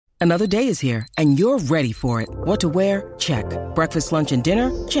Another day is here, and you're ready for it. What to wear? Check. Breakfast, lunch, and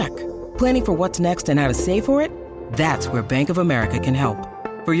dinner? Check. Planning for what's next and how to save for it? That's where Bank of America can help.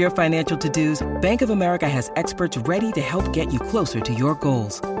 For your financial to-dos, Bank of America has experts ready to help get you closer to your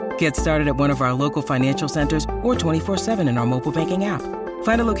goals. Get started at one of our local financial centers or 24/7 in our mobile banking app.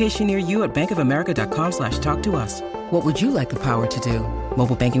 Find a location near you at bankofamerica.com/talktous. What would you like the power to do?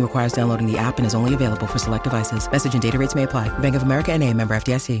 Mobile banking requires downloading the app and is only available for select devices. Message and data rates may apply. Bank of America N.A., member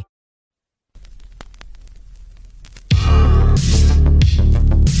FDIC.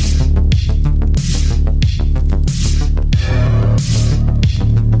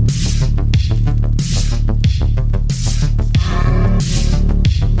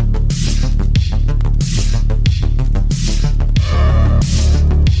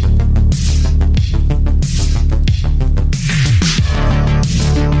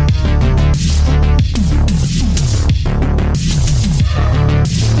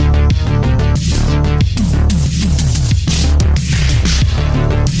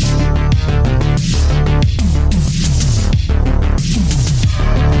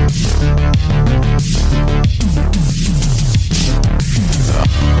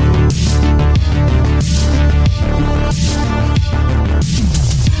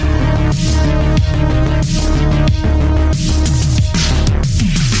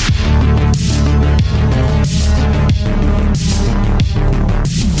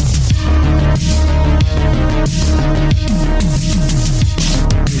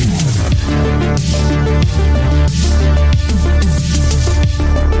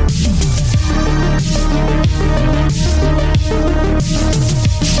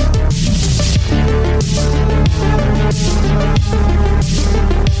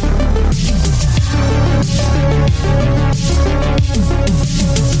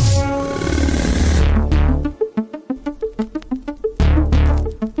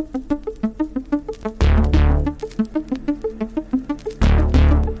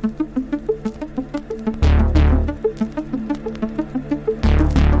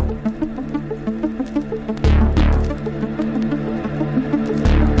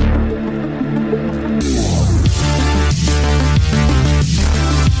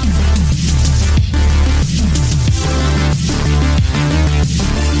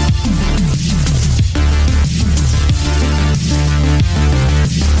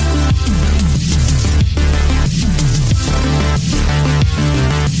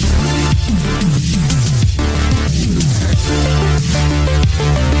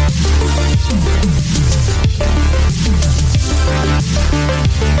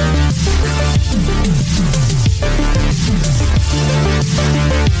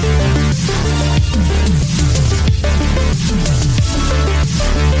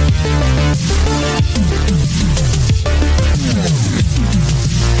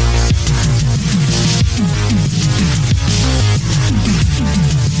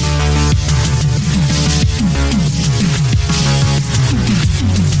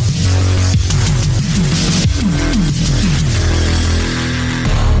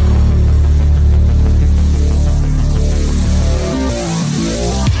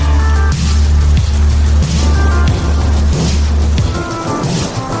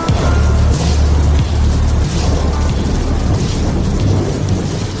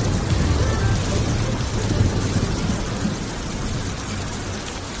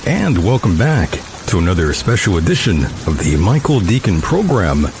 And welcome back to another special edition of the Michael Deacon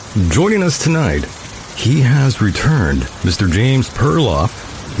program. Joining us tonight, he has returned, Mr. James Perloff.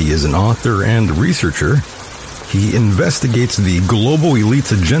 He is an author and researcher. He investigates the global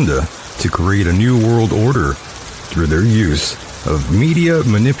elite's agenda to create a new world order through their use of media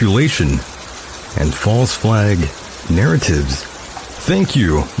manipulation and false flag narratives. Thank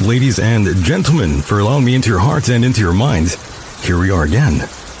you, ladies and gentlemen, for allowing me into your hearts and into your minds. Here we are again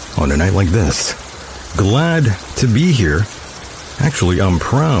on a night like this. Glad to be here. Actually, I'm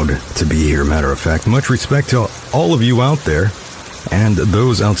proud to be here, matter of fact. Much respect to all of you out there and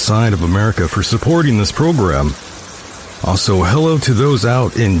those outside of America for supporting this program. Also, hello to those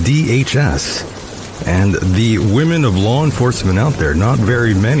out in DHS and the women of law enforcement out there. Not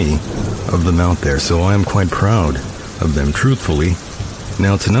very many of them out there, so I am quite proud of them, truthfully.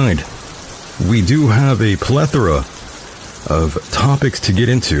 Now, tonight, we do have a plethora of topics to get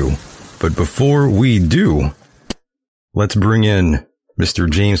into, but before we do, let's bring in Mr.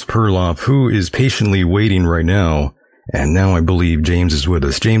 James Perloff, who is patiently waiting right now, and now I believe James is with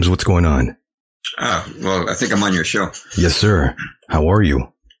us. James, what's going on? Well, I think I'm on your show. Yes, sir. How are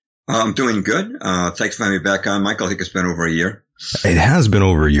you? I'm doing good. Thanks for having me back on, Michael. I think it's been over a year. It has been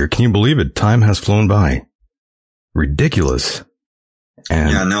over a year. Can you believe it? Time has flown by. Ridiculous.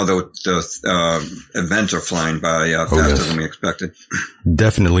 And yeah, now the events are flying by faster than we expected.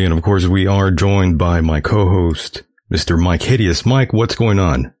 Definitely. And of course, we are joined by my co-host, Mr. Mike Hideous. Mike, what's going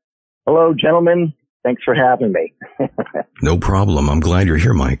on? Hello, gentlemen. Thanks for having me. No problem. I'm glad you're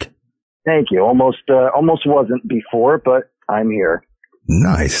here, Mike. Thank you. Almost wasn't before, but I'm here.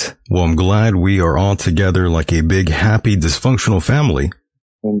 Nice. Well, I'm glad we are all together like a big, happy, dysfunctional family.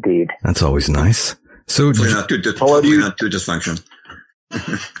 Indeed. That's always nice. So, Hopefully not too dysfunctional.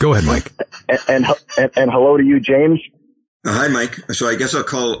 Go ahead, Mike. And hello to you, James. Hi, Mike. So I guess I'll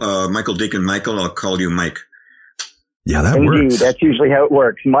call Michael Deacon Michael. I'll call you Mike. Yeah, that Indeed, works. that's usually how it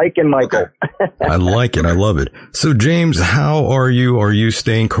works. Mike and Michael. Okay. I like it. I love it. So, James, how are you? Are you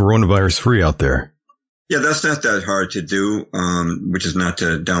staying coronavirus free out there? Yeah, that's not that hard to do, which is not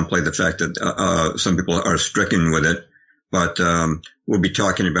to downplay the fact that some people are stricken with it. But we'll be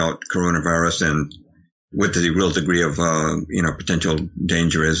talking about coronavirus and what the real degree of potential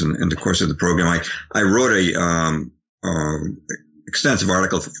danger is in the course of the program. I wrote a extensive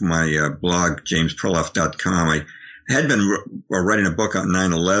article for my blog, jamesperloff.com. I had been writing a book on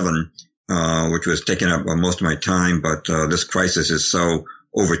 9/11, which was taking up most of my time, but this crisis has so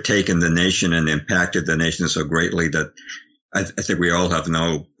overtaken the nation and impacted the nation so greatly that I think we all have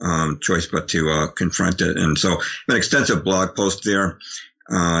no choice but to confront it. And so an extensive blog post there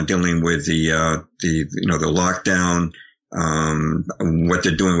dealing with the lockdown, what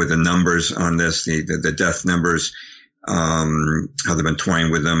they're doing with the numbers on this, the death numbers, how they've been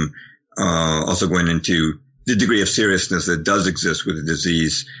toying with them, also going into the degree of seriousness that does exist with the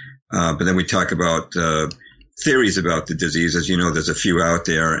disease. But then we talk about theories about the disease. As you know, there's a few out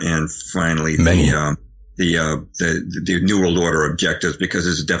there, and finally the New World Order objectives, because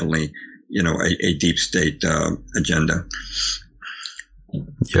this is definitely, a deep state agenda.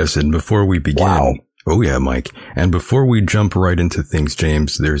 Yes, and before we begin, wow. Oh yeah, Mike, and before we jump right into things,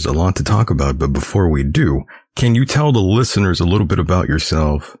 James, there's a lot to talk about, but before we do, can you tell the listeners a little bit about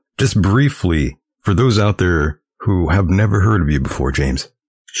yourself, just briefly, for those out there who have never heard of you before, James?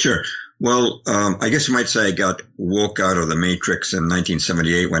 Sure. Well, I guess you might say I got woke out of the Matrix in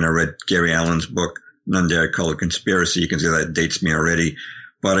 1978 when I read Gary Allen's book, None Dare Call It Conspiracy. You can see that dates me already.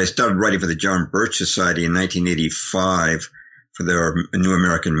 But I started writing for the John Birch Society in 1985 for their New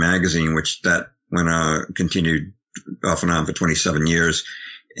American magazine, which that continued off and on for 27 years.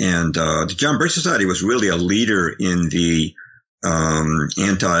 And the John Birch Society was really a leader in the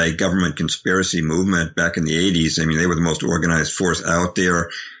anti-government conspiracy movement back in the 80s. I mean, they were the most organized force out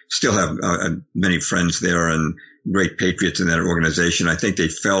there. Still have many friends there and great patriots in that organization. I think they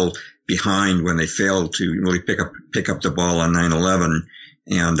fell behind when they failed to really pick up the ball on 9/11,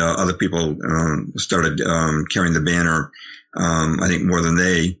 and other people started carrying the banner. I think more than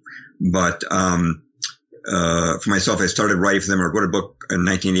they. But for myself, I started writing for them. I wrote a book in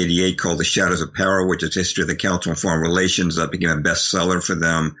 1988 called The Shadows of Power, which is history of the Council on Foreign Relations. That became a bestseller for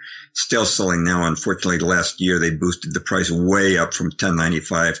them. Still selling now. Unfortunately, last year they boosted the price way up from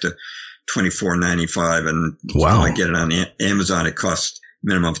 $10.95 to $24.95, and wow. I get it on Amazon. It costs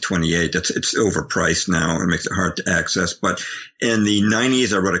minimum of $28. It's overpriced now. It makes it hard to access. But in the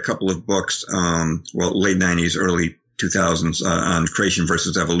 90s, I wrote a couple of books. Late 90s, early 2000s on creation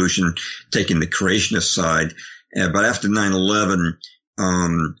versus evolution, taking the creationist side. But after 9/11,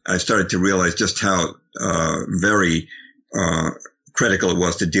 I started to realize just how very critical it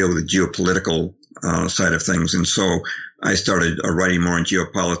was to deal with the geopolitical side of things. And so I started writing more in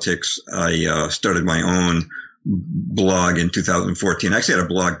geopolitics. I started my own blog in 2014. I actually had a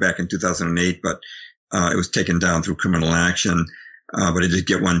blog back in 2008, but it was taken down through criminal action. But I did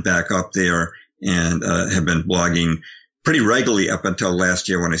get one back up there, and have been blogging pretty regularly up until last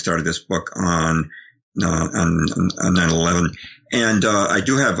year when I started this book on 9/11. And I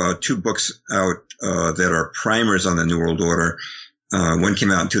do have two books out that are primers on the New World Order. One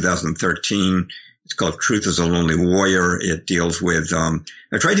came out in 2013. It's called Truth is a Lonely Warrior. It deals with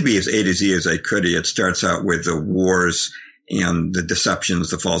I tried to be as A to Z as I could. It starts out with the wars and the deceptions,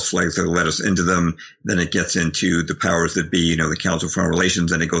 the false flags that led us into them. Then it gets into the powers that be, the Council of Foreign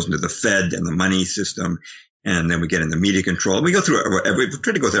Relations. Then it goes into the Fed and the money system. And then we get into media control. We go through, we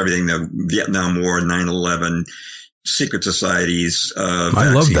try to go through everything, the Vietnam War, 9/11, secret societies,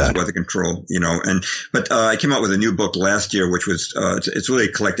 vaccines, weather control, but I came out with a new book last year, which was, it's really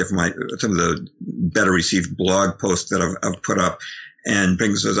collected from some of the better received blog posts that I've put up, and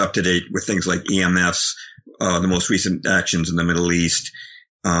brings us up to date with things like EMFs, the most recent actions in the Middle East,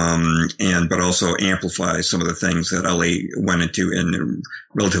 but also amplifies some of the things that Ali went into in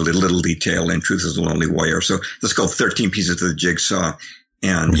relatively little detail in Truth is a Lonely Warrior. So this is called 13 Pieces of the Jigsaw.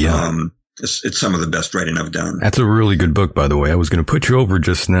 And, it's some of the best writing I've done. That's a really good book, by the way. I was going to put you over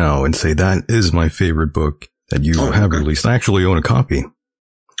just now and say that is my favorite book that you have released. I actually own a copy.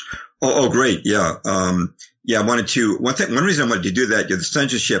 Oh, great. Yeah. Yeah, I wanted to, one reason I wanted to do that, the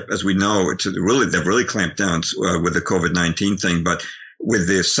censorship, as we know, they've really clamped down with the COVID-19 thing, but with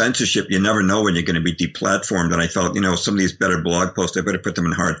the censorship, you never know when you're going to be deplatformed. And I felt, some of these better blog posts, I better put them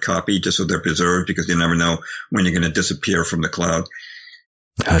in hard copy just so they're preserved, because you never know when you're going to disappear from the cloud.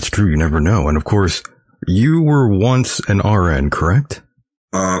 That's true. You never know. And of course, you were once an RN, correct?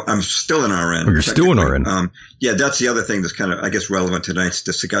 I'm still an RN. Oh, you're still an RN. Yeah, that's the other thing that's kind of, I guess, relevant to tonight's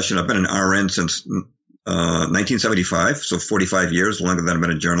discussion. I've been an RN since 1975, so 45 years, longer than I've been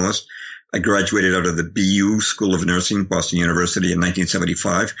a journalist. I graduated out of the BU School of Nursing, Boston University, in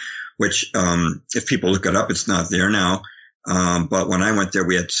 1975, which, if people look it up, it's not there now. But when I went there,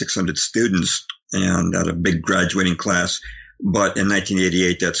 we had 600 students and had a big graduating class. But in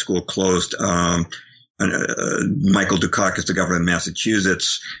 1988, that school closed. Michael Dukakis, the governor of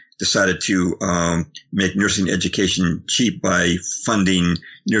Massachusetts, decided to make nursing education cheap by funding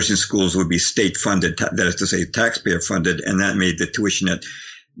nursing schools would be state funded, that is to say taxpayer funded, and that made the tuition at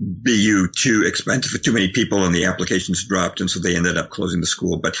BU too expensive for too many people, and the applications dropped, and so they ended up closing the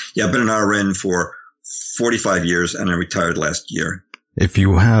school. But yeah, I've been an RN for 45 years, and I retired last year. If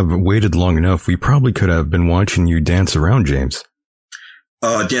you have waited long enough, we probably could have been watching you dance around, James.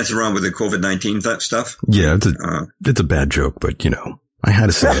 Dancing around with the COVID-19 stuff? Yeah, it's a bad joke, but I had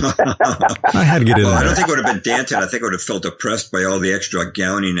to say it. I had to get in there. I don't think I would have been dancing. I think I would have felt oppressed by all the extra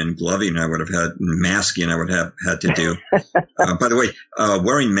gowning and gloving I would have had, and masking I would have had to do. By the way,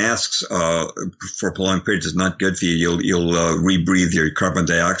 wearing masks for prolonged periods is not good for you. You'll rebreathe your carbon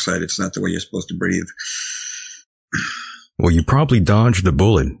dioxide. It's not the way you're supposed to breathe. Well, you probably dodged the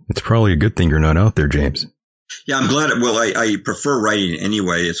bullet. It's probably a good thing you're not out there, James. Yeah, I'm glad. Well, I prefer writing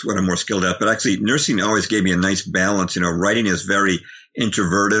anyway. It's what I'm more skilled at. But actually, nursing always gave me a nice balance. Writing is very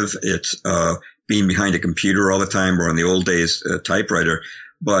introvertive. It's being behind a computer all the time, or in the old days, a typewriter.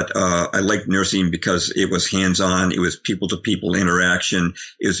 But I liked nursing because it was hands-on. It was people-to-people interaction.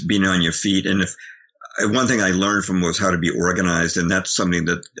 It was being on your feet. And one thing I learned from was how to be organized, and that's something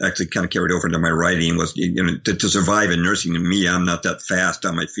that actually kind of carried over into my writing. Was to survive in nursing. And me, I'm not that fast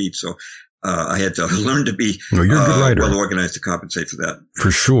on my feet, so I had to learn to be well organized to compensate for that.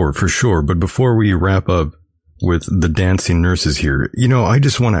 For sure. But before we wrap up with the dancing nurses here, I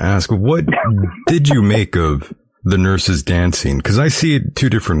just want to ask, what did you make of the nurses dancing? Because I see it two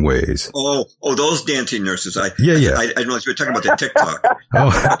different ways. Oh, those dancing nurses. I don't know if you were talking about the TikTok.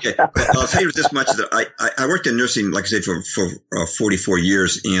 Okay. I'll tell you this much, that I worked in nursing, like I said, for 44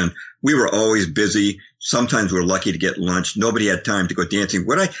 years, and we were always busy. Sometimes we were lucky to get lunch. Nobody had time to go dancing.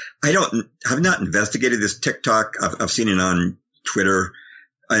 What have not investigated this TikTok. I've seen it on Twitter,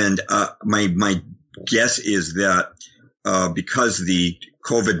 and my guess is that because the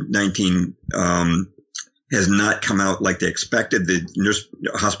COVID-19 has not come out like they expected, the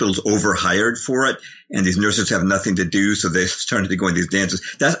hospitals overhired for it, and these nurses have nothing to do, so they started to go in these dances.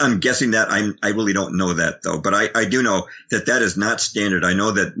 I'm guessing that. I really don't know that, though, but I do know that is not standard. I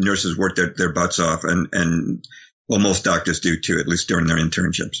know that nurses work their butts off, and well, most doctors do too, at least during their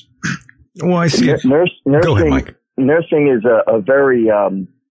internships. Well, I see. Nursing, go ahead, Mike. Nursing is a very,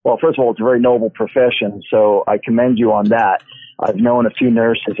 well, first of all, it's a very noble profession, so I commend you on that. I've known a few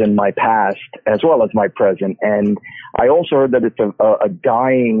nurses in my past as well as my present, and I also heard that it's a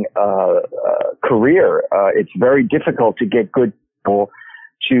dying career. It's very difficult to get good people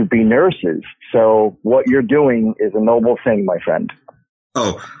to be nurses. So what you're doing is a noble thing, my friend.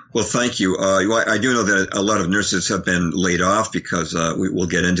 Oh, well, thank you. I do know that a lot of nurses have been laid off because we'll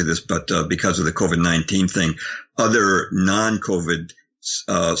get into this, but because of the COVID-19 thing, other non-COVID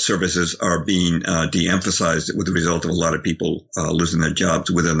services are being de-emphasized with the result of a lot of people losing their jobs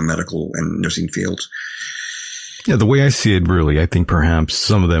within the medical and nursing fields. Yeah, the way I see it, really, I think perhaps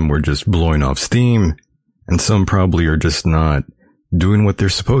some of them were just blowing off steam, and some probably are just not doing what they're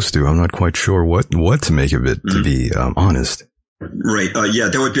supposed to. I'm not quite sure what to make of it, to be honest. Right. Yeah,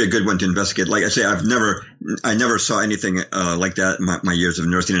 that would be a good one to investigate. Like I say, I never saw anything like that in my years of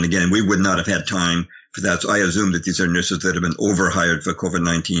nursing. And again, we would not have had time for that. So I assume that these are nurses that have been overhired for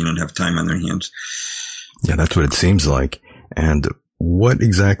COVID-19 and have time on their hands. Yeah, that's what it seems like. And what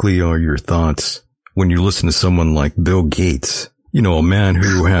exactly are your thoughts when you listen to someone like Bill Gates? A man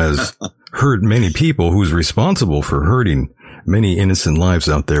who has hurt many people, who's responsible for hurting many innocent lives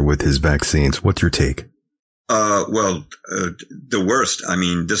out there with his vaccines. What's your take? The worst. I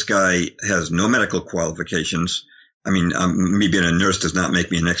mean, this guy has no medical qualifications. I mean, me being a nurse does not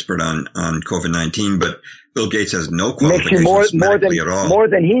make me an expert on COVID-19, but Bill Gates has no qualifications medically at all. More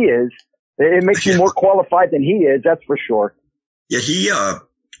than he is. It makes you more qualified than he is, that's for sure. Yeah,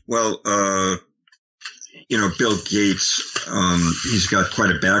 Bill Gates, he's got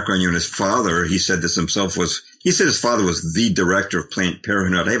quite a background. His father, he said this himself, he said his father was the director of Planned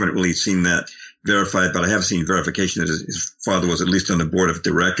Parenthood. I haven't really seen that verified, but I have seen verification that his father was at least on the board of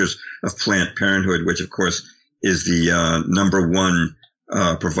directors of Planned Parenthood, which of course is the number one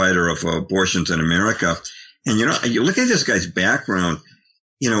provider of abortions in America. And, you look at this guy's background,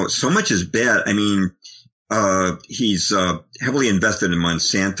 so much is bad. I mean, he's heavily invested in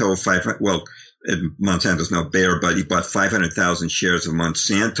Monsanto. Monsanto's now Bayer, but he bought 500,000 shares of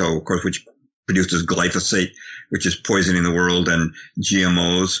Monsanto, of course, which produces glyphosate, which is poisoning the world, and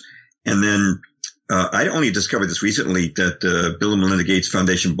GMOs. And then I only discovered this recently that Bill and Melinda Gates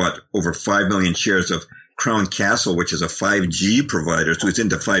Foundation bought over 5 million shares of Crown Castle, which is a 5G provider. So he's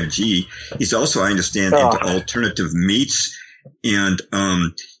into 5G. He's also, I understand, into alternative meats. And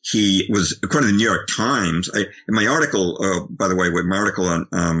he was, according to the New York Times, in my article, by the way, my article on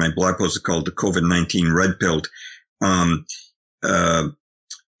my blog post is called The COVID-19 Red Pilled.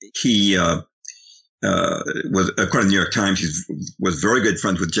 He was, according to the New York Times, he was very good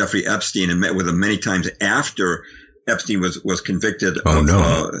friends with Jeffrey Epstein and met with him many times after Epstein was convicted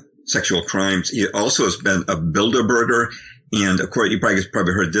of sexual crimes. He also has been a Bilderberger. And of course, you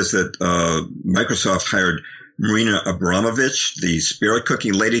probably heard this, that Microsoft hired Marina Abramovich, the spirit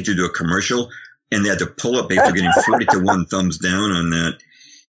cooking lady, to do a commercial, and they had to pull up basically getting 40-1 thumbs down on that.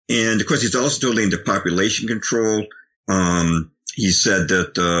 And of course, he's also totally into population control. He said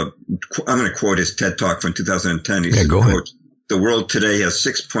that, I'm going to quote his TED Talk from 2010. He said, quote, "The world today has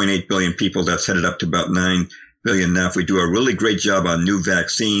 6.8 billion people. That's headed up to about 9 billion now. If we do a really great job on new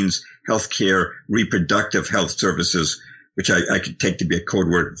vaccines, healthcare, reproductive health services," which I could take to be a code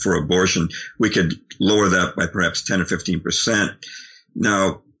word for abortion, we could lower that by perhaps 10 or 15%.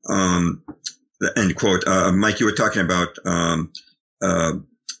 Now, end quote. Mike, you were talking about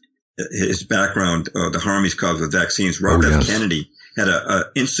his background, the harm he's caused with vaccines. Robert F. Kennedy had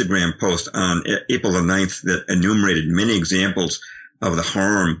a Instagram post on April the 9th that enumerated many examples of the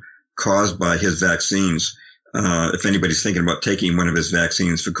harm caused by his vaccines. If anybody's thinking about taking one of his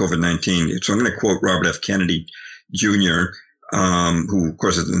vaccines for COVID-19. So I'm going to quote Robert F. Kennedy Jr., who of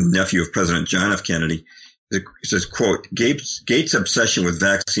course is the nephew of President John F. Kennedy. He says, quote, Gates' obsession with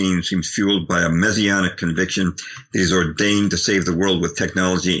vaccines seems fueled by a messianic conviction that he's ordained to save the world with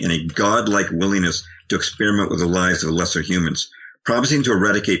technology and a godlike willingness to experiment with the lives of lesser humans. Promising to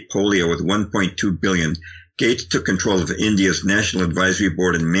eradicate polio with 1.2 billion, Gates took control of India's National Advisory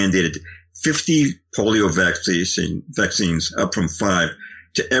Board and mandated 50 polio vaccines, up from 5,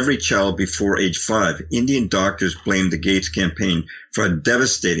 to every child before age 5. Indian doctors blamed the Gates campaign for a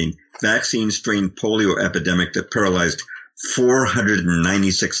devastating vaccine-strained polio epidemic that paralyzed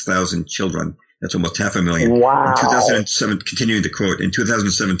 496,000 children. That's almost 500,000. Wow. In 2007, continuing the quote, in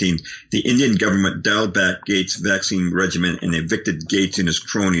 2017, the Indian government dialed back Gates' vaccine regimen and evicted Gates and his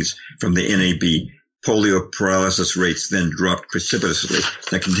cronies from the NAB. Polio paralysis rates then dropped precipitously.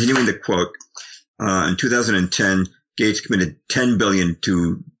 Now, continuing the quote, in 2010, Gates committed $10 billion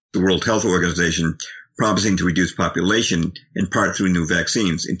to the World Health Organization, promising to reduce population in part through new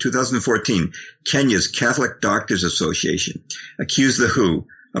vaccines. In 2014, Kenya's Catholic Doctors Association accused the WHO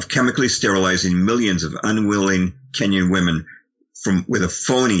of chemically sterilizing millions of unwilling Kenyan women with a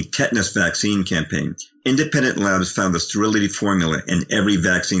phony tetanus vaccine campaign. Independent labs found the sterility formula in every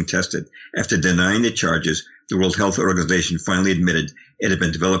vaccine tested. After denying the charges, the World Health Organization finally admitted it had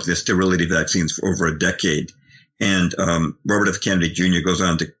been developing the sterility vaccines for over a decade. And Robert F. Kennedy Jr. goes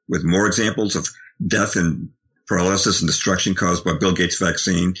on with more examples of death and paralysis and destruction caused by Bill Gates'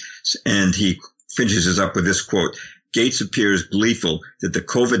 vaccine. And he finishes up with this quote, Gates appears gleeful that the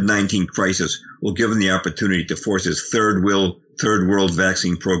COVID-19 crisis will give him the opportunity to force his third world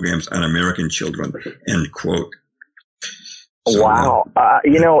vaccine programs on American children, end quote. So, wow. How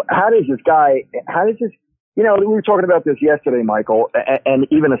does this, we were talking about this yesterday, Michael, and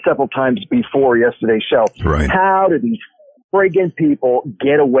even several times before yesterday's show. Right. How do these friggin' people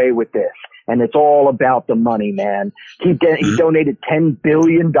get away with this? And it's all about the money, man. He donated $10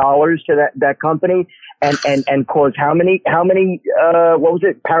 billion to that company and caused how many, what was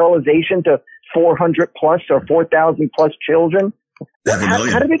it, paralyzation to 400 plus or 4,000 plus children?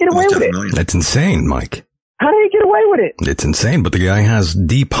 How did they get away with it? That's insane, Mike. How did he get away with it? It's insane, but the guy has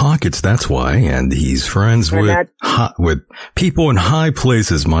deep pockets, that's why, and he's friends with people in high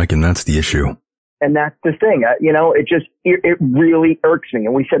places, Mike, and that's the issue. And that's the thing, it really irks me.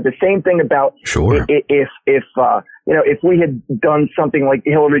 And we said the same thing about if we had done something like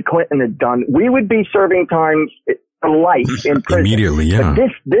Hillary Clinton had done, we would be serving time for life in prison. Immediately, yeah.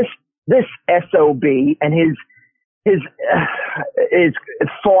 But this SOB and his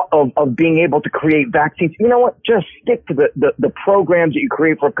thought of being able to create vaccines. You know what? Just stick to the programs that you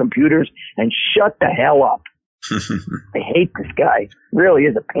create for computers and shut the hell up. I hate this guy. Really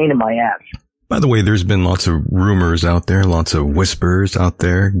is a pain in my ass. By the way, there's been lots of rumors out there, lots of whispers out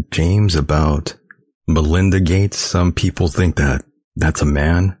there, James, about Melinda Gates. Some people think that that's a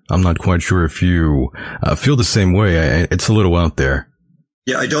man. I'm not quite sure if you feel the same way. It's a little out there.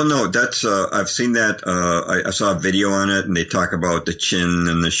 Yeah, I don't know. That's I've seen that. I saw a video on it, and they talk about the chin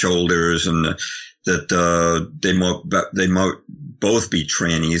and the shoulders, and that they might both be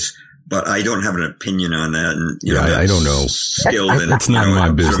trannies. But I don't have an opinion on that, and I don't know. Skilled in that's not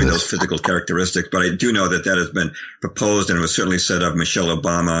my business. Those physical characteristics, but I do know that has been proposed, and it was certainly said of Michelle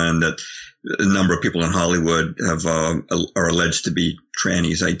Obama, and that a number of people in Hollywood are alleged to be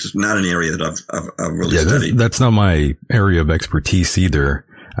trannies. It's not an area that I've really studied. That's not my area of expertise either.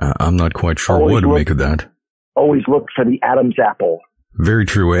 I'm not quite sure what to make of that. Always look for the Adam's apple. Very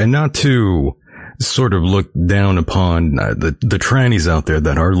true, and not to sort of look down upon the trannies out there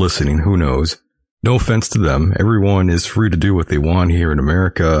that are listening. Who knows? No offense to them. Everyone is free to do what they want here in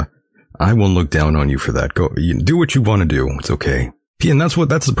America. I won't look down on you for that. Go, do what you want to do. It's okay. And that's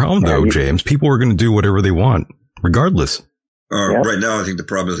the problem, though, James. People are going to do whatever they want, regardless. Right now, I think the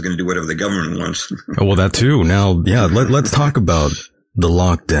problem is going to do whatever the government wants. Oh, well, that too. Now, yeah, let's talk about the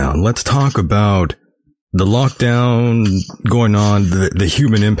lockdown. Let's talk about the lockdown going on, the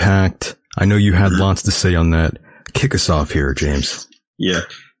human impact. I know you had lots to say on that. Kick us off here, James. Yeah.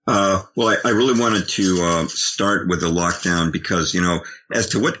 Well, I really wanted to start with the lockdown because, as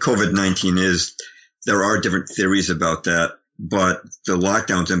to what COVID-19 is, there are different theories about that. But the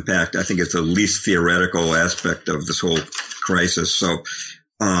lockdown's impact, I think, is the least theoretical aspect of this whole crisis. So,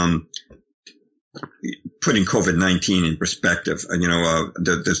 putting COVID-19 in perspective,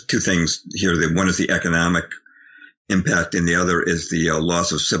 there's two things here. One is the economic impact, and the other is the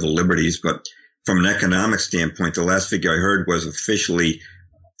loss of civil liberties. But from an economic standpoint, the last figure I heard was officially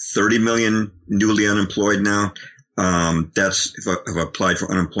 30 million newly unemployed now. That's if I've applied for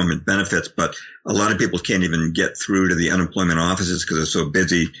unemployment benefits, but a lot of people can't even get through to the unemployment offices because they're so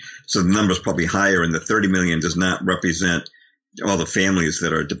busy. So the number is probably higher, and the 30 million does not represent all the families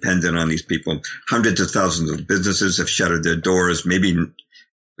that are dependent on these people. Hundreds of thousands of businesses have shuttered their doors. Maybe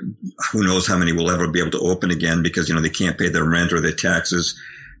who knows how many will ever be able to open again because, they can't pay their rent or their taxes.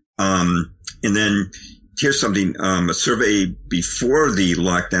 And then here's something, a survey before the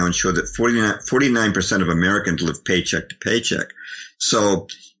lockdown showed that 49% of Americans live paycheck to paycheck. So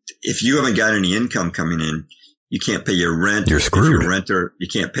if you haven't got any income coming in, you can't pay your rent. You're screwed. If you're a renter, you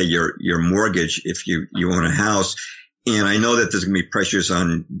can't pay your mortgage if you own a house. And I know that there's going to be pressures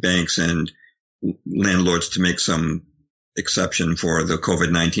on banks and landlords to make some exception for the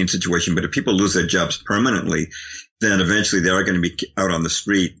COVID-19 situation. But if people lose their jobs permanently, then eventually they are going to be out on the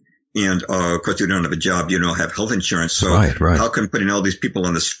street. And, of course, you don't have a job, you don't have health insurance. So right. How can putting all these people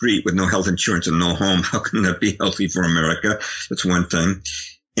on the street with no health insurance and no home, how can that be healthy for America? That's one thing.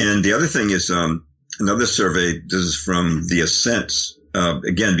 And the other thing is, another survey, this is from the Ascents.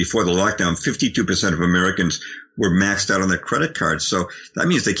 Again, before the lockdown, 52% of Americans were maxed out on their credit cards. So that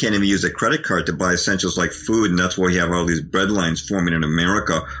means they can't even use their credit card to buy essentials like food. And that's why you have all these bread lines forming in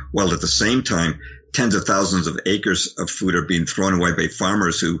America, while at the same time, tens of thousands of acres of food are being thrown away by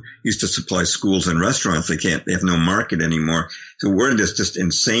farmers who used to supply schools and restaurants. They have no market anymore. So we're in this just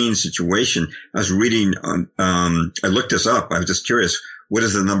insane situation. I was reading I looked this up. I was just curious. What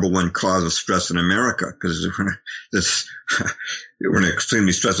is the number one cause of stress in America? Because we're in an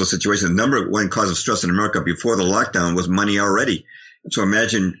extremely stressful situation. The number one cause of stress in America before the lockdown was money already. So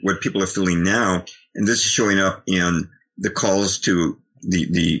imagine what people are feeling now. And this is showing up in the calls to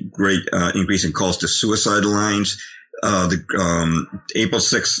the great increase in calls to suicide lines. The April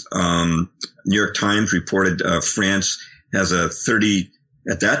 6th New York Times reported France has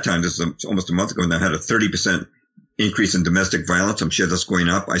at that time, this is almost a month ago now, had a 30% increase in domestic violence. I'm sure that's going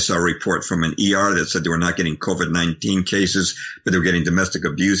up. I saw a report from an ER that said they were not getting COVID-19 cases, but they were getting domestic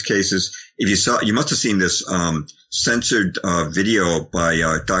abuse cases. You must have seen this censored video by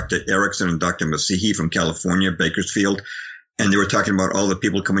Dr. Erickson and Dr. Masihi from California, Bakersfield. And they were talking about all the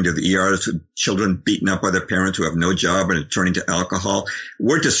people coming to the ER, children beaten up by their parents who have no job and turning to alcohol.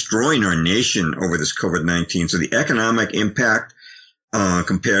 We're destroying our nation over this COVID-19. So the economic impact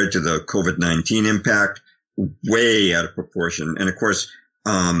compared to the COVID-19 impact, way out of proportion. And of course,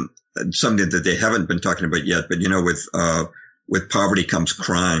 something that they haven't been talking about yet, but with poverty comes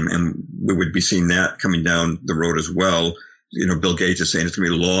crime, and we would be seeing that coming down the road as well. Bill Gates is saying it's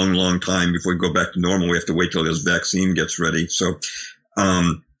going to be a long, long time before we go back to normal. We have to wait till this vaccine gets ready. So,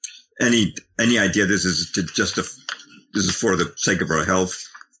 any idea this is this is for the sake of our health?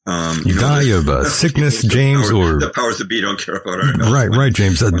 Die of sickness, James, or the powers that be don't care about our health. Right,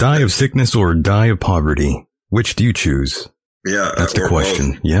 James. Die of sickness or die of poverty? Which do you choose? Yeah, that's the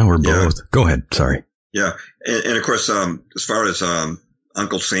question. Both. Yeah, or both. Go ahead. Sorry. Yeah, and of course, as far as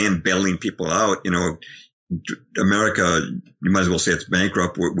Uncle Sam bailing people out, America, you might as well say it's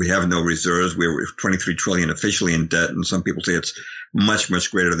bankrupt. We have no reserves. We're 23 trillion officially in debt, and some people say it's much,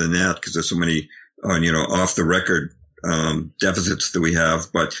 much greater than that because there's so many, off the record deficits that we have.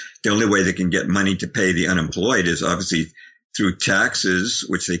 But the only way they can get money to pay the unemployed is obviously through taxes,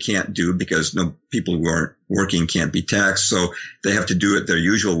 which they can't do because no people who aren't working can't be taxed. So they have to do it their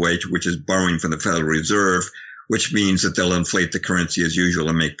usual way, which is borrowing from the Federal Reserve, which means that they'll inflate the currency as usual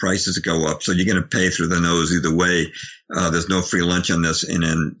and make prices go up. So you're going to pay through the nose either way. There's no free lunch on this. And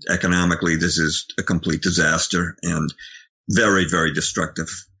then economically, this is a complete disaster and very, very destructive.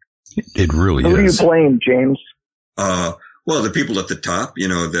 It really is. Who do you blame, James? Well, the people at the top,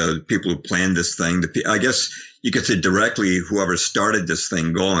 the people who planned this thing, I guess you could say directly whoever started this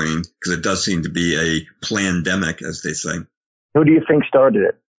thing going, because it does seem to be a plandemic, as they say. Who do you think started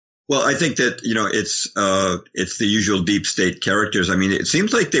it? Well, I think that, it's the usual deep state characters. I mean, it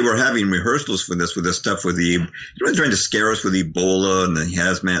seems like they were having rehearsals for this stuff with trying to scare us with Ebola and the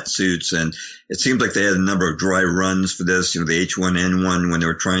hazmat suits. And it seems like they had a number of dry runs for this, the H1N1 when they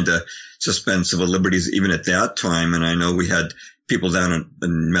were trying to suspend civil liberties even at that time. And I know we had people down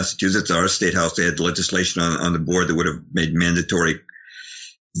in Massachusetts, our state house, they had legislation on the board that would have made mandatory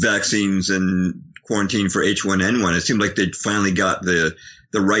vaccines and quarantine for H1N1. It seemed like they'd finally got the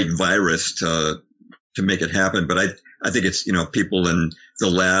right virus to make it happen. But I think it's, people in the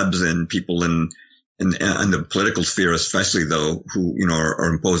labs and people in the political sphere, especially though, who,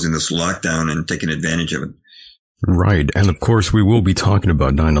 are imposing this lockdown and taking advantage of it. Right. And of course, we will be talking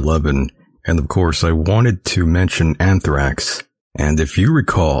about 9/11. And of course, I wanted to mention anthrax. And if you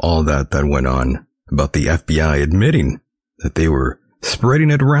recall all that went on about the FBI admitting that they were spreading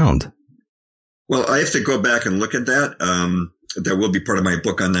it around. Well, I have to go back and look at that. That will be part of my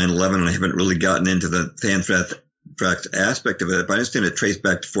book on 9/11, and I haven't really gotten into the anthrax aspect of it, but I understand it traced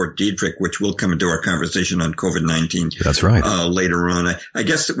back to Fort Detrick, which will come into our conversation on COVID-19. That's right. Later on. I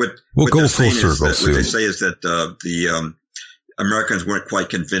guess what go full circle soon. What they say is that the Americans weren't quite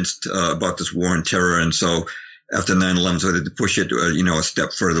convinced about this war on terror, and so after 9/11, so they had to push it a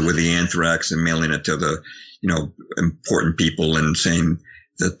step further with the anthrax and mailing it to the important people and saying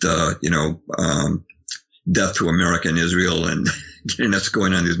that death to America and Israel and getting us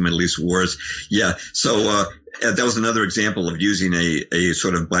going on these Middle East wars. Yeah. So, that was another example of using a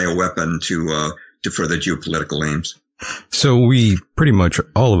sort of bioweapon to further geopolitical aims. So we pretty much,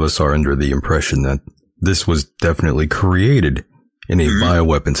 all of us are under the impression that this was definitely created in a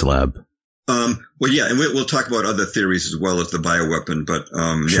bioweapons lab. Well, yeah, and we'll talk about other theories as well as the bioweapon, but,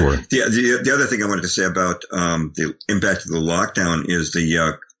 sure. Yeah, the other thing I wanted to say about, the impact of the lockdown is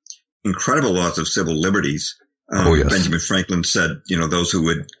the, incredible loss of civil liberties. Yes. Benjamin Franklin said, those who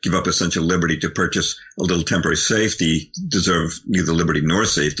would give up essential liberty to purchase a little temporary safety deserve neither liberty nor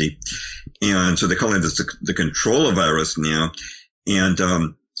safety. And so they're calling this the control virus now. And,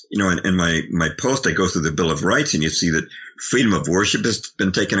 in my post, I go through the Bill of Rights and you see that freedom of worship has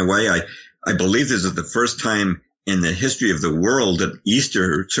been taken away. I believe this is the first time in the history of the world that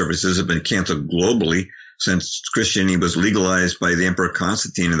Easter services have been canceled globally since Christianity was legalized by the Emperor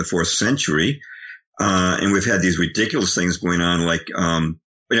Constantine in the 4th century. And we've had these ridiculous things going on like,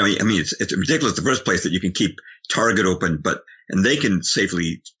 it's ridiculous in the first place that you can keep Target open, and they can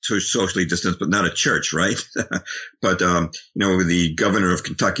safely socially distance, but not a church, right? But, the governor of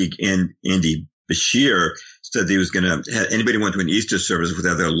Kentucky, Andy Beshear, said he was going to have anybody who went to an Easter service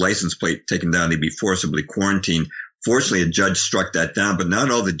without their license plate taken down, they'd be forcibly quarantined. Fortunately, a judge struck that down, but not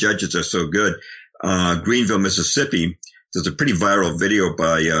all the judges are so good. Greenville, Mississippi, there's a pretty viral video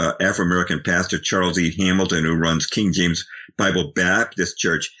by Afro-American pastor Charles E. Hamilton, who runs King James Bible Baptist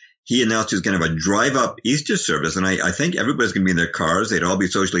Church. He announced he was going to have a drive-up Easter service, and I think everybody's going to be in their cars. They'd all be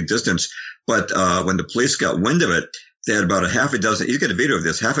socially distanced. But when the police got wind of it, they had about half a dozen. He's got a video of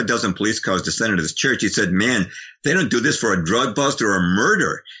this. Half a dozen police cars descended to this church. He said, "Man, they don't do this for a drug bust or a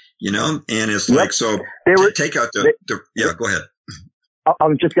murder, And it's like, so take out yeah, go ahead. I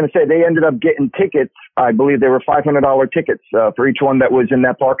was just going to say they ended up getting tickets. I believe they were $500 tickets for each one that was in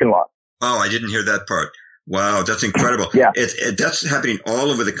that parking lot. Oh, I didn't hear that part. Wow, that's incredible. Yeah, that's happening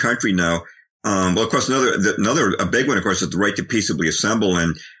all over the country now. Well, of course, another big one, of course, is the right to peaceably assemble.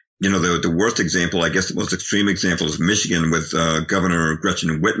 And the worst example, I guess, the most extreme example is Michigan with Governor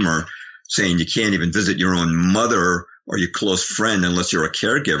Gretchen Whitmer saying you can't even visit your own mother or your close friend unless you're a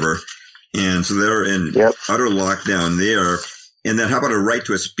caregiver. And so they're in utter lockdown there. And then how about a right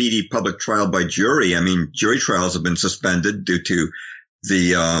to a speedy public trial by jury? I mean, jury trials have been suspended due to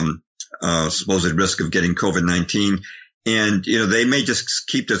the supposed risk of getting COVID-19. And, they may just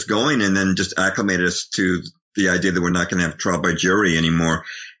keep this going and then just acclimate us to the idea that we're not going to have trial by jury anymore.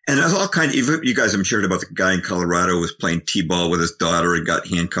 And there's all kind of, you guys, I'm sure, about the guy in Colorado who was playing T-ball with his daughter and got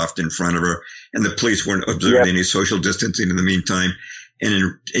handcuffed in front of her. And the police weren't observing any social distancing in the meantime.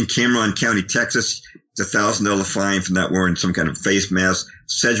 And in Cameron County, Texas, it's $1,000 fine for not wearing some kind of face mask.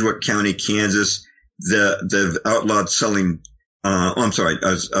 Sedgwick County, Kansas, they've outlawed selling,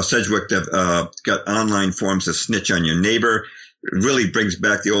 Sedgwick, they've got online forums to snitch on your neighbor. It really brings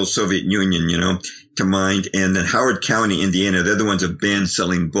back the old Soviet Union, to mind. And then Howard County, Indiana, they're the ones that banned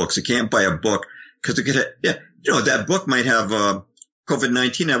selling books. You can't buy a book because it could have, that book might have,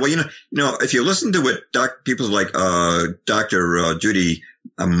 COVID-19. Well, if you listen to what people like, Dr. Judy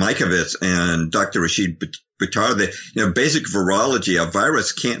Mikovits and Dr. Rashid Buttar, basic virology, a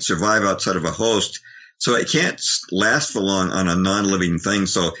virus can't survive outside of a host. So it can't last for long on a non-living thing.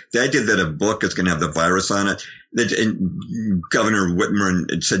 So the idea that a book is going to have the virus on it, and Governor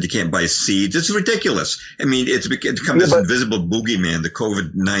Whitmer said you can't buy seeds. It's ridiculous. I mean, it's become this invisible boogeyman, the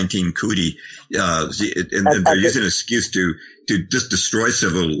COVID-19 cootie. And they're using an excuse to just destroy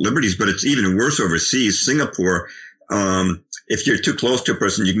civil liberties, but it's even worse overseas. Singapore, if you're too close to a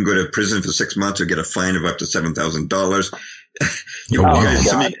person, you can go to prison for 6 months or get a fine of up to $7,000.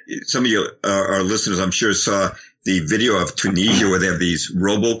 Some of you, our listeners, I'm sure, saw the video of Tunisia where they have these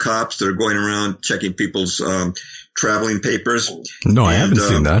robo-cops that are going around checking people's traveling papers. No, I haven't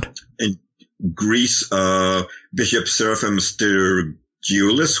seen that. In Greece, Bishop Seraphim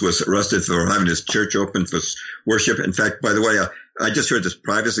Stergioulis was arrested for having his church open for worship. In fact, by the way, I just heard this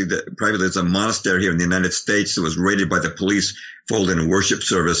privately. There's a monastery here in the United States that was raided by the police for holding a worship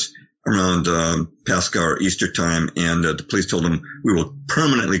service around Pascha or Easter time, and the police told them, "We will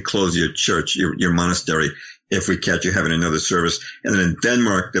permanently close your church, your monastery, if we catch you having another service." And then in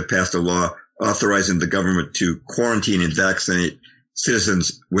Denmark, they passed a law authorizing the government to quarantine and vaccinate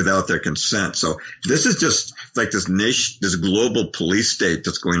citizens without their consent. So this is just like this global police state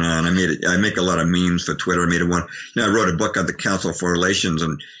that's going on. I make a lot of memes for Twitter. I made one. I wrote a book on the Council of Foreign Relations,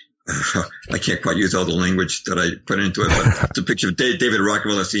 and I can't quite use all the language that I put into it, but it's a picture of David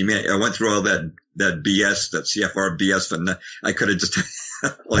Rockefeller. I went through all that BS, that CFR BS, but I could have just,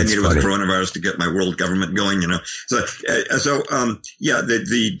 all I needed was coronavirus to get my world government going, So,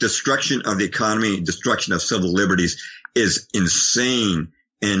 the destruction of the economy, destruction of civil liberties is insane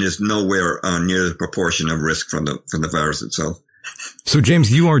and is nowhere near the proportion of risk from the virus itself. So,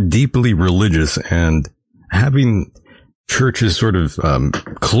 James, you are deeply religious, and having churches sort of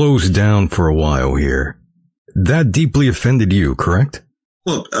closed down for a while here, that deeply offended you, correct?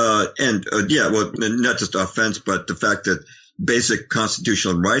 Well, not just offense, but the fact that basic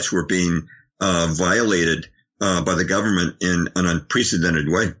constitutional rights were being violated by the government in an unprecedented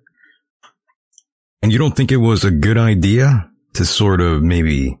way. And you don't think it was a good idea to sort of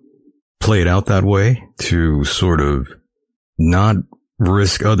maybe play it out that way, to sort of not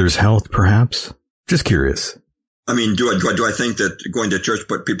risk others' health, perhaps? Just curious. I mean, do I think that going to church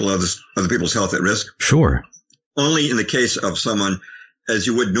put other people's health at risk? Sure. Only in the case of someone, as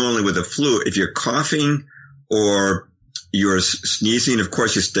you would normally with a flu. If you're coughing or you're sneezing, of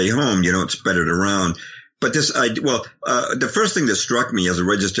course you stay home. You don't spread it around. But the first thing that struck me as a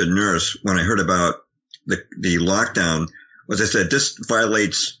registered nurse when I heard about the lockdown was, I said, this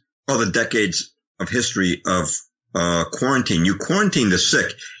violates all the decades of history of quarantine. You quarantine the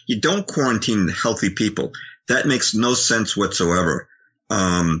sick. You don't quarantine healthy people. That makes no sense whatsoever.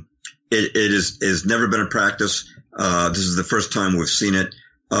 It is never been a practice. This is the first time we've seen it.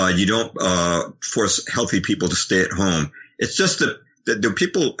 You don't force healthy people to stay at home. It's just that the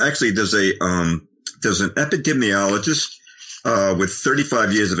people, actually, there's an epidemiologist with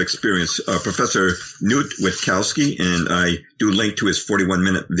 35 years of experience, Professor Newt Witkowski, and I do link to his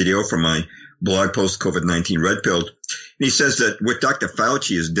 41-minute video from my blog post, COVID-19 Red Pilled. And he says that what Dr.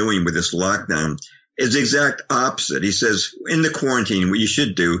 Fauci is doing with this lockdown is the exact opposite. He says in the quarantine, what you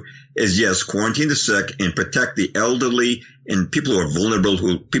should do is, yes, quarantine the sick and protect the elderly and people who are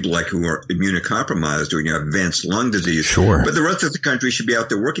vulnerable, people who are immunocompromised or advanced lung disease. Sure. But the rest of the country should be out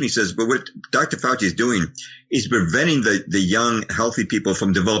there working. He says, but what Dr. Fauci is doing is preventing the young, healthy people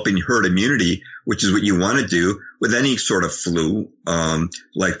from developing herd immunity, which is what you want to do with any sort of flu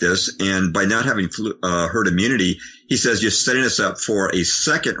like this. And by not having herd immunity, he says you're setting us up for a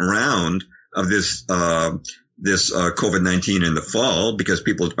second round of this COVID-19 in the fall, because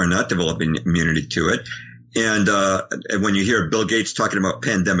people are not developing immunity to it. And when you hear Bill Gates talking about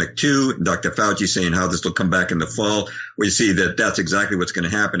pandemic 2, Dr. Fauci saying how this will come back in the fall, we see that that's exactly what's going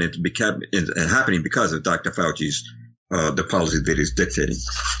to happen. It's happening because of Dr. Fauci's, the policies that he's dictating.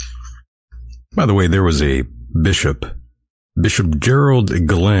 By the way, there was a Bishop Gerald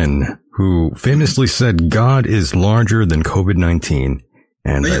Glenn, who famously said God is larger than COVID-19.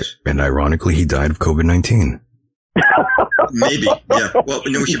 And, and ironically, he died of COVID-19. Maybe, yeah. Well,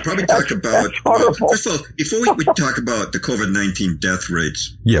 we should probably talk about, first of all, before we talk about the COVID-19 death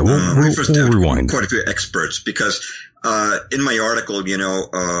rates. Yeah, we'll first rewind. Quite a few experts, because in my article,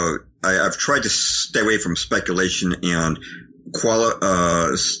 I've tried to stay away from speculation and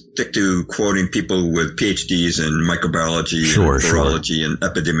stick to quoting people with PhDs in microbiology, and virology, and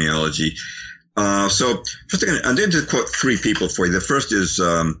epidemiology. So first I'm going to quote 3 people for you. The first is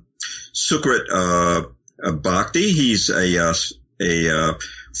Sukrit Bhakti. He's a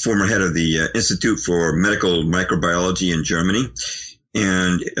former head of the Institute for Medical Microbiology in Germany,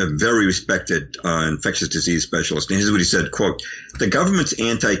 and a very respected infectious disease specialist. And here's what he said, quote, "The government's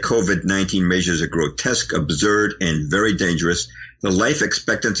anti-COVID-19 measures are grotesque, absurd, and very dangerous. The life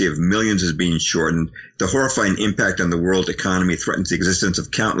expectancy of millions is being shortened. The horrifying impact on the world economy threatens the existence of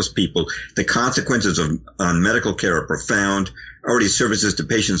countless people. The consequences on medical care are profound. Already services to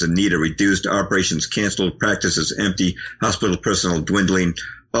patients in need are reduced, operations canceled, practices empty, hospital personnel dwindling.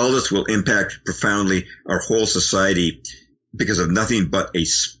 All this will impact profoundly our whole society because of nothing but a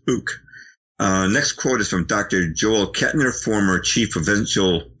spook." Next quote is from Dr. Joel Kettner, former Chief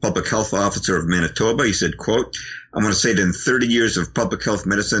Provincial Public Health Officer of Manitoba. He said, quote, "I want to say that in 30 years of public health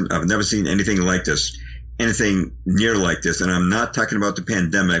medicine, I've never seen anything like this, anything near like this. And I'm not talking about the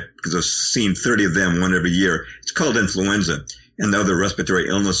pandemic, because I've seen 30 of them, one every year. It's called influenza and other respiratory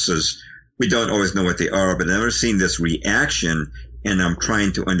illnesses. We don't always know what they are, but I've never seen this reaction, and I'm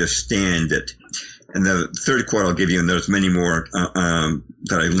trying to understand it." And the third quote I'll give you, and there's many more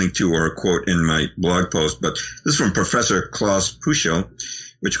that I link to or quote in my blog post, but this is from Professor Klaus Puschel,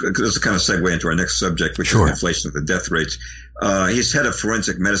 which is a kind of segue into our next subject, which is inflation of the death rates. He's head of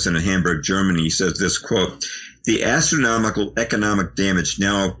forensic medicine in Hamburg, Germany. He says this, quote, "The astronomical economic damage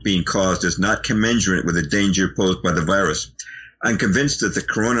now being caused is not commensurate with the danger posed by the virus. I'm convinced that the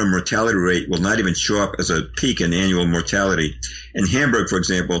corona mortality rate will not even show up as a peak in annual mortality. In Hamburg, for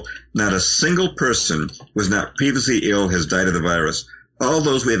example, not a single person who was not previously ill has died of the virus. All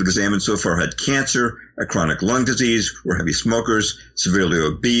those we have examined so far had cancer, a chronic lung disease, were heavy smokers, severely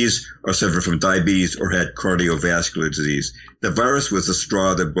obese, or suffered from diabetes, or had cardiovascular disease. The virus was the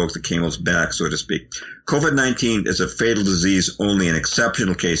straw that broke the camel's back, so to speak. COVID-19 is a fatal disease only in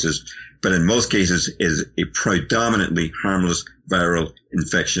exceptional cases, but in most cases is a predominantly harmless viral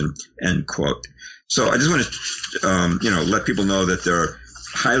infection," end quote. So I just want to, let people know that there are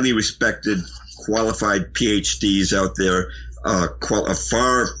highly respected, qualified PhDs out there,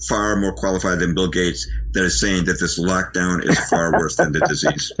 far more qualified than Bill Gates, that is saying that this lockdown is far worse than the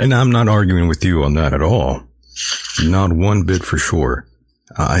disease. And I'm not arguing with you on that at all. Not one bit for sure.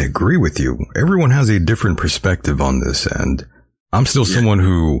 I agree with you. Everyone has a different perspective on this, and I'm still someone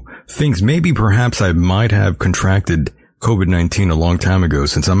who thinks maybe perhaps I might have contracted COVID-19 a long time ago,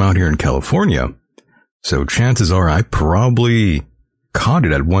 since I'm out here in California. So chances are I probably caught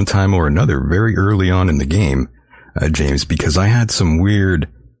it at one time or another very early on in the game, James, because I had some weird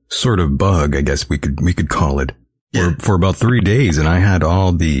sort of bug, I guess we could call it, for about 3 days, and I had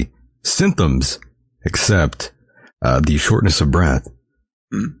all the symptoms except the shortness of breath.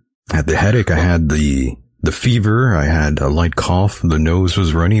 I had the headache, I had the fever, I had a light cough, the nose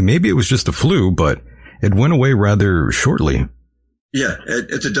was runny. Maybe it was just the flu, but it went away rather shortly. Yeah,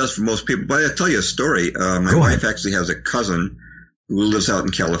 it does for most people. But I'll tell you a story. My wife actually has a cousin who lives out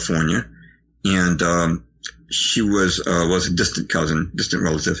in California, and she was a distant cousin, distant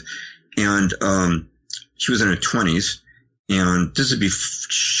relative, and she was in her 20s, and this would be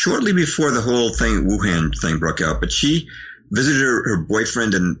shortly before the whole Wuhan thing broke out. But she visited her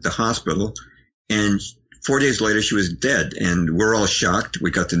boyfriend in the hospital, and 4 days later she was dead, and we're all shocked.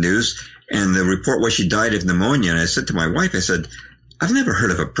 We got the news, and the report was she died of pneumonia. And I said to my wife, I said, "I've never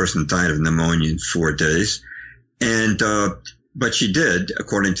heard of a person died of pneumonia in 4 days," and but she did,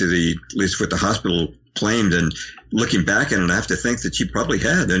 according to at least what the hospital claimed. And looking back at it, I have to think that she probably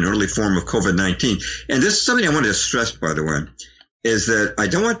had an early form of COVID-19. And this is something I wanted to stress, by the way, is that I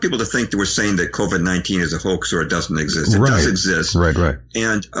don't want people to think that we're saying that COVID-19 is a hoax or it doesn't exist. It does exist. Right.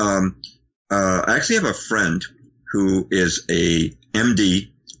 And I actually have a friend who is a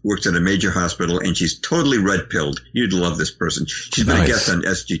MD works at a major hospital, and she's totally red-pilled. You'd love this person. She's been a guest on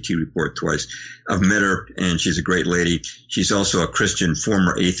SGT Report twice. I've met her, and she's a great lady. She's also a Christian,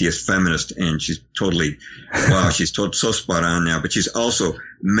 former atheist feminist, and she's totally, wow, she's so spot on now. But she's also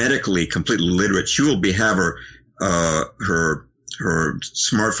medically completely literate. She will have her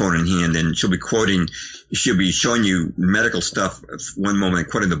smartphone in hand, and she'll be showing you medical stuff one moment,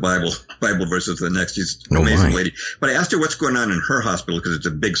 quoting the Bible verses the next. She's an amazing lady. But I asked her what's going on in her hospital, because it's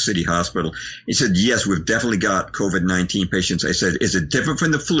a big city hospital. He said, yes, we've definitely got COVID-19 patients. I said, is it different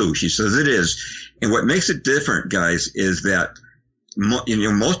from the flu? She says it is. And what makes it different, guys, is that,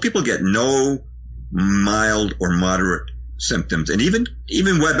 most people get no mild or moderate symptoms. And even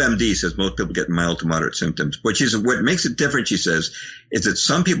WebMD says most people get mild to moderate symptoms. But what makes it different, she says, is that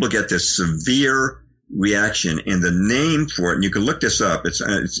some people get this severe reaction, and the name for it, and you can look this up. It's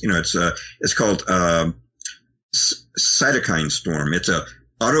called cytokine storm. It's a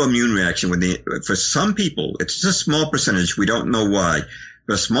autoimmune reaction for some people, it's a small percentage. We don't know why,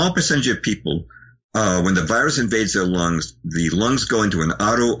 but a small percentage of people, when the virus invades their lungs, the lungs go into an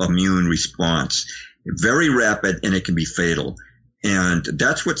autoimmune response. Very rapid, and it can be fatal. And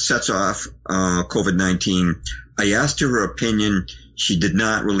that's what sets off COVID-19. I asked her opinion. She did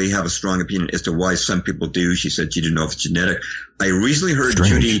not really have a strong opinion as to why some people do. She said she didn't know if it's genetic. I recently heard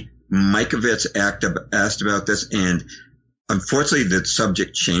Judy Mikovits asked about this, and unfortunately the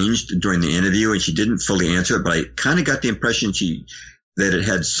subject changed during the interview, and she didn't fully answer it, but I kind of got the impression that it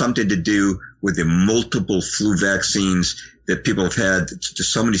had something to do with the multiple flu vaccines that people have had,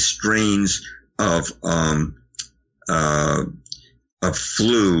 just so many strains of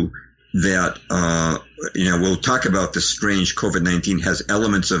flu that, we'll talk about the strange COVID-19 has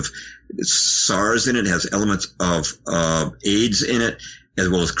elements of SARS in it, has elements of AIDS in it, as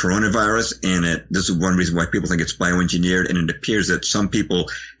well as coronavirus. And this is one reason why people think it's bioengineered. And it appears that some people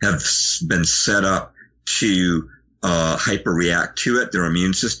have been set up to hyperreact to it, their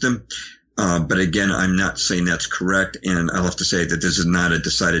immune system. But again, I'm not saying that's correct, and I'll have to say that this is not a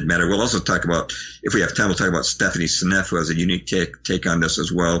decided matter. We'll also talk about, if we have time, we'll talk about Stephanie Seneff, who has a unique take on this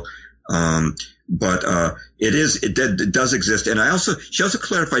as well. But it does exist. And she also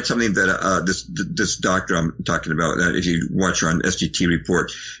clarified something that this doctor I'm talking about, that if you watch her on SGT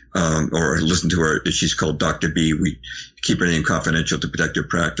Report, or listen to her, she's called Dr. B. We keep her name confidential to protect her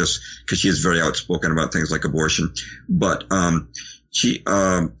practice, because she is very outspoken about things like abortion. But, she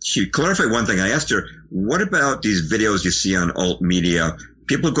clarified one thing. I asked her, what about these videos you see on alt media?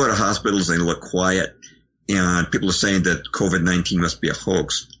 People go to hospitals and they look quiet, and people are saying that COVID-19 must be a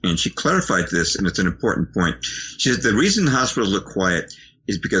hoax. And she clarified this, and it's an important point. She said the reason hospitals look quiet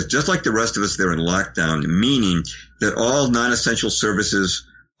is because, just like the rest of us, they're in lockdown, meaning that all non-essential services,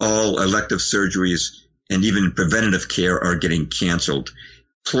 all elective surgeries, and even preventative care are getting canceled.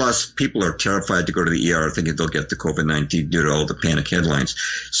 Plus, people are terrified to go to the ER thinking they'll get the COVID-19 due to all the panic headlines.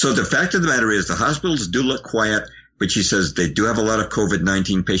 So the fact of the matter is the hospitals do look quiet, but she says they do have a lot of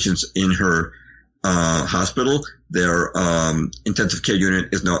COVID-19 patients in her hospital. Their intensive care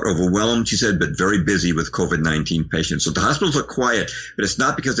unit is not overwhelmed, she said, but very busy with COVID-19 patients. So the hospitals look quiet, but it's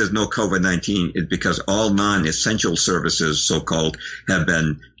not because there's no COVID-19. It's because all non-essential services, so-called, have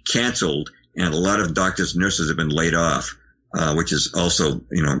been canceled, and a lot of doctors and nurses have been laid off. Which is also,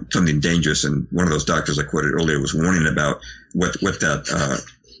 something dangerous. And one of those doctors I quoted earlier was warning about what that,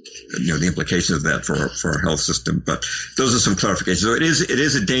 the implications of that for our health system. But those are some clarifications. So it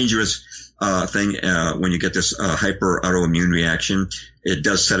is a dangerous, thing, when you get this, hyper autoimmune reaction. It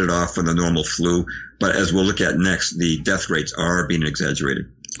does set it off from the normal flu. But as we'll look at next, the death rates are being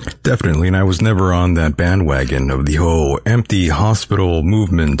exaggerated. Definitely. And I was never on that bandwagon of the whole empty hospital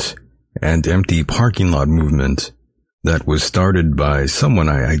movement and empty parking lot movement that was started by someone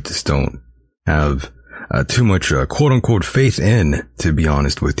I just don't have too much quote-unquote faith in, to be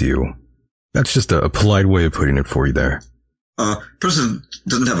honest with you. That's just a polite way of putting it for you there. Person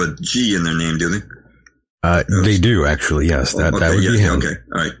doesn't have a G in their name, do they? They do, actually, yes. That would be him. Okay,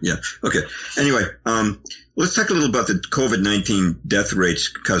 all right, yeah. Okay. Anyway, let's talk a little about the COVID-19 death rates,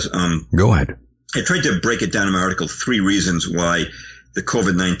 because go ahead. I tried to break it down in my article, 3 reasons why the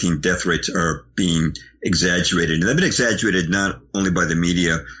COVID-19 death rates are being exaggerated. And they've been exaggerated not only by the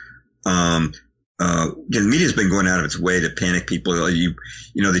media. The media's been going out of its way to panic people.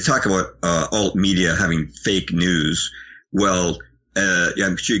 They talk about alt media having fake news. Well,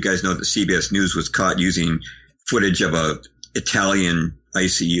 I'm sure you guys know that CBS News was caught using footage of a Italian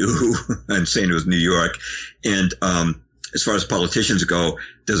ICU and saying it was New York. And as far as politicians go,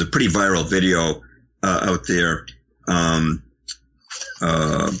 there's a pretty viral video out there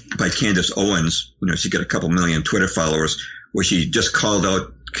by Candace Owens. She got a couple million Twitter followers, where she just called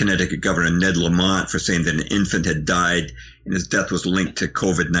out Connecticut Governor Ned Lamont for saying that an infant had died and his death was linked to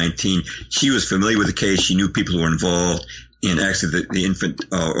COVID-19. She was familiar with the case. She knew people who were involved. And actually, the infant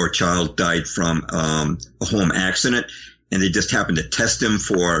or child died from a home accident. And they just happened to test him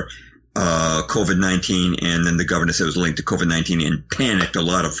for COVID-19, and then the governor said it was linked to COVID-19 and panicked a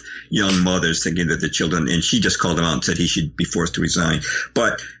lot of young mothers thinking that the children, and she just called him out and said he should be forced to resign.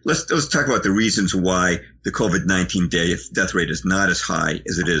 But let's talk about the reasons why the COVID-19 death rate is not as high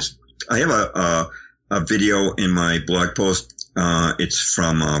as it is. I have a video in my blog post. It's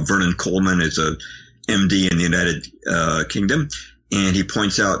from Vernon Coleman, is a MD in the United Kingdom, and he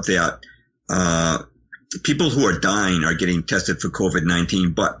points out that people who are dying are getting tested for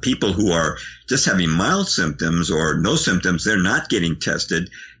COVID-19, but people who are just having mild symptoms or no symptoms, they're not getting tested.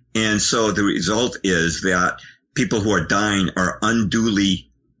 And so the result is that people who are dying are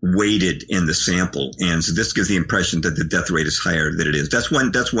unduly weighted in the sample. And so this gives the impression that the death rate is higher than it is. That's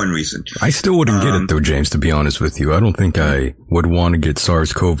one reason. I still wouldn't get it though, James, to be honest with you. I don't think I would want to get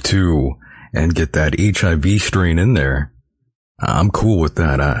SARS-CoV-2 and get that HIV strain in there. I'm cool with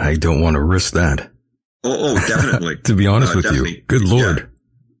that. I don't want to risk that. Oh, definitely. To be honest with definitely. you. Good Lord. Yeah.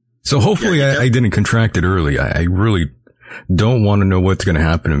 So hopefully I didn't contract it early. I really don't want to know what's going to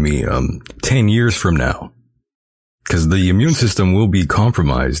happen to me 10 years from now. Because the immune system will be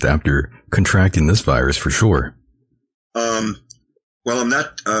compromised after contracting this virus for sure. Well, I'm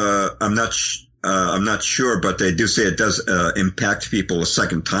not sure, but they do say it does impact people a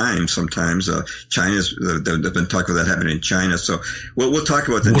second time sometimes. They've been talking about that happening in China. So we'll talk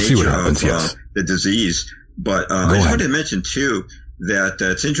about the nature of the disease. But I just wanted to mention too that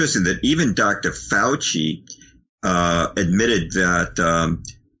it's interesting that even Dr. Fauci admitted that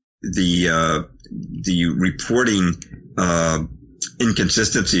the reporting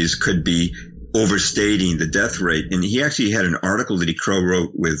inconsistencies could be overstating the death rate. And he actually had an article that he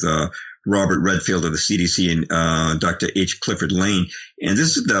co-wrote with Robert Redfield of the CDC and Dr. H. Clifford Lane. And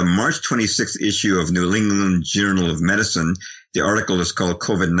this is the March 26th issue of New England Journal of Medicine. The article is called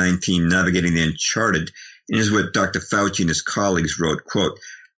COVID-19 Navigating the Uncharted. And is what Dr. Fauci and his colleagues wrote, quote,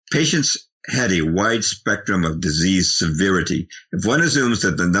 patients had a wide spectrum of disease severity. If one assumes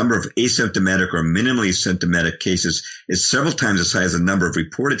that the number of asymptomatic or minimally symptomatic cases is several times as high as the number of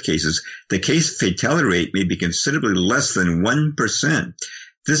reported cases, the case fatality rate may be considerably less than 1%.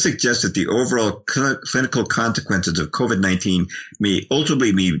 This suggests that the overall clinical consequences of COVID-19 may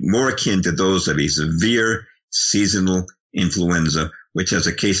ultimately be more akin to those of a severe seasonal influenza, which has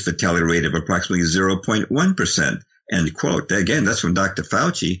a case fatality rate of approximately 0.1%. End quote. Again, that's from Dr.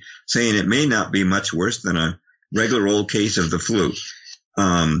 Fauci saying it may not be much worse than a regular old case of the flu.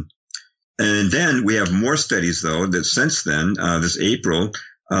 And then we have more studies, though, that since then, this April,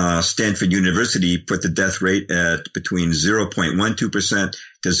 Stanford University put the death rate at between 0.12%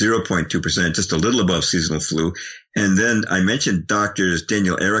 to 0.2%, just a little above seasonal flu. And then I mentioned Drs.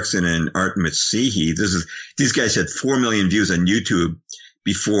 Daniel Erickson and Art Mitsehi. These guys had 4 million views on YouTube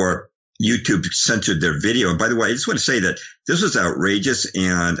before YouTube censored their video. And by the way, I just want to say that this was outrageous,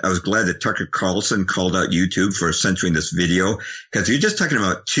 and I was glad that Tucker Carlson called out YouTube for censoring this video, because you're just talking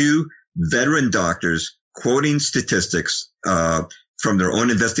about two veteran doctors quoting statistics from their own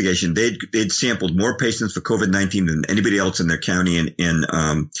investigation. They'd sampled more patients for COVID-19 than anybody else in their county in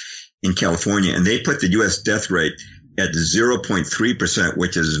California, and they put the U.S. death rate at 0.3%,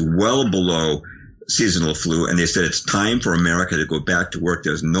 which is well below seasonal flu. And they said it's time for America to go back to work.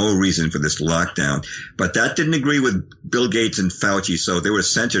 There's no reason for this lockdown. But that didn't agree with Bill Gates and Fauci, so they were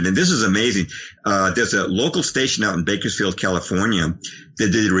censored. And this is amazing. There's a local station out in Bakersfield, California,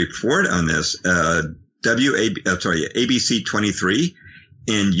 that did a report on this, ABC 23,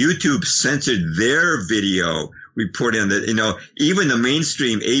 and YouTube censored their video reporting on that. Even the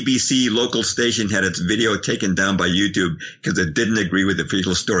mainstream ABC local station had its video taken down by YouTube because it didn't agree with the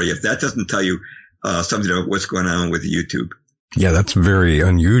official story. If that doesn't tell you something about what's going on with YouTube. Yeah, that's very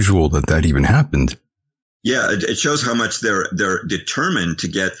unusual that even happened. Yeah, it shows how much they're determined to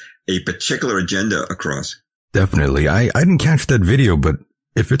get a particular agenda across. Definitely. I didn't catch that video, but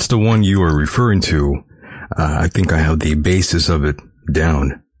if it's the one you are referring to, I think I have the basis of it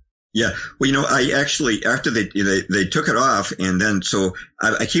down. Yeah. Well, I actually, after they took it off, and then so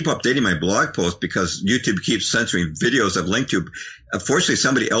I keep updating my blog post because YouTube keeps censoring videos I've linked to. Fortunately,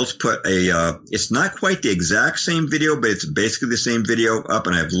 somebody else put it's not quite the exact same video, but it's basically the same video up,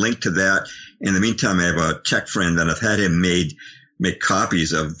 and I've linked to that. In the meantime, I have a tech friend that I've had him make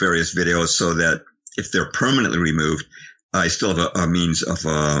copies of various videos so that if they're permanently removed, I still have a means of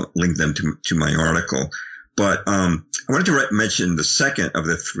linking them to my article. But I wanted to mention the second of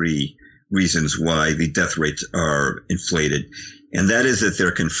the three reasons why the death rates are inflated. And that is that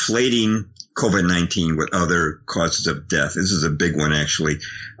they're conflating COVID-19 with other causes of death. This is a big one, actually.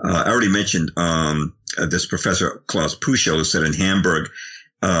 I already mentioned this Professor Klaus Puschel, who said in Hamburg,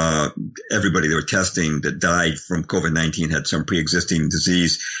 everybody they were testing that died from COVID-19 had some pre-existing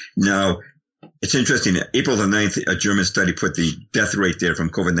disease. Now, it's interesting. April the 9th, a German study put the death rate there from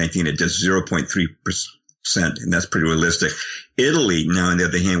COVID-19 at just 0.3%, and that's pretty realistic. Italy, now on the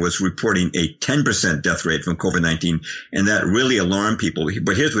other hand, was reporting a 10% death rate from COVID-19, and that really alarmed people.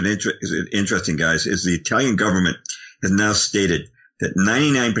 But here's what is interesting, guys, is the Italian government has now stated that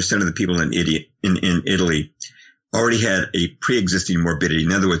 99% of the people in Italy already had a pre-existing morbidity.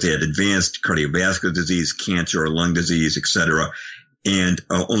 In other words, they had advanced cardiovascular disease, cancer, or lung disease, etc. And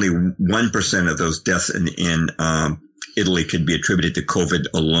only 1% of those deaths in Italy could be attributed to COVID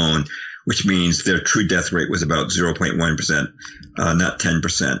alone, which means their true death rate was about 0.1%, not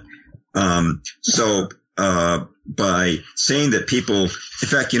 10%. So by saying that people, in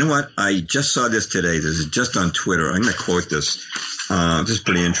fact, you know what? I just saw this today. This is just on Twitter. I'm going to quote this. This is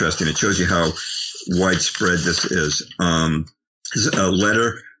pretty interesting. It shows you how widespread this is. This is a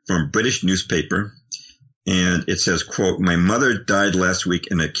letter from a British newspaper. And it says, quote, "My mother died last week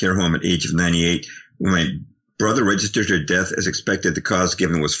in a care home at the age of 98. When my brother registered her death as expected, the cause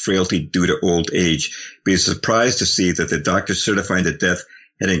given was frailty due to old age. We were surprised to see that the doctor certifying the death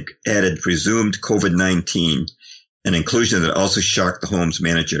had added presumed COVID-19, an inclusion that also shocked the home's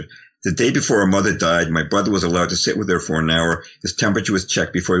manager. The day before her mother died, my brother was allowed to sit with her for an hour. His temperature was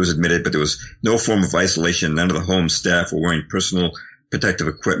checked before he was admitted, but there was no form of isolation. None of the home staff were wearing personal protective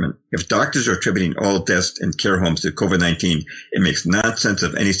equipment. If doctors are attributing all deaths in care homes to COVID-19, it makes nonsense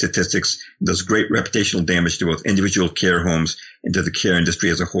of any statistics and does great reputational damage to both individual care homes and to the care industry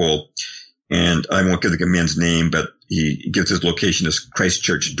as a whole." And I won't give the man's name, but he gives his location as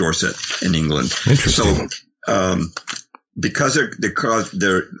Christchurch, Dorset in England. Interesting. So, because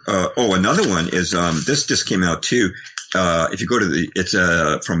they're another one is, this just came out too. If you go to it's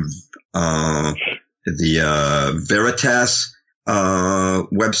from the Veritas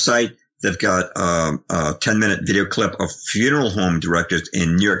website. They've got a 10-minute video clip of funeral home directors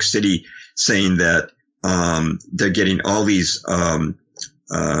in New York City saying that they're getting all these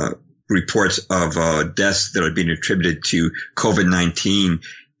reports of deaths that are being attributed to COVID-19,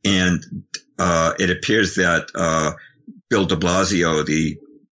 and it appears that Bill de Blasio, the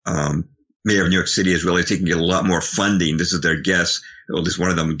mayor of New York City, is really taking a lot more funding. This is their guess. Or at least one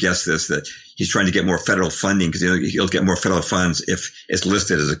of them guessed this, that he's trying to get more federal funding because he'll get more federal funds if it's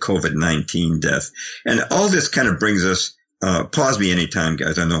listed as a COVID-19 death. And all this kind of brings us, pause me anytime,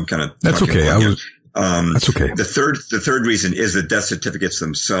 guys. I know I'm kind of That's okay. That's okay. The third reason is the death certificates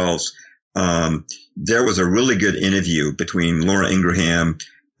themselves. There was a really good interview between Laura Ingraham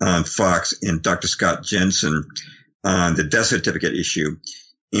on Fox and Dr. Scott Jensen on the death certificate issue.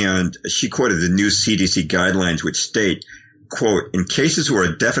 And she quoted the new CDC guidelines, which state, quote, "In cases where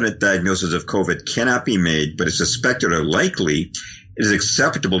a definite diagnosis of COVID cannot be made, but is suspected or likely, it is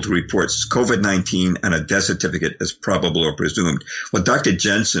acceptable to report COVID-19 on a death certificate as probable or presumed." Well, Dr.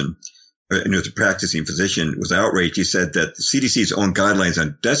 Jensen, who was a practicing physician, was outraged. He said that the CDC's own guidelines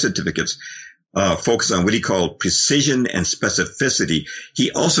on death certificates focus on what he called precision and specificity.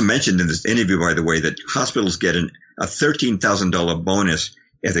 He also mentioned in this interview, by the way, that hospitals get a $13,000 bonus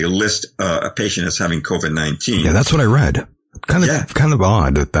if they list a patient as having COVID-19. Yeah, that's what I read. Kind of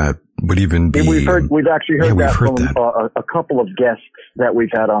odd that would even be. We've actually heard that from a couple of guests that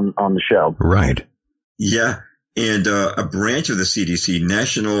we've had on the show. Right. Yeah. And a branch of the CDC,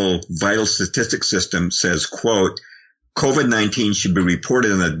 National Vital Statistics System, says, quote, "COVID-19 should be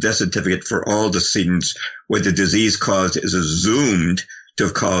reported on a death certificate for all decedents where the disease cause is assumed to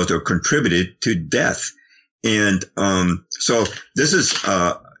have caused or contributed to death." And so this is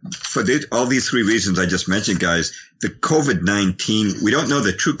for all these three reasons I just mentioned, guys. The COVID-19, we don't know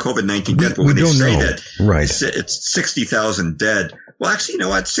the true COVID-19 death, but when they say that it's 60,000 dead. Well, actually, you know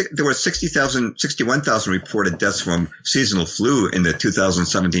what? There were 61,000 reported deaths from seasonal flu in the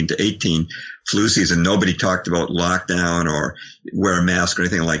 2017 to 18 flu season. Nobody talked about lockdown or wear a mask or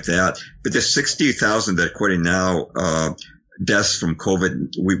anything like that. But there's 60,000 that, according now, deaths from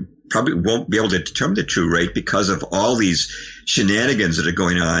COVID, we probably won't be able to determine the true rate because of all these shenanigans that are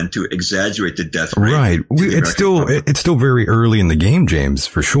going on to exaggerate the death rate. Right. It's still very early in the game, James,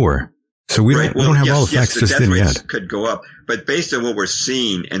 for sure. So we don't have all the facts just in yet. Death rates could go up, but based on what we're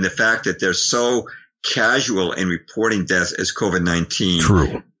seeing and the fact that they're so casual in reporting deaths as COVID-19,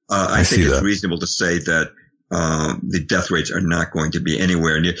 true. I think it's reasonable to say that the death rates are not going to be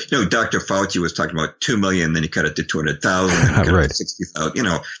anywhere near. Dr. Fauci was talking about 2 million, then he cut it to 200,000, right.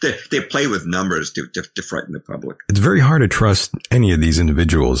 60,000. They play with numbers to frighten the public. It's very hard to trust any of these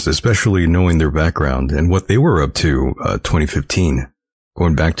individuals, especially knowing their background and what they were up to, 2015,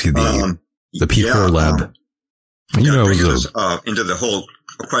 going back to the P4 lab. Into the whole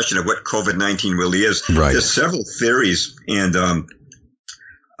question of what COVID-19 really is. Right. There's several theories, and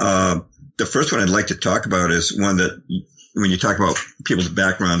the first one I'd like to talk about is one that when you talk about people's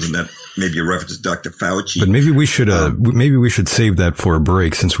backgrounds, and that maybe you reference Dr. Fauci. But maybe we should save that for a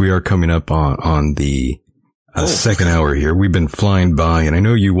break, since we are coming up on the second hour here. We've been flying by, and I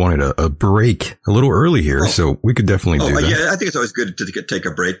know you wanted a break a little early here, so we could definitely do that. Yeah, I think it's always good to take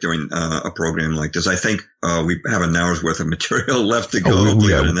a break during a program like this. I think we have an hour's worth of material left to go.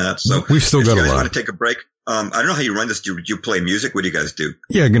 So we've still got a lot. If you guys want to take a break, I don't know how you run this. Do you play music? What do you guys do?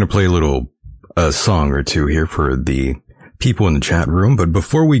 Yeah, I'm going to play a little song or two here for the people in the chat room. But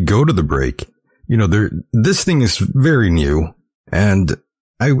before we go to the break, this thing is very new, and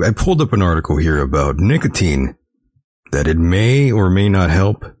I pulled up an article here about nicotine, that it may or may not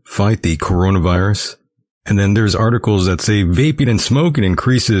help fight the coronavirus. And then there's articles that say vaping and smoking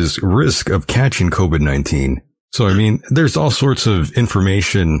increases risk of catching COVID-19. So, I mean, there's all sorts of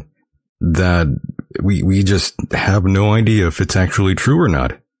information that we just have no idea if it's actually true or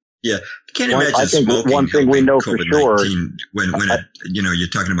not. Yeah. I can't imagine I think smoking one thing we know for sure, when you're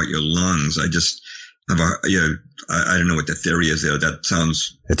talking about your lungs. I just have I don't know what the theory is there. That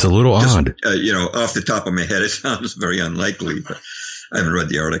sounds, it's a little odd. Off the top of my head, it sounds very unlikely, but I haven't read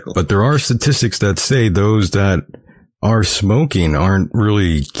the article. But there are statistics that say those that are smoking aren't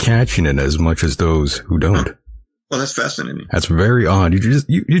really catching it as much as those who don't. Well, that's fascinating. That's very odd.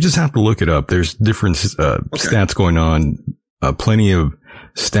 You just have to look it up. There's different stats going on. Plenty of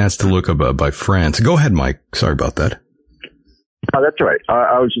stats to look up by France. Go ahead, Mike. Sorry about that. Oh, that's right.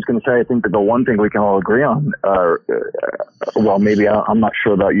 I was just going to say, I think that the one thing we can all agree on, maybe I'm not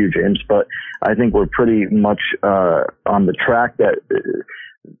sure about you, James, but I think we're pretty much on the track that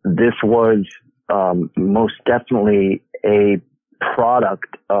this was most definitely a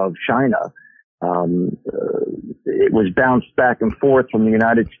product of China. It was bounced back and forth from the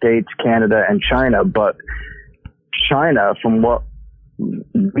United States, Canada, and China, but China, from what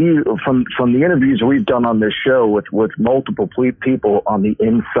from the interviews we've done on this show with multiple people on the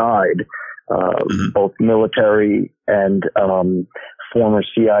inside, both military and former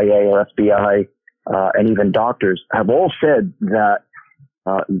CIA or FBI, and even doctors, have all said that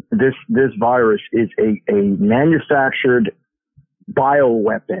this virus is a manufactured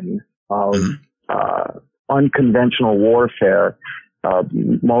bioweapon of unconventional warfare,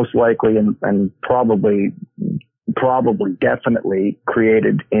 most likely and probably definitely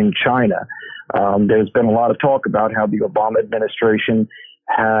created in China. There's been a lot of talk about how the Obama administration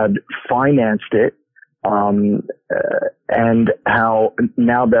had financed it, and how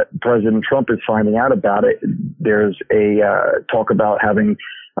now that President Trump is finding out about it, there's a talk about having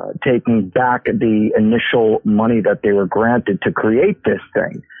taken back the initial money that they were granted to create this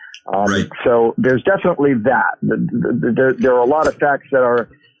thing. Right. So there's definitely that. There are a lot of facts that are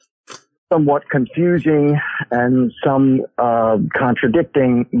somewhat confusing and some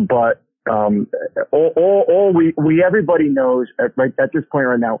contradicting, but everybody knows at this point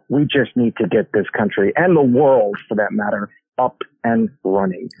right now, we just need to get this country and the world, for that matter, up and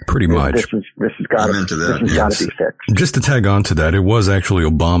running. Pretty much. This has got to be fixed. Just to tag on to that, it was actually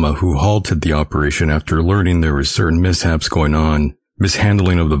Obama who halted the operation after learning there were certain mishaps going on,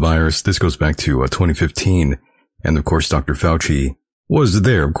 mishandling of the virus. This goes back to 2015. And of course, Dr. Fauci was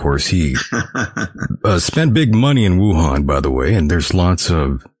there. Of course, he spent big money in Wuhan, by the way. And there's lots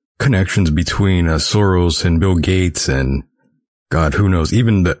of connections between Soros and Bill Gates and God, who knows,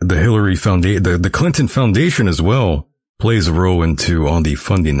 even the Hillary Foundation, the Clinton Foundation as well plays a role into all the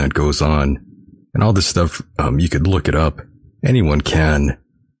funding that goes on and all this stuff. You could look it up. Anyone can.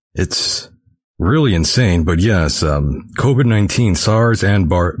 It's really insane. But yes, COVID-19, SARS and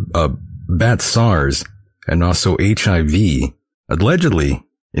bat SARS and also HIV allegedly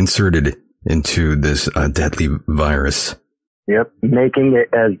inserted into this deadly virus. Yep, making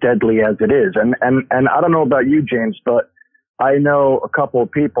it as deadly as it is. And I don't know about you, James, but I know a couple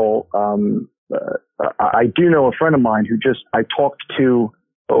of people. I do know a friend of mine who I talked to,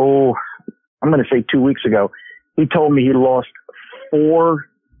 I'm going to say 2 weeks ago. He told me he lost four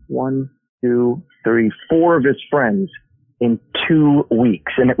of his friends in 2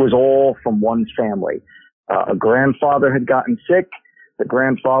 weeks. And it was all from one family. A grandfather had gotten sick. The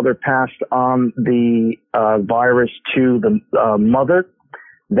grandfather passed on the virus to the mother,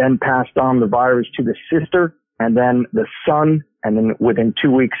 then passed on the virus to the sister, and then the son, and then within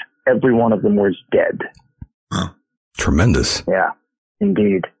 2 weeks, every one of them was dead. Wow. Tremendous. Yeah,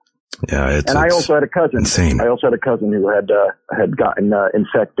 indeed. Yeah, I also had a cousin. Insane. I also had a cousin who had gotten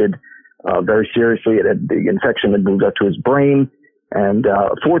infected very seriously. The infection had moved up to his brain, and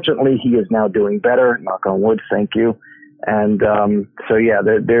fortunately, he is now doing better. Knock on wood. Thank you. And so yeah,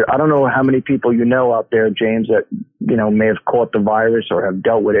 there. I don't know how many people you know out there, James, that may have caught the virus or have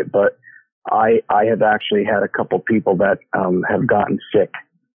dealt with it, but I have actually had a couple people that have gotten sick.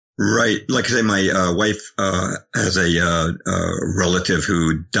 Right. Like I say, my wife has a relative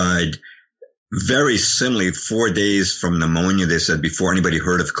who died very suddenly, 4 days from pneumonia, they said, before anybody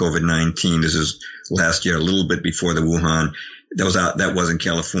heard of COVID-19. This is last year, a little bit before the Wuhan. That was in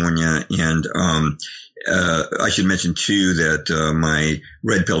California. And I should mention, too, that my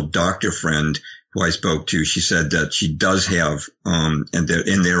red pill doctor friend who I spoke to, she said that she does have, and they're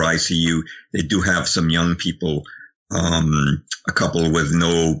in their ICU, they do have some young people, a couple with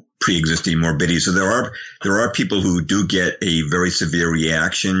no pre-existing morbidity. So there are people who do get a very severe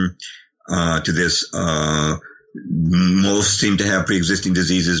reaction to this. Most seem to have pre-existing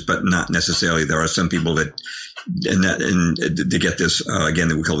diseases, but not necessarily. There are some people that they get this again,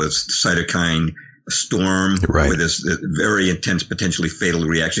 we call this cytokine storm, right, with this very intense, potentially fatal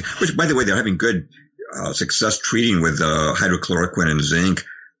reaction. Which, by the way, they're having good success treating with hydrochloroquine and zinc.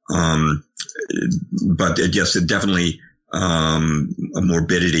 But yes, it definitely a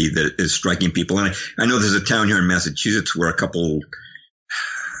morbidity that is striking people. And I know there's a town here in Massachusetts where a couple,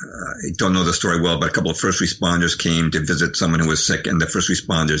 I don't know the story well, but a couple of first responders came to visit someone who was sick, and the first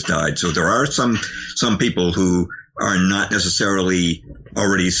responders died. So there are some people who are not necessarily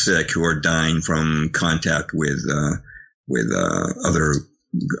already sick who are dying from contact with other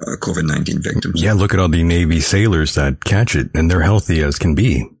COVID-19 victims. Yeah, look at all the Navy sailors that catch it, and they're healthy as can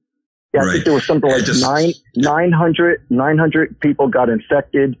be. Yeah, I think there was something like 900 people got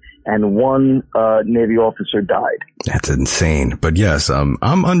infected, and one Navy officer died. That's insane. But yes, I'm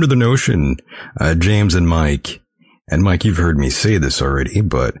under the notion, James and Mike, you've heard me say this already,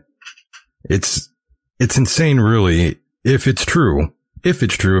 but it's insane, really, if it's true, if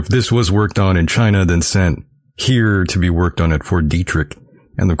this was worked on in China, then sent here to be worked on at Fort Detrick,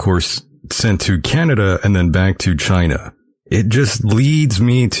 and of course sent to Canada and then back to China. It just leads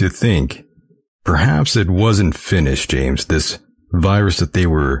me to think perhaps it wasn't finished, James, this virus that they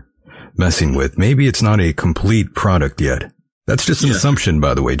were messing with. Maybe it's not a complete product yet. That's just an assumption,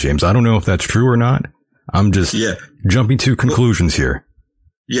 by the way, James. I don't know if that's true or not. I'm just jumping to conclusions here.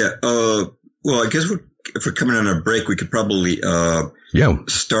 Yeah. Well, I guess if we're coming on a break, we could probably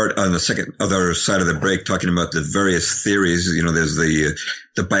start on the other side of the break, talking about the various theories. There's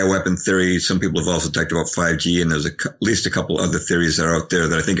the bioweapon theory. Some people have also talked about 5G, and there's at least a couple other theories that are out there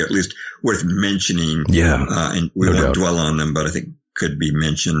that I think are at least worth mentioning. Yeah, and we won't dwell on them, but I think could be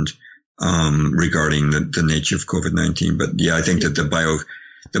mentioned regarding the nature of COVID-19. But yeah, I think that the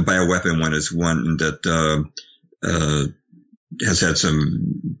bioweapon one is one that has had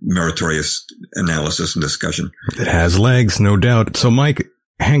some meritorious analysis and discussion. It has legs, no doubt. So, Mike,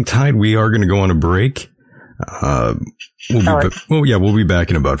 hang tight. We are going to go on a break. We'll be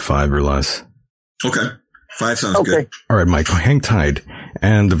back in about 5 or less. Okay. 5 sounds good. All right, Mike, hang tight.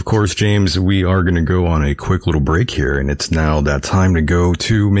 And of course, James, we are going to go on a quick little break here, and it's now that time to go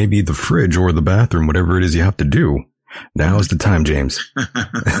to maybe the fridge or the bathroom, whatever it is you have to do. Now is the time, James.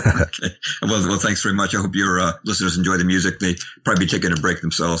 Okay. Well, thanks very much. I hope your listeners enjoy the music. They probably be taking a break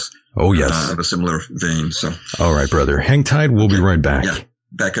themselves. Oh, yes. Of a similar vein. So. All right, brother. Hang tight. We'll be right back. Yeah.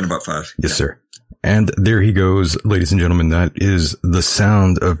 Back in about 5. Yes, sir. And there he goes, ladies and gentlemen. That is the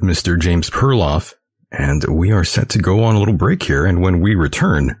sound of Mr. James Perloff. And we are set to go on a little break here. And when we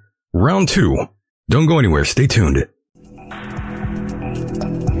return, round 2. Don't go anywhere. Stay tuned.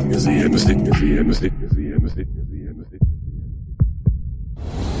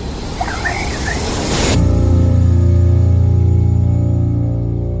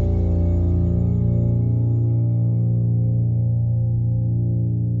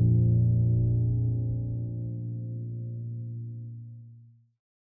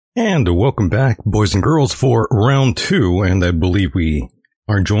 And welcome back, boys and girls, for round 2. And I believe we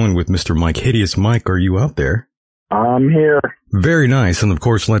are joined with Mr. Mike Hideous. Mike, are you out there? I'm here. Very nice. And of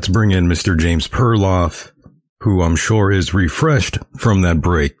course, let's bring in Mr. James Perloff, who I'm sure is refreshed from that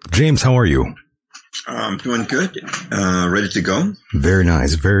break. James, how are you? I'm doing good. Ready to go. Very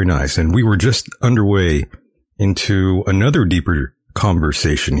nice. Very nice. And we were just underway into another deeper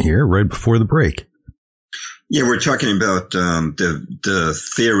conversation here right before the break. Yeah, we're talking about the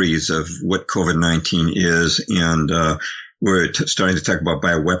theories of what COVID-19 is, and we're starting to talk about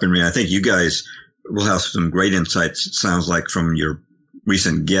bioweaponry. I think you guys will have some great insights, it sounds like, from your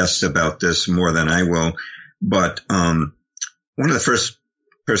recent guests about this more than I will. But one of the first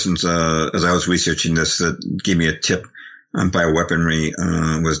persons, as I was researching this, that gave me a tip on bioweaponry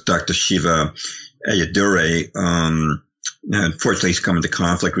was Dr. Shiva Ayyadurai. Unfortunately, he's come into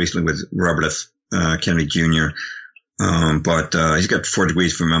conflict recently with Robert F. Kennedy Jr., but he's got 4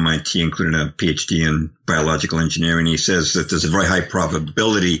 degrees from MIT, including a PhD in biological engineering. He says that there's a very high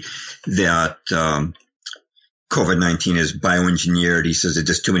probability that COVID-19 is bioengineered. He says that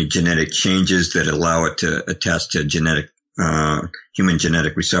there's too many genetic changes that allow it to attach to human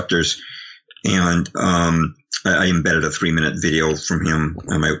genetic receptors. And I embedded a 3-minute video from him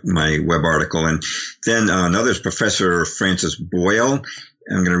on my web article. And then another is Professor Francis Boyle.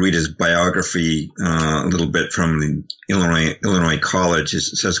 I'm going to read his biography a little bit from the Illinois College. It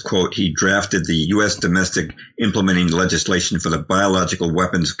says, quote, he drafted the U.S. domestic implementing legislation for the Biological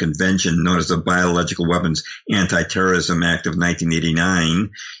Weapons Convention, known as the Biological Weapons Anti-Terrorism Act of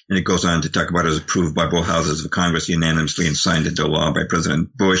 1989. And it goes on to talk about it was approved by both houses of Congress unanimously and signed into law by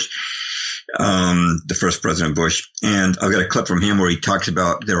President Bush, the first President Bush. And I've got a clip from him where he talks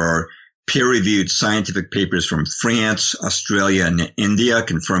about there are peer-reviewed scientific papers from France, Australia, and India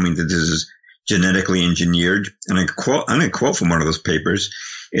confirming that this is genetically engineered. And I'm going to quote from one of those papers.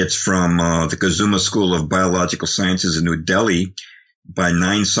 It's from the Kazuma School of Biological Sciences in New Delhi by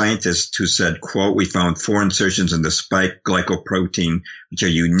 9 scientists who said, quote, we found 4 insertions in the spike glycoprotein, which are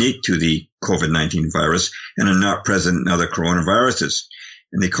unique to the COVID-19 virus and are not present in other coronaviruses.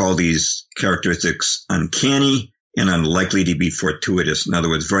 And they call these characteristics uncanny and unlikely to be fortuitous. In other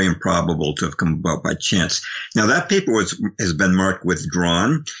words, very improbable to have come about by chance. Now, that paper has been marked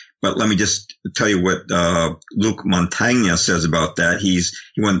withdrawn, but let me just tell you what Luc Montagna says about that. He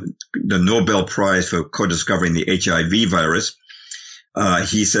won the Nobel Prize for co-discovering the HIV virus.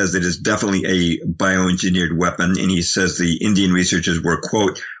 He says that it's definitely a bioengineered weapon, and he says the Indian researchers were,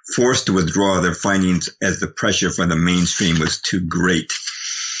 quote, forced to withdraw their findings as the pressure from the mainstream was too great.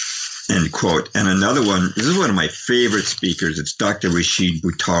 End quote. And another one, this is one of my favorite speakers. It's Dr. Rashid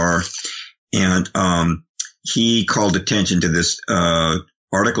Buttar. And he called attention to this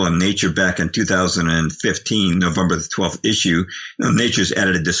article in Nature back in 2015, November the 12th issue. Now, Nature's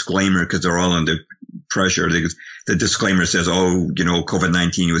added a disclaimer because they're all under pressure. The disclaimer says,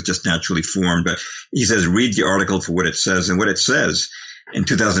 COVID-19 was just naturally formed. But he says, read the article for what it says. And what it says in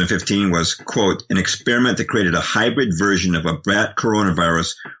 2015 was, quote, an experiment that created a hybrid version of a bat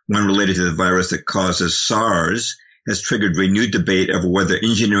coronavirus, one related to the virus that causes SARS, has triggered renewed debate over whether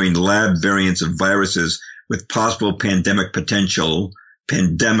engineering lab variants of viruses with possible pandemic potential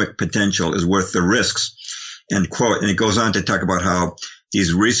is worth the risks, end quote. And it goes on to talk about how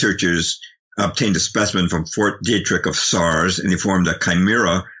these researchers obtained a specimen from Fort Detrick of SARS, and they formed a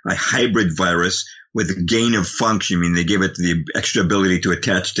chimera, a hybrid virus with a gain of function. I mean, they gave it the extra ability to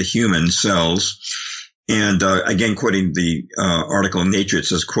attach to human cells. And again, quoting the article in Nature, it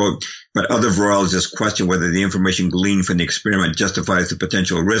says, quote, but other virologists question whether the information gleaned from the experiment justifies the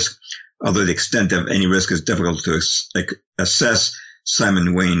potential risk, although the extent of any risk is difficult to assess.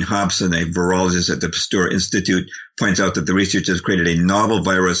 Simon Wayne Hobson, a virologist at the Pasteur Institute, points out that the researchers created a novel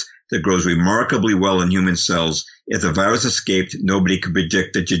virus that grows remarkably well in human cells. If the virus escaped, nobody could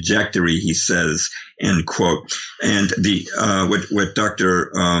predict the trajectory, he says, end quote. And the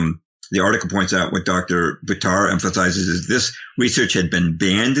article points out what Dr. Buttar emphasizes is this research had been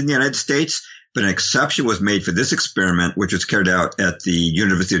banned in the United States, but an exception was made for this experiment, which was carried out at the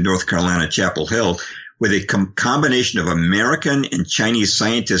University of North Carolina, Chapel Hill, with a combination of American and Chinese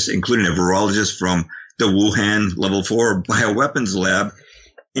scientists, including a virologist from the Wuhan Level 4 Bioweapons Lab.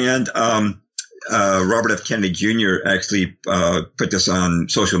 And Robert F. Kennedy Jr. actually put this on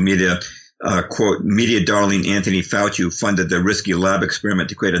social media. Quote, media darling Anthony Fauci, who funded the risky lab experiment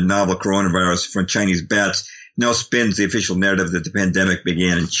to create a novel coronavirus from Chinese bats, now spins the official narrative that the pandemic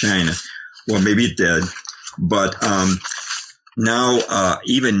began in China. Well, maybe it did, but now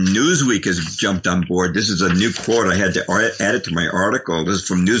even Newsweek has jumped on board. This is a new quote. I had to add it to my article. This is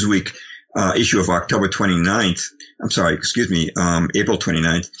from Newsweek issue of April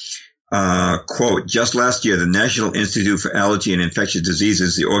 29th. Quote, just last year, the National Institute for Allergy and Infectious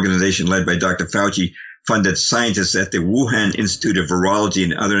Diseases, the organization led by Dr. Fauci, funded scientists at the Wuhan Institute of Virology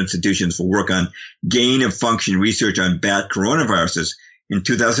and other institutions for work on gain-of-function research on bat coronaviruses. In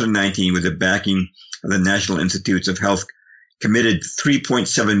 2019, with the backing of the National Institutes of Health, committed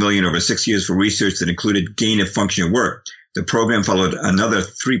 $3.7 million over 6 years for research that included gain-of-function work. The program followed another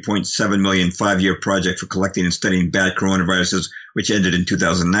 $3.7 million 5-year project for collecting and studying bat coronaviruses, which ended in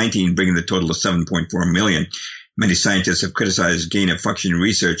 2019, bringing the total to $7.4 million. Many scientists have criticized gain-of-function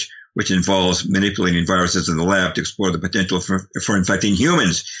research, which involves manipulating viruses in the lab to explore the potential for infecting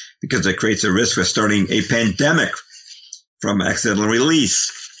humans, because it creates a risk for starting a pandemic from accidental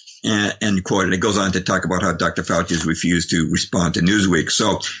release. End quote. And it goes on to talk about how Dr. Fauci has refused to respond to Newsweek.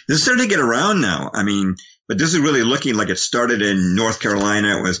 So this is starting to get around now. I mean, but this is really looking like it started in North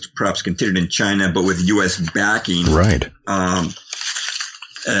Carolina. It was perhaps continued in China, but with U.S. backing. Right.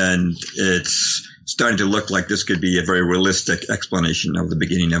 And it's starting to look like this could be a very realistic explanation of the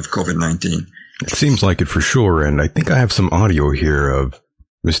beginning of COVID-19. It seems like it for sure. And I think I have some audio here of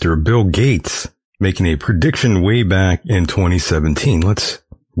Mr. Bill Gates making a prediction way back in 2017. Let's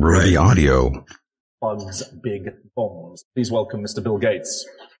roll the audio. Bugs big bones. Please welcome Mr. Bill Gates.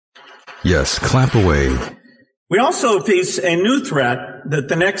 Yes, clap away. We also face a new threat that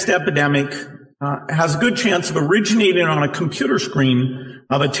the next epidemic has a good chance of originating on a computer screen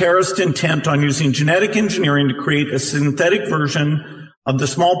of a terrorist intent on using genetic engineering to create a synthetic version of the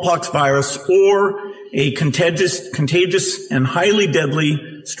smallpox virus or a contagious and highly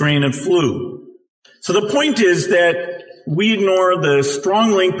deadly strain of flu. So the point is that we ignore the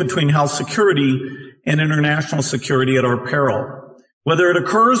strong link between health security and international security at our peril. Whether it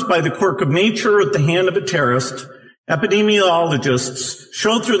occurs by the quirk of nature or at the hand of a terrorist, epidemiologists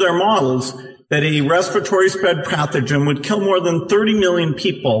show through their models that a respiratory spread pathogen would kill more than 30 million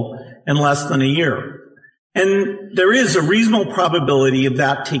people in less than a year. And there is a reasonable probability of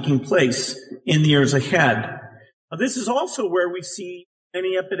that taking place in the years ahead. This is also where we see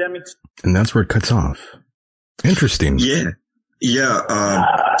many epidemics. And that's where it cuts off. Interesting. Yeah.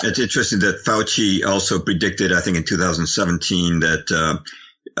 It's interesting that Fauci also predicted, I think in 2017, that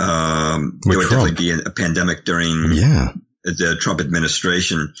there would definitely be a pandemic during the Trump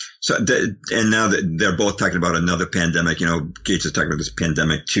administration. So, and now that they're both talking about another pandemic, Gates is talking about this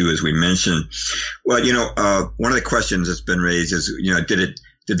pandemic too, as we mentioned. Well, one of the questions that's been raised is,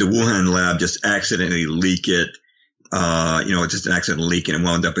 did the Wuhan lab just accidentally leak it? Just an accidental leak, and it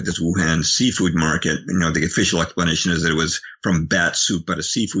wound up at this Wuhan seafood market. The official explanation is that it was from bat soup at a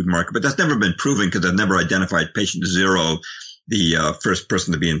seafood market, but that's never been proven because they've never identified patient 0, the first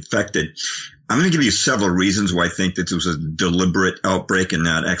person to be infected. I'm going to give you several reasons why I think that this was a deliberate outbreak and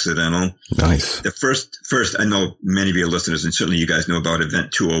not accidental. Nice. The first, I know many of your listeners, and certainly you guys know about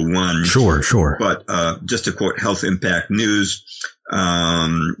Event 201. Sure. But just to quote Health Impact News,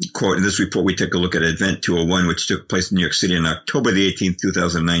 quote, in this report, we took a look at Event 201, which took place in New York City on October the 18th,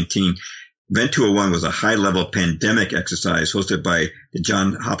 2019. Event 201 was a high-level pandemic exercise hosted by the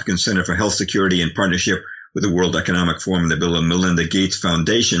Johns Hopkins Center for Health Security in partnership with the World Economic Forum and the Bill and Melinda Gates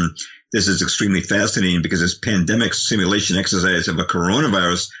Foundation. This is extremely fascinating because this pandemic simulation exercise of a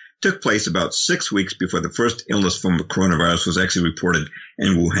coronavirus took place about 6 weeks before the first illness from the coronavirus was actually reported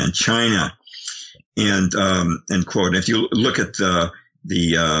in Wuhan, China. And quote, if you look at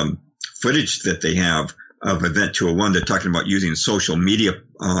the footage that they have of Event 201, they're talking about using social media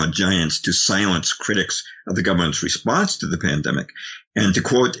giants to silence critics of the government's response to the pandemic. And to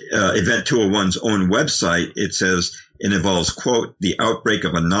quote Event 201's own website, it says it involves, quote, the outbreak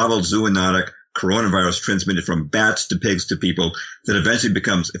of a novel zoonotic coronavirus transmitted from bats to pigs to people that eventually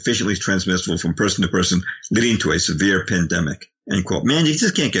becomes efficiently transmissible from person to person, leading to a severe pandemic. End quote. Man, you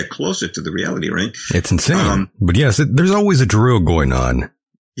just can't get closer to the reality, right? It's insane. But yes, there's always a drill going on.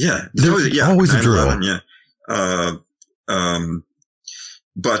 Yeah. There's always a drill. Yeah.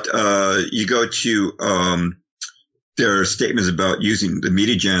 But you go to, there are statements about using the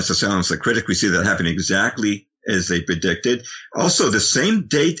media giants to silence the critic. We see that happen exactly as they predicted. Also, the same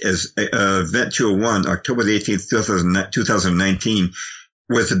date as Event 201, October the 18th, 2019,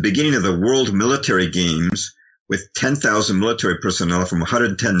 was the beginning of the World Military Games with 10,000 military personnel from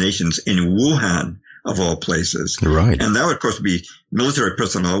 110 nations in Wuhan, of all places. Right. And that would, of course, be military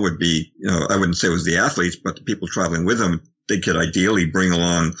personnel would be, I wouldn't say it was the athletes, but the people traveling with them. They could ideally bring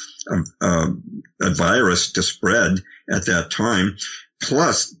along a virus to spread at that time.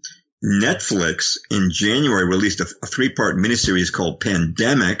 Plus, Netflix in January released a 3-part miniseries called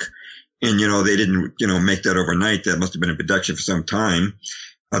Pandemic. And, they didn't, make that overnight. That must have been in production for some time.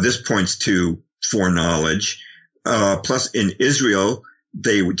 This points to foreknowledge. Plus, in Israel,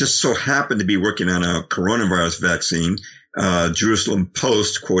 they just so happened to be working on a coronavirus vaccine. Jerusalem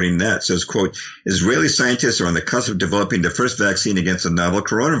Post, quoting that, says, quote, Israeli scientists are on the cusp of developing the first vaccine against a novel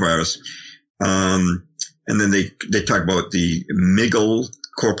coronavirus. And then they talk about the Migl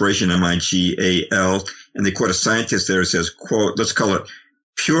Corporation, MIGAL, and they quote a scientist there who says, quote, let's call it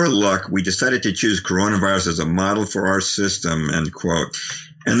pure luck. We decided to choose coronavirus as a model for our system, end quote.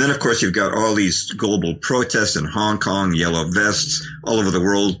 And then, of course, you've got all these global protests in Hong Kong, yellow vests all over the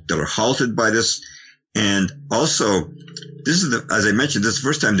world that are halted by this And also, this is as I mentioned, this is the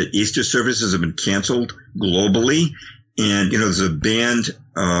first time that Easter services have been canceled globally. And, there's a band,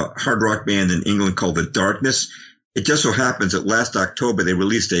 hard rock band in England called The Darkness. It just so happens that last October they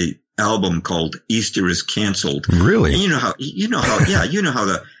released a album called Easter is Canceled. Really? And you know how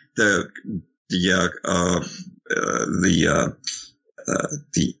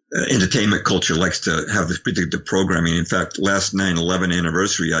the entertainment culture likes to have this predictive programming. In fact, last 9/11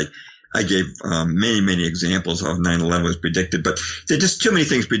 anniversary, I gave many examples of how 9/11 was predicted, but there are just too many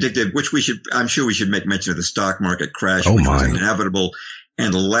things predicted, which I'm sure we should make mention of the stock market crash, which was inevitable.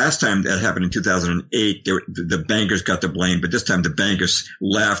 And the last time that happened in 2008, the bankers got to blame, but this time the bankers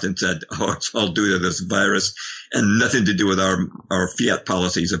laughed and said, "Oh, it's all due to this virus and nothing to do with our fiat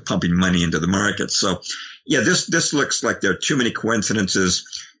policies of pumping money into the market." So, yeah, this looks like there are too many coincidences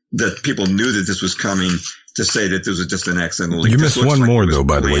that people knew that this was coming to say that this was just an accident. You missed one more, though,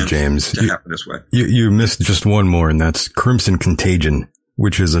 by the way, James. To happen this way. You missed just one more, and that's Crimson Contagion,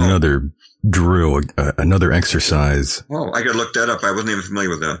 which is another drill, another exercise. Oh, I got to look that up. I wasn't even familiar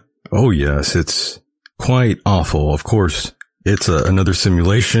with that. Oh, yes. It's quite awful. Of course, it's another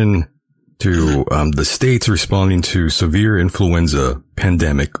simulation to the states responding to severe influenza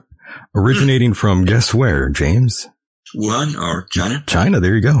pandemic originating from, guess where, James? Wuhan or China? China,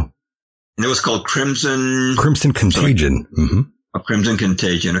 there you go. And it was called Crimson Contagion. Mm-hmm. Crimson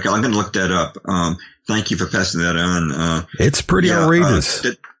Contagion. Okay, I'm going to look that up. Thank you for passing that on. It's pretty outrageous.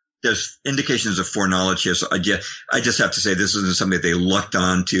 There's indications of foreknowledge here. So I just have to say this isn't something that they lucked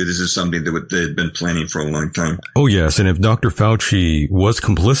onto. This is something that they've been planning for a long time. Oh, yes. And if Dr. Fauci was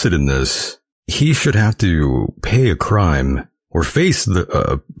complicit in this, he should have to pay a crime or face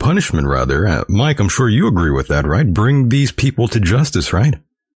the punishment, rather. Mike, I'm sure you agree with that, right? Bring these people to justice, right?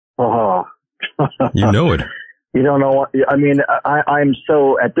 You know it. You don't know what, I mean, I'm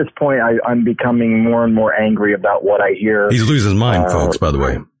so, at this point, I'm becoming more and more angry about what I hear. He's losing his mind, folks, by the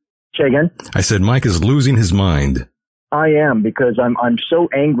way. Say again? I said Mike is losing his mind. I am, because I'm so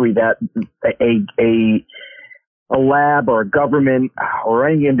angry that a lab or a government or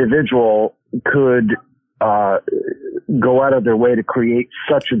any individual could go out of their way to create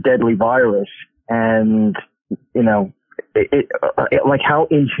such a deadly virus. And, like, how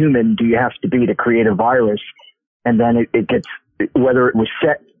inhuman do you have to be to create a virus? And then it gets, whether it was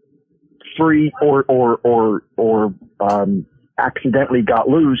set free or accidentally got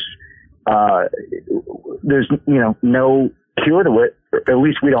loose, there's, no cure to it. At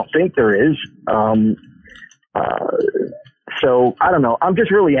least we don't think there is. So I don't know. I'm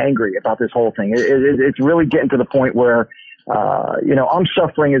just really angry about this whole thing. It's really getting to the point where, I'm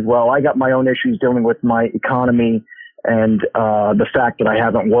suffering as well. I got my own issues dealing with my economy. And the fact that I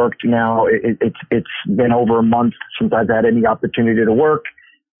haven't worked now, it's been over a month since I've had any opportunity to work,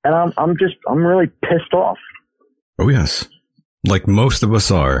 and I'm really pissed off. Oh yes, like most of us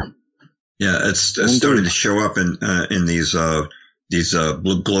are. Yeah, it's starting to show up in these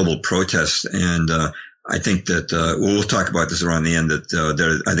global protests, and I think that we'll talk about this around the end.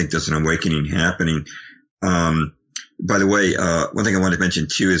 That I think there's an awakening happening. By the way, one thing I want to mention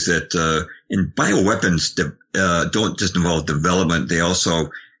too is that in bioweapons don't just involve development; they also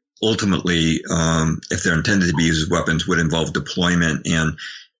ultimately, if they're intended to be used as weapons, would involve deployment. And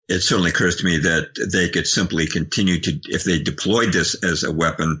it certainly occurs to me that they could simply continue to, if they deployed this as a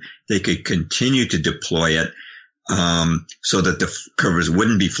weapon, they could continue to deploy it so that the curves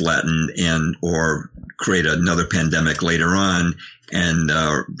wouldn't be flattened or create another pandemic later on and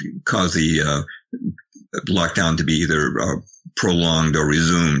cause the lockdown to be either prolonged or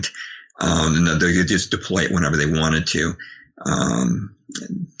resumed. They could just deploy it whenever they wanted to.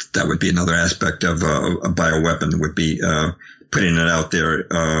 That would be another aspect of a bioweapon, would be putting it out there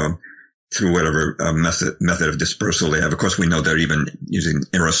through whatever method of dispersal they have. Of course, we know they're even using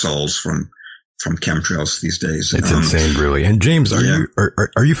aerosols from chemtrails these days. It's insane, really. And James,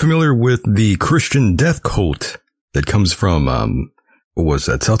 are you familiar with the Christian death cult that comes from what was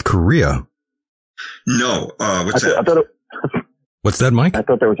that, South Korea? No. What's that? What's that, Mike? I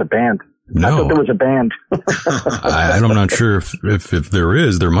thought there was a band. No. I thought there was a band. I'm not sure if there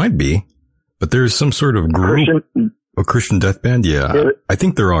is. There might be. But there's some sort of group. A Christian death band? Yeah. I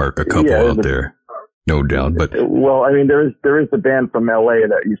think there are a couple out there. No doubt. But well, I mean, there is the band from LA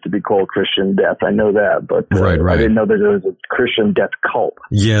that used to be called Christian Death. I know that. But right. I didn't know that there was a Christian death cult.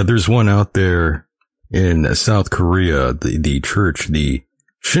 Yeah, there's one out there in South Korea, the church, the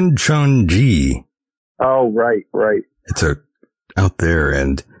Shincheonji. Oh, right. It's out there,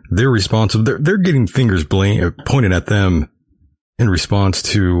 and they're responsible. They're getting fingers pointed at them in response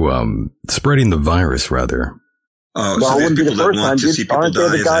to spreading the virus, rather. Well, it wouldn't be the first time. Aren't they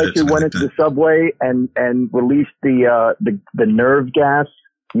the guys who went into the subway and released the nerve gas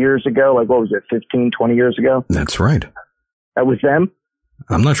years ago? Like, what was it, 15, 20 years ago? That's right. That was them?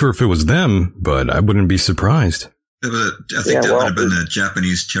 I'm not sure if it was them, but I wouldn't be surprised. I think that would have been a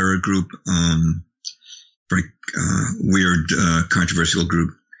Japanese terror group. Very weird, controversial group.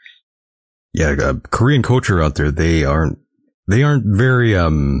 Yeah, Korean culture out there, they aren't very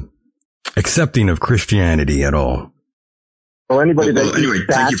accepting of Christianity at all. Well, anyway,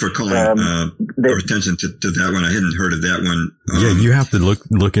 thank you for calling our attention to that one. I hadn't heard of that one. Yeah, you have to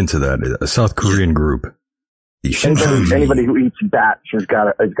look into that. A South Korean group. Anybody who eats bats has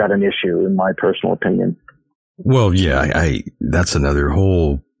got an issue, in my personal opinion. Well, yeah, that's another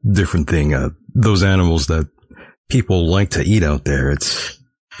whole different thing. Those animals that people like to eat out there, it's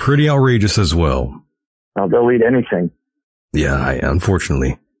pretty outrageous as well. They'll eat anything. Yeah,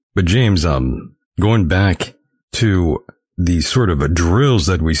 unfortunately. But James, going back to the sort of drills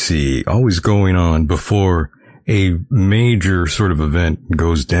that we see always going on before a major sort of event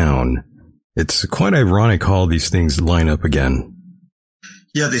goes down, it's quite ironic how these things line up again.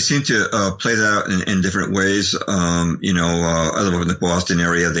 Yeah, they seem to play that out in different ways. I live up in the Boston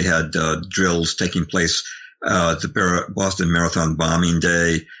area. They had drills taking place the Boston Marathon bombing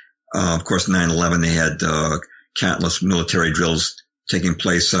day. Of course, 9/11, they had countless military drills taking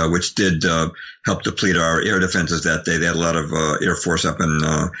place, which did help deplete our air defenses that day. They had a lot of Air Force up in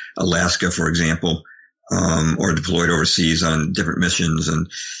Alaska, for example, or deployed overseas on different missions. And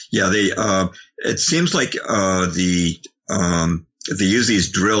yeah, it seems like they use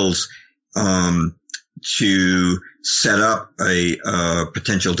these drills to set up a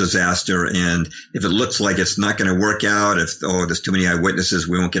potential disaster, and if it looks like it's not going to work out, if there's too many eyewitnesses,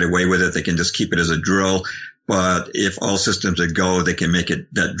 we won't get away with it, they can just keep it as a drill. But if all systems are go, they can make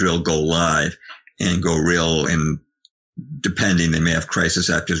that drill go live and go real, and depending, they may have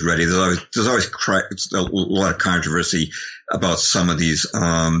crisis actors ready. There's always a lot of controversy about some of these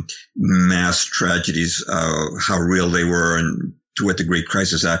mass tragedies, how real they were and to what degree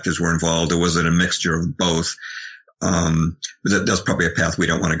crisis actors were involved, or was it a mixture of both? But that's probably a path we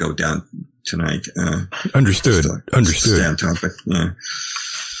don't want to go down tonight. Understood. Stand topic. Yeah.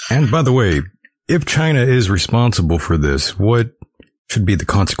 And by the way, if China is responsible for this, what should be the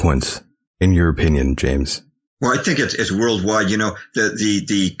consequence, in your opinion, James? Well, I think it's worldwide.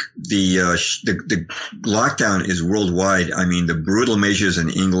 The lockdown is worldwide. I mean, the brutal measures in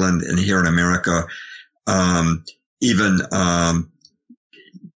England and here in America, even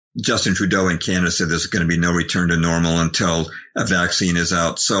Justin Trudeau in Canada said there's going to be no return to normal until a vaccine is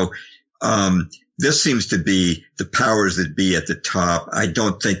out. So this seems to be the powers that be at the top. I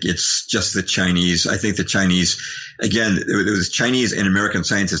don't think it's just the Chinese. I think the Chinese, again, there was Chinese and American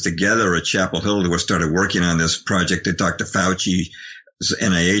scientists together at Chapel Hill who started working on this project that Dr. Fauci's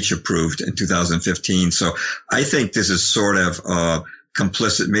NIH approved in 2015. So I think this is sort of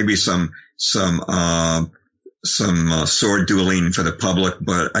complicit, maybe some sword dueling for the public,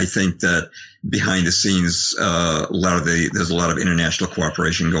 but I think that behind the scenes, there's a lot of international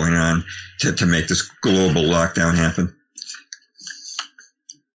cooperation going on to make this global lockdown happen.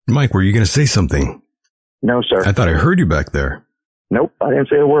 Mike, were you going to say something? No, sir. I thought I heard you back there. Nope, I didn't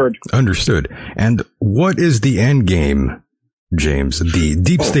say a word. Understood. And what is the end game, James? The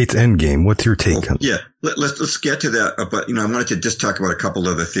deep state's end game. What's your take on? Yeah, let's get to that. But I wanted to just talk about a couple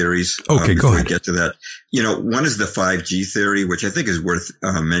other theories. Okay, go ahead. We get to that. One is the 5G theory, which I think is worth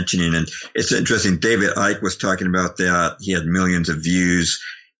mentioning, and it's interesting. David Icke was talking about that. He had millions of views,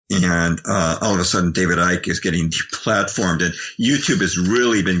 and all of a sudden, David Icke is getting deplatformed, and YouTube has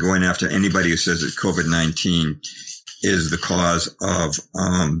really been going after anybody who says that COVID-19 is the cause of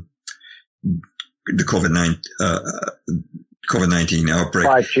the COVID-19 outbreak.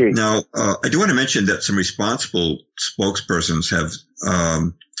 5G. Now, I do want to mention that some responsible spokespersons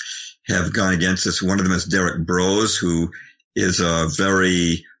have gone against this. One of them is Derek Brose, who is a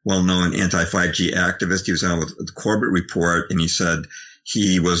very well-known anti-5G activist. He was on with the Corbett Report, and he said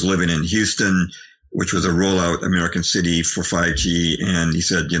he was living in Houston, which was a rollout American city for 5G, and he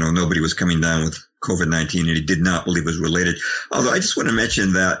said, nobody was coming down with COVID-19, and he did not believe it was related. Although I just want to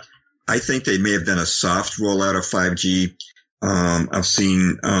mention that I think they may have done a soft rollout of 5G. I've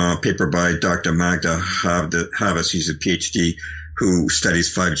seen a paper by Dr. Magda Havas, she's a PhD who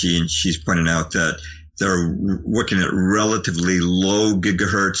studies 5G, and she's pointing out that they're working at relatively low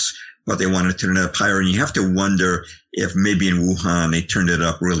gigahertz, but they want to turn it up higher. And you have to wonder if maybe in Wuhan they turned it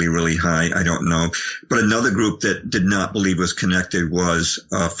up really, really high. I don't know. But another group that did not believe was connected was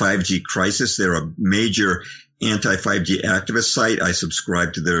 5G Crisis. They're a major anti-5G activist site. I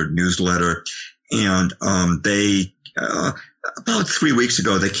subscribe to their newsletter. And they about 3 weeks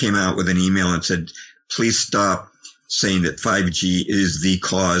ago, they came out with an email and said, please stop saying that 5G is the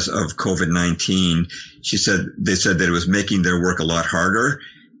cause of COVID-19. They said that it was making their work a lot harder.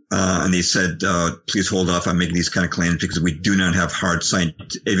 And they said, please hold off on making these kind of claims because we do not have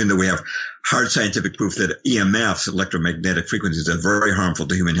even though we have hard scientific proof that EMFs, electromagnetic frequencies, are very harmful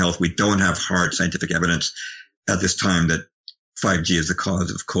to human health. We don't have hard scientific evidence at this time that 5G is the cause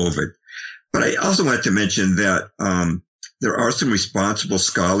of COVID. But I also wanted to mention that, there are some responsible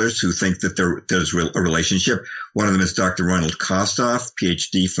scholars who think that there's a relationship. One of them is Dr. Ronald Kostoff,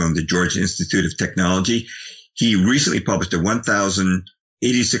 PhD from the Georgia Institute of Technology. He recently published a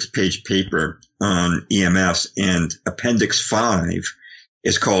 1,086-page paper on EMFs, and Appendix 5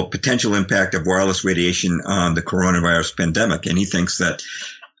 is called Potential Impact of Wireless Radiation on the Coronavirus Pandemic. And he thinks that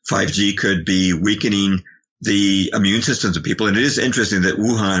 5G could be weakening the immune systems of people. And it is interesting that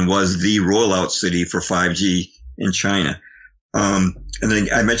Wuhan was the rollout city for 5G in China. And then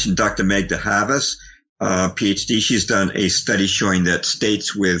I mentioned Dr. Magda Havas, PhD. She's done a study showing that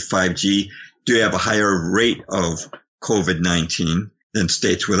states with 5G do have a higher rate of COVID-19 than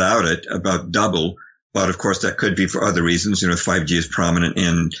states without it, about double. But of course, that could be for other reasons. 5G is prominent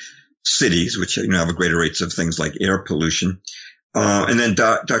in cities, which, have greater rates of things like air pollution. And then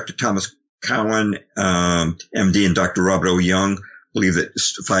Dr. Thomas Cowan, MD, and Dr. Robert O. Young believe that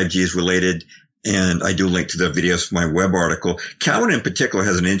 5G is related. And I do link to the videos from my web article. Cowan in particular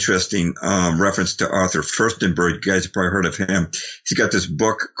has an interesting reference to Arthur Firstenberg. You guys have probably heard of him. He's got this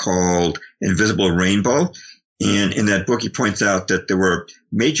book called Invisible Rainbow. And in that book, he points out that there were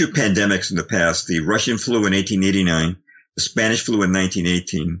major pandemics in the past: the Russian flu in 1889, the Spanish flu in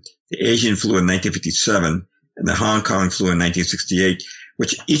 1918, the Asian flu in 1957, and the Hong Kong flu in 1968,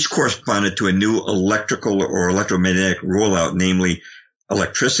 which each corresponded to a new electrical or electromagnetic rollout, namely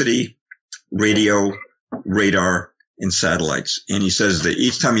electricity, radio, radar, and satellites. And he says that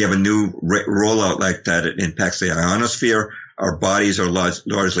each time you have a new rollout like that, it impacts the ionosphere. Our bodies are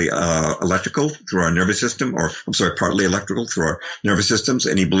largely electrical through our nervous system, partly electrical through our nervous systems.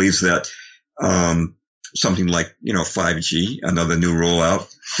 And he believes that something like 5G, another new rollout,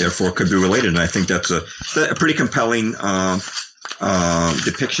 therefore could be related. And I think that's a pretty compelling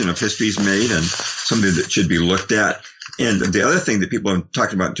depiction of history he's made, and something that should be looked at. And the other thing that people are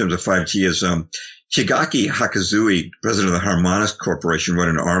talking about in terms of 5G is Shigaki Hakazui, president of the Harmonics Corporation, wrote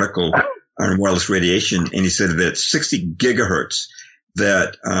an article on wireless radiation, and he said that at 60 gigahertz,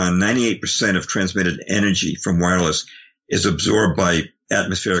 that 98% of transmitted energy from wireless is absorbed by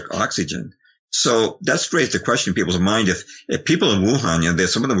atmospheric oxygen. So that's raised the question in people's mind. If people in Wuhan,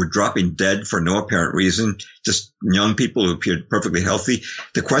 some of them were dropping dead for no apparent reason, just young people who appeared perfectly healthy.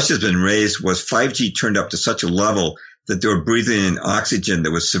 The question has been raised, was 5G turned up to such a level that they were breathing in oxygen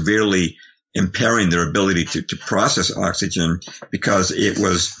that was severely impairing their ability to process oxygen because it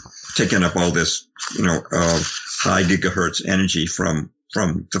was taking up all this, high gigahertz energy from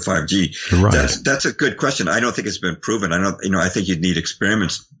the 5G. Right. That's a good question. I don't think it's been proven. I think you'd need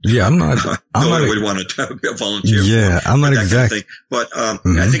experiments. Yeah, I'm not would want to volunteer. Yeah, I'm not exactly. But,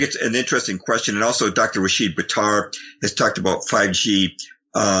 I think it's an interesting question. And also Dr. Rashid Buttar has talked about 5G,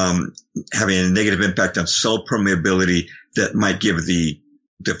 having a negative impact on cell permeability that might give the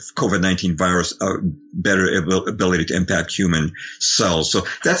COVID-19 virus a better ability to impact human cells. So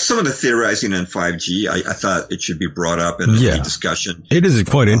that's some of the theorizing on 5G. I thought it should be brought up in the discussion. It is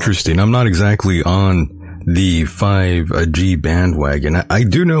quite interesting. I'm not exactly on the 5G bandwagon. I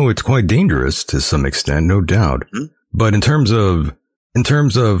do know it's quite dangerous to some extent, no doubt. Mm-hmm. But in terms of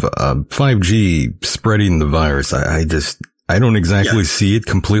 5G spreading the virus, I don't exactly see it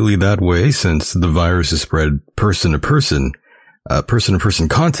completely that way, since the virus is spread person to person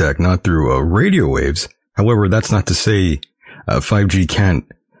contact, not through radio waves. However, that's not to say 5G can't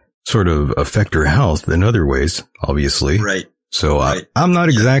sort of affect your health in other ways, obviously. Right. So I'm not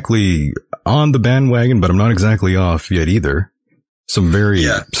exactly on the bandwagon, but I'm not exactly off yet either. Some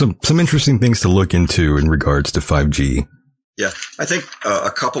interesting things to look into in regards to 5G. Yeah, I think a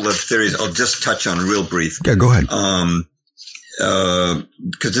couple of theories I'll just touch on real brief. Yeah, go ahead.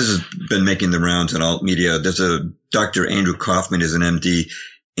 Because this has been making the rounds in alt media. There's Dr. Andrew Kaufman is an MD,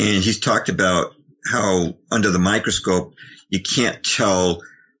 and he's talked about how under the microscope, you can't tell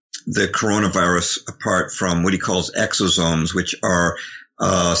the coronavirus apart from what he calls exosomes, which are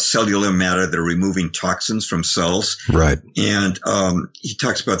cellular matter that are removing toxins from cells. Right. And he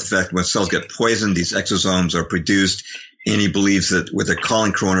talks about the fact that when cells get poisoned, these exosomes are produced, and he believes that what they're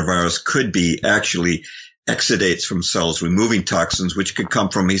calling coronavirus could be actually exudates from cells, removing toxins, which could come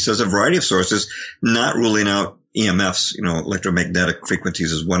from, he says, a variety of sources, not ruling out EMFs, electromagnetic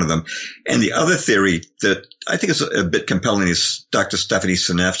frequencies is one of them. And the other theory that I think is a bit compelling is Dr. Stephanie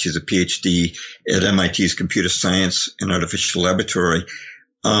Seneff. She's a PhD at MIT's Computer Science and Artificial Laboratory.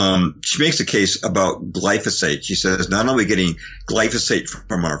 She makes a case about glyphosate. She says not only getting glyphosate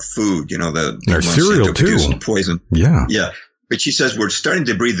from our food, our cereal too, poison. Yeah. Yeah. But she says we're starting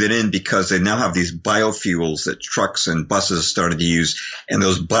to breathe it in because they now have these biofuels that trucks and buses are starting to use. And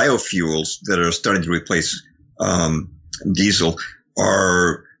those biofuels that are starting to replace diesel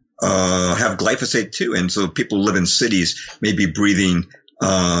have glyphosate too. And so people who live in cities may be breathing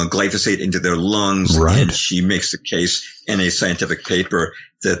glyphosate into their lungs. Right. And she makes the case in a scientific paper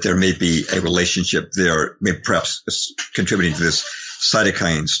that there may be a relationship there, maybe perhaps contributing to this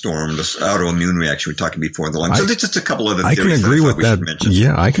cytokine storm, this autoimmune reaction we were talking before in the lungs. So there's just a couple other theories. I can agree with that.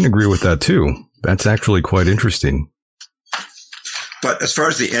 Yeah, I can agree with that too. That's actually quite interesting. But as far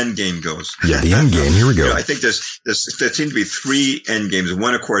as the end game goes. Yeah, the end game. Here we go. I think there seem to be three end games.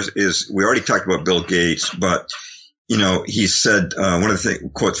 One, of course, is we already talked about Bill Gates, but, he said, one of the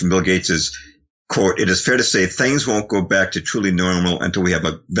quotes from Bill Gates is, quote, "It is fair to say things won't go back to truly normal until we have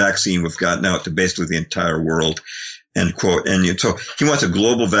a vaccine we've gotten out to basically the entire world." End quote. And so he wants a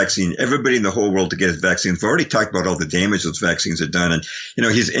global vaccine, everybody in the whole world to get his vaccines. We've already talked about all the damage those vaccines have done. And,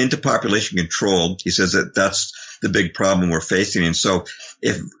 he's into population control. He says that that's the big problem we're facing. And so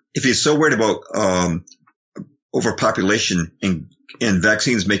if he's so worried about, overpopulation and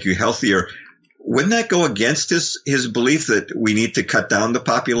vaccines make you healthier, wouldn't that go against his belief that we need to cut down the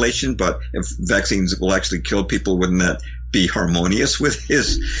population? But if vaccines will actually kill people, wouldn't that be harmonious with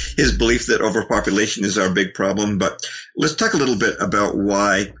his belief that overpopulation is our big problem? But let's talk a little bit about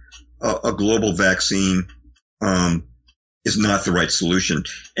why a global vaccine is not the right solution.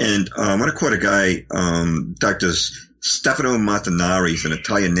 And I'm going to quote a guy, Dr. Stefano Montanari. He's an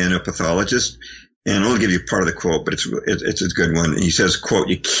Italian nanopathologist. And I'll give you part of the quote, but it's a good one. And he says, quote,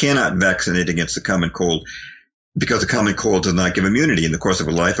 "You cannot vaccinate against the common cold because the common cold does not give immunity. In the course of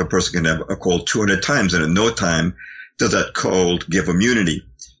a life, a person can have a cold 200 times, and at no time does that cold give immunity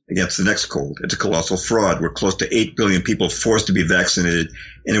against the next cold. It's a colossal fraud. We're close to 8 billion people forced to be vaccinated,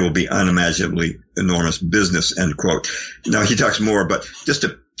 and it will be unimaginably enormous business," end quote. Now, he talks more, but just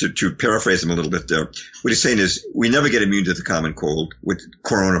to paraphrase him a little bit there, what he's saying is we never get immune to the common cold, which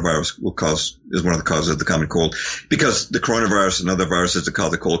coronavirus is one of the causes of the common cold, because the coronavirus and other viruses that cause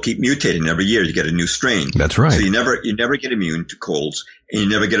the cold keep mutating every year. You get a new strain. That's right. So you never get immune to colds, and you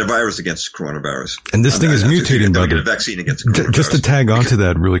never get a virus against coronavirus. And this thing is mutating. You never get a vaccine against coronavirus. Just to tag onto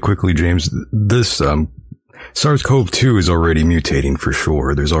that really quickly, James, this SARS-CoV-2 is already mutating for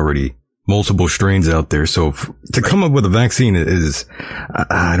sure. There's already multiple strains out there. So to come up with a vaccine is,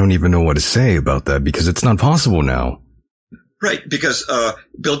 I don't even know what to say about that because it's not possible now. Right, because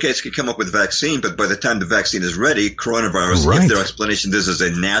Bill Gates could come up with a vaccine, but by the time the vaccine is ready, coronavirus, right. If their explanation this is a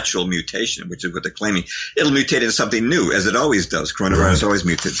natural mutation, which is what they're claiming, it'll mutate into something new, as it always does. Coronavirus always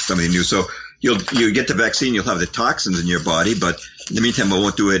mutates into something new. So you get the vaccine, you'll have the toxins in your body, but in the meantime, it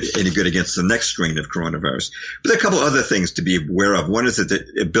won't do it any good against the next strain of coronavirus. But there are a couple other things to be aware of. One is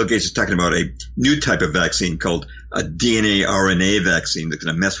that Bill Gates is talking about a new type of vaccine called a DNA RNA vaccine that's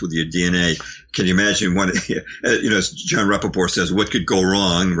going to mess with your DNA. Can you imagine one, as John Rappaport says, what could go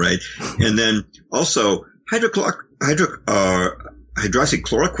wrong, right? And then also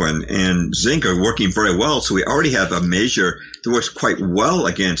hydroxychloroquine and zinc are working very well. So we already have a measure that works quite well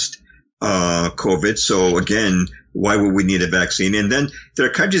against COVID. So again, why would we need a vaccine? And then there are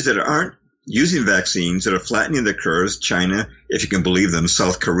countries that aren't using vaccines that are flattening the curves. China, if you can believe them,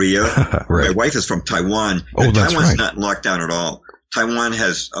 South Korea. Right. My wife is from Taiwan. Oh, that's Taiwan's right. not locked down at all. Taiwan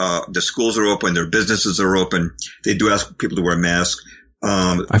has, the schools are open, their businesses are open. They do ask people to wear masks.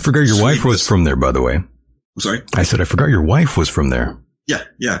 I forgot your wife was from there, by the way. I'm sorry? I said I forgot your wife was from there. Yeah.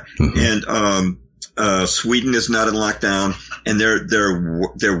 Mm-hmm. And, Sweden is not in lockdown, and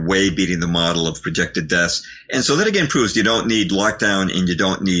they're way beating the model of projected deaths. And so that again proves you don't need lockdown and you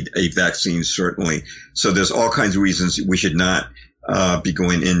don't need a vaccine, certainly. So there's all kinds of reasons we should not, be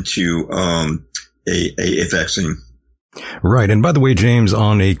going into, a vaccine. Right. And by the way, James,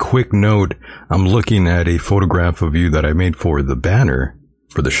 on a quick note, I'm looking at a photograph of you that I made for the banner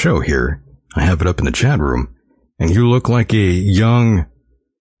for the show here. I have it up in the chat room, and you look like a young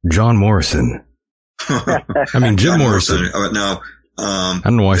John Morrison. I mean, Jim Morrison. No, I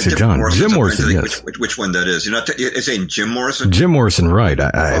don't know why I said John. Jim Morrison, yes. Which one that is? You're not saying Jim Morrison? Jim Morrison, right.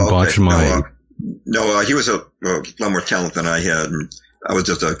 I botched my... No, he was a lot more talent than I had. And I was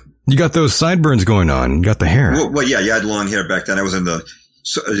just You got those sideburns going on. You got the hair. Well, yeah, you had long hair back then. I was in the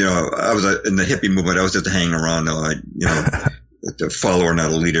hippie movement. I was just hanging around, though. The follower,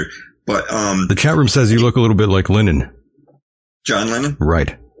 not a leader. But the chat room says you look a little bit like Lennon. John Lennon?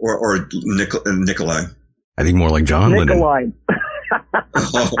 Right. Or Nikolai. I think more like John Nikolai. Lennon.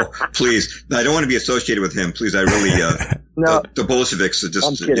 Oh, please. I don't want to be associated with him. Please, I really, no, the Bolsheviks are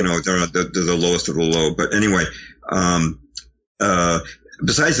just, they're the lowest of the low. But anyway,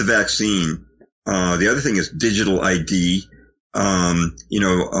 besides the vaccine, the other thing is digital ID.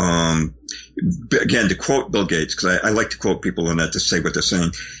 Again, to quote Bill Gates, because I like to quote people on that to say what they're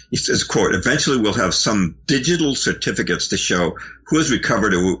saying. He says, quote, eventually we'll have some digital certificates to show who has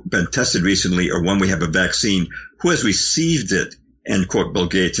recovered or been tested recently, or when we have a vaccine, who has received it, end quote, Bill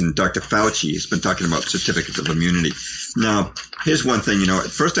Gates. And Dr. Fauci has been talking about certificates of immunity. Now, here's one thing, at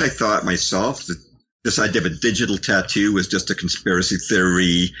first I thought myself that this idea of a digital tattoo was just a conspiracy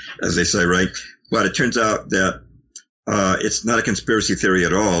theory, as they say, right? But it turns out that it's not a conspiracy theory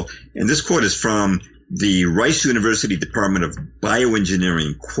at all. And this quote is from the Rice University Department of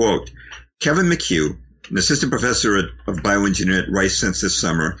Bioengineering. Quote, Kevin McHugh, an assistant professor of bioengineering at Rice since this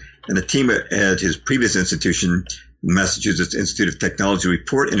summer, and a team at his previous institution, Massachusetts Institute of Technology,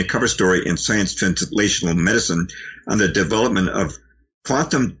 report in a cover story in Science Translational Medicine on the development of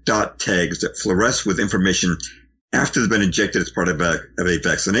quantum dot tags that fluoresce with information after they've been injected as part of a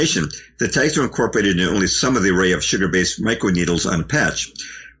vaccination. The tags are incorporated in only some of the array of sugar-based microneedles on a patch.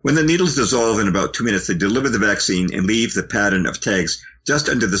 When the needles dissolve in about 2 minutes, they deliver the vaccine and leave the pattern of tags just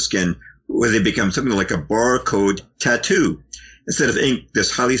under the skin, where they become something like a barcode tattoo. Instead of ink, this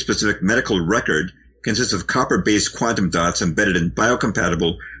highly specific medical record consists of copper-based quantum dots embedded in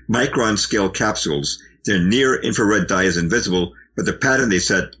biocompatible micron-scale capsules. Their near-infrared dye is invisible, but the pattern they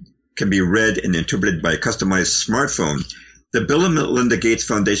set can be read and interpreted by a customized smartphone. The Bill and Melinda Gates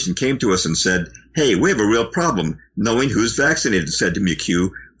Foundation came to us and said, hey, we have a real problem knowing who's vaccinated, said to McHugh,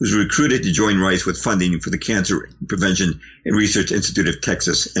 who's recruited to join Rice with funding for the Cancer Prevention and Research Institute of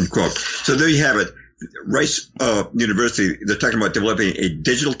Texas, end quote. So there you have it. Rice University, they're talking about developing a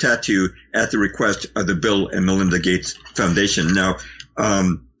digital tattoo at the request of the Bill and Melinda Gates Foundation. Now,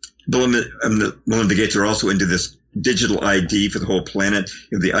 Bill and Melinda Gates are also into this digital ID for the whole planet,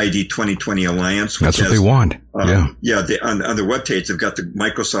 the ID 2020 Alliance. That's what they want. On their webpage, they've got the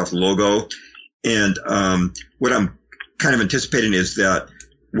Microsoft logo. And what I'm kind of anticipating is that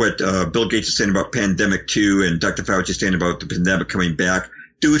what Bill Gates is saying about pandemic 2 and Dr. Fauci is saying about the pandemic coming back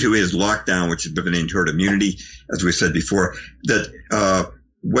due to his lockdown, which is preventing herd immunity, as we said before, that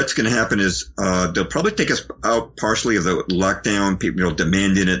what's going to happen is they'll probably take us out partially of the lockdown, people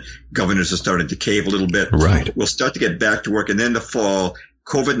demanding it. Governors are starting to cave a little bit. Right. We'll start to get back to work. And then the fall,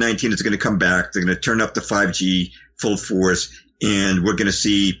 COVID-19 is going to come back. They're going to turn up the 5G full force. And we're going to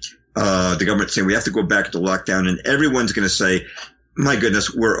see the government saying we have to go back to lockdown. And everyone's going to say, my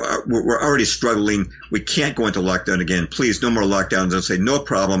goodness, we're already struggling. We can't go into lockdown again. Please, no more lockdowns. They'll say, no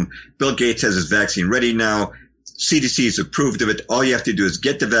problem. Bill Gates has his vaccine ready now. CDC has approved of it. All you have to do is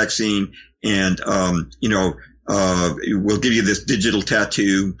get the vaccine and, we'll give you this digital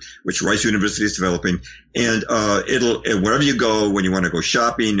tattoo, which Rice University is developing. And, wherever you go, when you want to go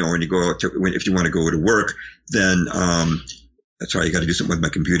shopping or when you go if you want to go to work, then, sorry, you got to do something with my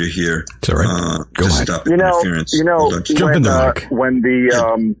computer here. It's all right. Go ahead. Stop interference.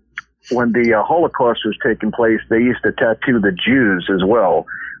 When the Holocaust was taking place, they used to tattoo the Jews as well.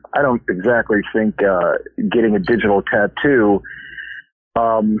 I don't exactly think getting a digital tattoo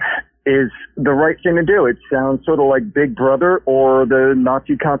is the right thing to do. It sounds sort of like Big Brother or the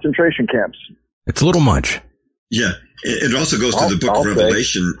Nazi concentration camps. It's a little much. Yeah. It also goes to the book of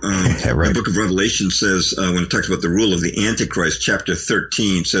Revelation. The book of Revelation says, when it talks about the rule of the Antichrist, chapter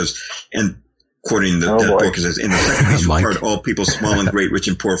 13 says, and quoting that book, it says, in the second beast will part all people, small and great, rich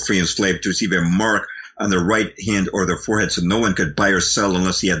and poor, free and slave, to receive a mark on their right hand or their forehead, so no one could buy or sell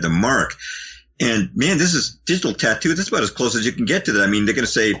unless he had the mark. And man, this is digital tattoo. That's about as close as you can get to that. I mean, they're going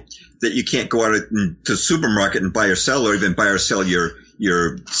to say that you can't go out to the supermarket and buy or sell, or even buy or sell your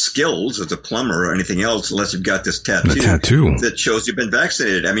skills as a plumber or anything else unless you've got this tattoo that shows you've been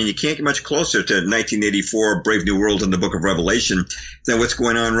vaccinated. I mean, you can't get much closer to 1984, Brave New World in the book of Revelation than what's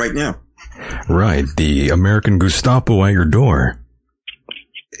going on right now. Right. The American Gestapo at your door.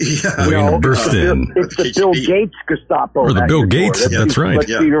 Yeah. Waiting to burst in. It's the Bill Gates Gestapo. Or the Bill Gates. That's right. Let's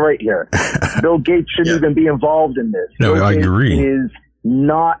be right here. Bill Gates shouldn't even be involved in this. No, I agree.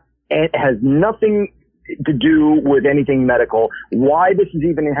 It has nothing to do with anything medical. Why this is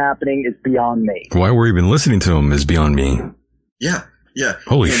even happening is beyond me. Why we're even listening to him is beyond me. Yeah.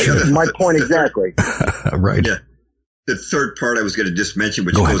 Holy shit. My point exactly. Right. Yeah. The third part I was going to just mention,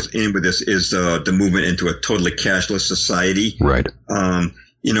 which goes in with this, is the movement into a totally cashless society. Right.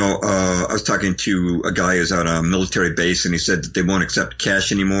 I was talking to a guy who's on a military base, and he said that they won't accept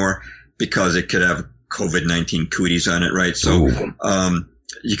cash anymore because it could have COVID-19 cooties on it, right? So,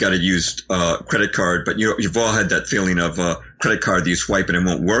 you got to use credit card, but you've all had that feeling of credit card that you swipe and it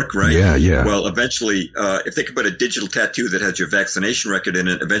won't work, right? Yeah. Well, eventually, if they could put a digital tattoo that has your vaccination record in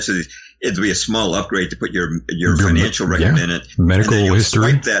it, eventually it'd be a small upgrade to put your financial record in it. Medical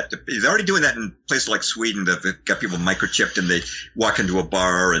history. Swipe that. They're already doing that in places like Sweden. They've got people microchipped, and they walk into a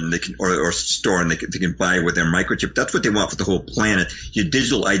bar and they can or store, and they can buy with their microchip. That's what they want for the whole planet. Your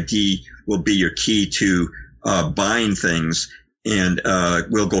digital ID will be your key to buying things. And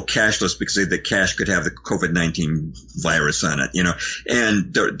we'll go cashless because the cash could have the COVID-19 virus on it,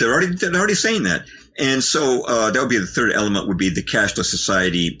 and they're already saying that. And so that would be the third element, would be the cashless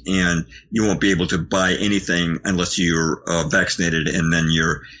society, and you won't be able to buy anything unless you're vaccinated, and then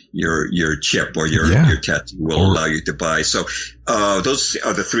your chip or your tattoo will allow you to buy. So those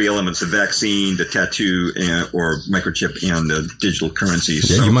are the three elements: the vaccine, the tattoo, or microchip, and the digital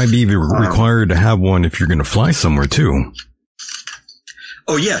currencies. Yeah, so, you might be even required to have one if you're going to fly somewhere too.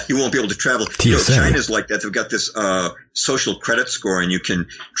 Oh, yeah, you won't be able to travel. TSA. China's like that. They've got this social credit score, and you can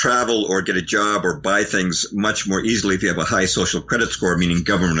travel or get a job or buy things much more easily if you have a high social credit score, meaning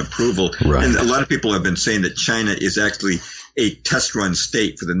government approval. Right. And a lot of people have been saying that China is actually a test-run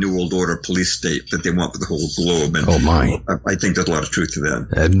state for the New World Order police state that they want for the whole globe. And I think there's a lot of truth to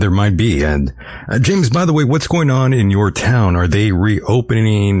that. There might be. And James, by the way, what's going on in your town? Are they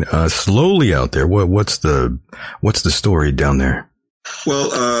reopening slowly out there? What's the story down there? Well,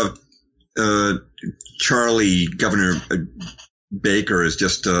 Governor Baker has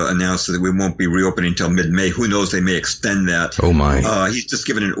just announced that we won't be reopening until mid-May. Who knows? They may extend that. Oh, my. He's just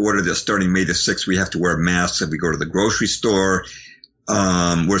given an order that starting May the 6th, we have to wear masks if we go to the grocery store.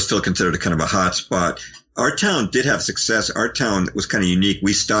 We're still considered a kind of a hot spot. Our town did have success. Our town was kind of unique.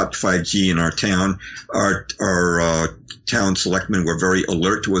 We stopped 5G in our town. Our town selectmen were very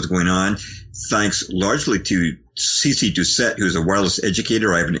alert to what's going on, thanks largely to Cece Doucette, who's a wireless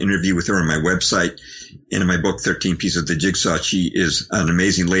educator. I have an interview with her on my website and in my book, 13 Pieces of the Jigsaw. She is an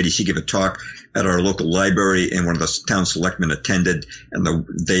amazing lady. She gave a talk at our local library, and one of the town selectmen attended, and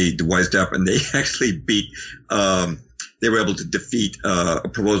they wised up, and they actually they were able to defeat a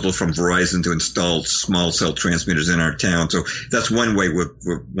proposal from Verizon to install small cell transmitters in our town. So that's one way,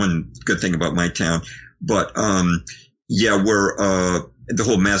 one good thing about my town. But the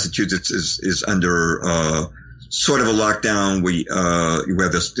whole Massachusetts is under sort of a lockdown. We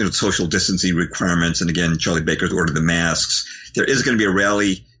have this social distancing requirements, and again, Charlie Baker's ordered the masks. There is going to be a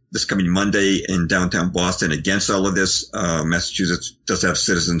rally this coming Monday in downtown Boston against all of this. Massachusetts does have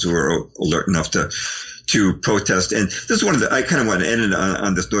citizens who are alert enough to protest, and this is I kind of want to end it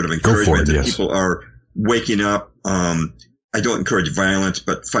on this note of encouragement that people are waking up. I don't encourage violence,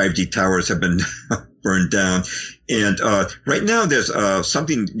 but 5G towers have been burned down. And right now there's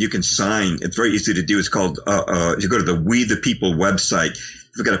something you can sign. It's very easy to do. It's called you go to the We the People website.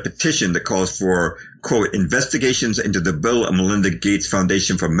 We've got a petition that calls for, quote, investigations into the Bill and Melinda Gates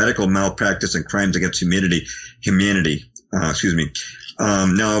Foundation for medical malpractice and crimes against humanity.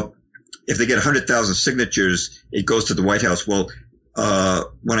 Now, if they get 100,000 signatures, it goes to the White House. Well,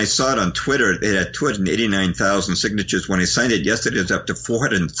 when I saw it on Twitter, they had 289,000 signatures. When I signed it yesterday, it's up to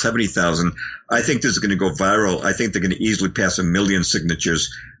 470,000. I think this is going to go viral. I think they're going to easily pass 1 million signatures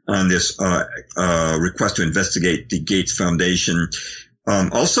on this request to investigate the Gates Foundation.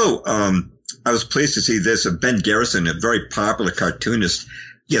 I was pleased to see this. Ben Garrison, a very popular cartoonist,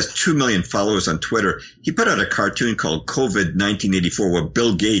 he has 2 million followers on Twitter. He put out a cartoon called COVID 1984, where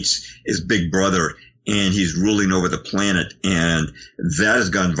Bill Gates is Big Brother, and he's ruling over the planet, and that has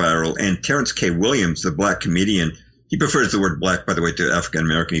gone viral. And Terrence K. Williams, the black comedian, he prefers the word black, by the way, to African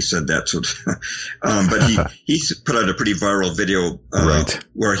American. He said that. So, but he's put out a pretty viral video,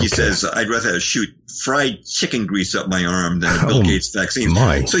 where he says, I'd rather shoot fried chicken grease up my arm than a Bill Gates vaccine.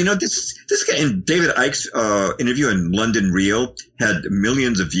 So, this guy, and David Icke's, interview in London Real had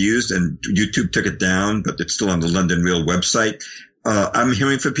millions of views, and YouTube took it down, but it's still on the London Real website. I'm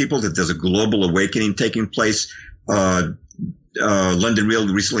hearing from people that there's a global awakening taking place. London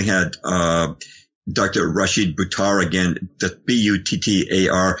Real recently had, Dr. Rashid Buttar again, the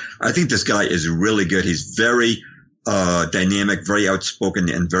Buttar. I think this guy is really good. He's very dynamic, very outspoken,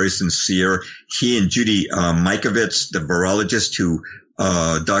 and very sincere. He and Judy Mikovits, the virologist who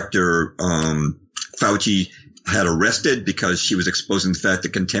Dr. Fauci had arrested because she was exposing the fact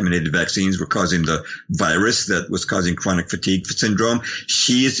that contaminated vaccines were causing the virus that was causing chronic fatigue syndrome.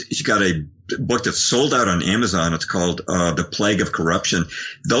 She's got a book that's sold out on Amazon. It's called The Plague of Corruption.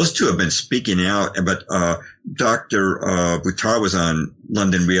 Those two have been speaking out, but Dr. Buttar was on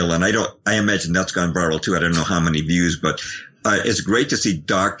London Real, and I imagine that's gone viral too. I don't know how many views, but it's great to see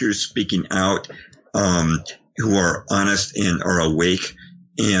doctors speaking out, who are honest and are awake.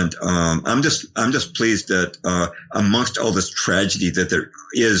 And I'm just pleased that amongst all this tragedy that there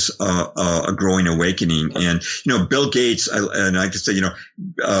is a growing awakening. And Bill Gates, I just say,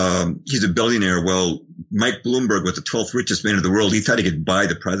 he's a billionaire. Well, Mike Bloomberg was the 12th richest man in the world. He thought he could buy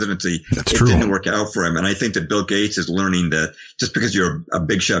the presidency. That's true. It didn't work out for him. And I think that Bill Gates is learning that just because you're a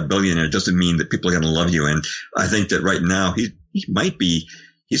big shot billionaire doesn't mean that people are going to love you. And I think that right now he might be.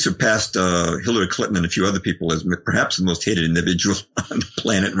 He surpassed Hillary Clinton and a few other people as perhaps the most hated individual on the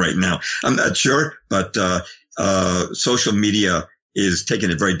planet right now. I'm not sure, but social media is taking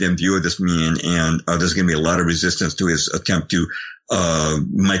a very dim view of this man, and there's going to be a lot of resistance to his attempt to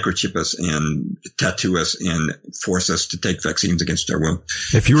microchip us and tattoo us and force us to take vaccines against our will.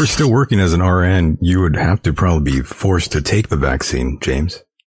 If you were still working as an RN, you would have to probably be forced to take the vaccine, James.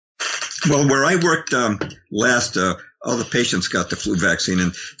 Well, where I worked last, all the patients got the flu vaccine,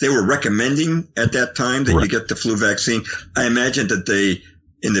 and they were recommending at that time that you get the flu vaccine. I imagine that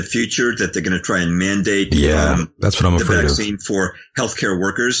in the future, that they're going to try and mandate that's what I'm afraid of. The vaccine for healthcare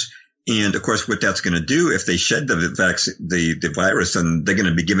workers. And of course, what that's going to do, if they shed the vaccine, the virus, and they're going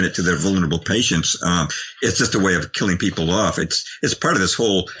to be giving it to their vulnerable patients, it's just a way of killing people off. It's part of this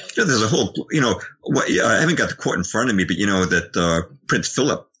whole, there's a whole, I haven't got the quote in front of me, but that Prince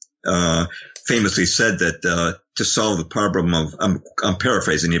Philip famously said that to solve the problem of, I'm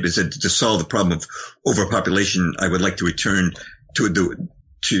paraphrasing it, but he said to solve the problem of overpopulation, I would like to return to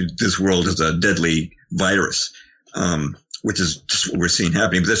this world as a deadly virus, which is just what we're seeing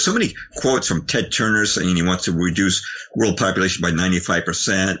happening. But there's so many quotes from Ted Turner saying he wants to reduce world population by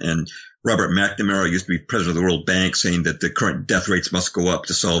 95%, and Robert McNamara used to be president of the World Bank saying that the current death rates must go up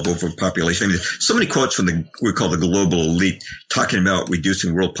to solve overpopulation. I mean, so many quotes from we call the global elite talking about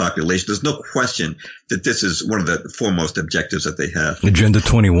reducing world population. There's no question that this is one of the foremost objectives that they have. Agenda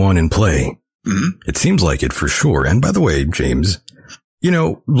 21 in play. Mm-hmm. It seems like it for sure. And by the way, James,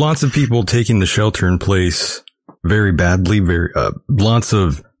 lots of people taking the shelter in place very badly, lots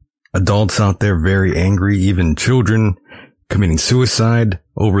of adults out there very angry, even children committing suicide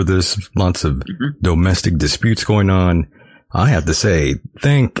over this, lots of domestic disputes going on. I have to say,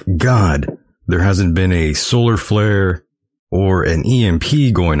 thank God there hasn't been a solar flare or an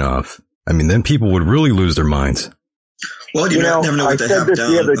EMP going off. I mean, then people would really lose their minds. Well, never know what they have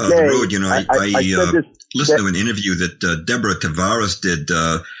down the road. I listened to an interview that Deborah Tavares did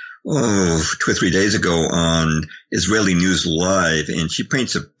 2 or 3 days ago on Israeli News Live, and she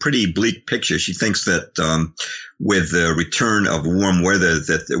paints a pretty bleak picture. She thinks that with the return of warm weather,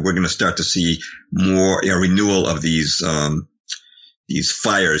 that we're going to start to see more renewal of these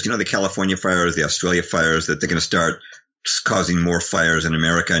fires. The California fires, the Australia fires, that they're going to start causing more fires in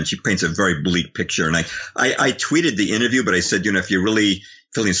America. And she paints a very bleak picture. And I tweeted the interview, but I said, if you're really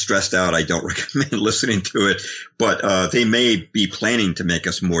feeling stressed out, I don't recommend listening to it. But they may be planning to make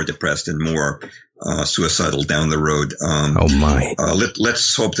us more depressed and more suicidal down the road.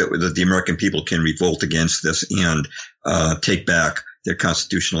 Let's hope that the American people can revolt against this and take back their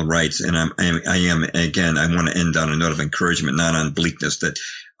constitutional rights. And I want to end on a note of encouragement, not on bleakness, that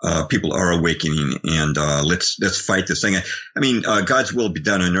people are awakening, and let's fight this thing. I mean, God's will be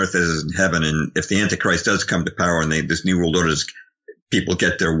done on earth as it is in heaven. And if the Antichrist does come to power and this new world order, people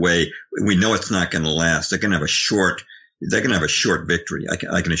get their way, we know it's not going to last. They're going to have a short victory.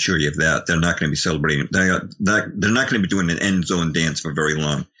 I can assure you of that. They're not going to be celebrating. They're not going to be doing an end zone dance for very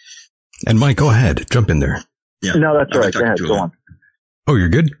long. And Mike, go ahead, jump in there. Yeah, no, that's all right. Go ahead, go on. Oh, you're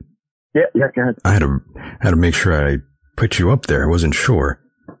good? Yeah, go ahead. I had to make sure I put you up there. I wasn't sure.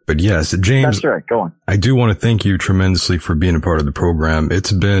 But yes, James, that's right. Go on. I do want to thank you tremendously for being a part of the program.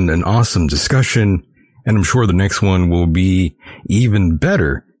 It's been an awesome discussion, and I'm sure the next one will be even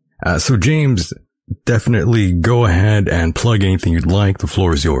better. So James, definitely go ahead and plug anything you'd like. The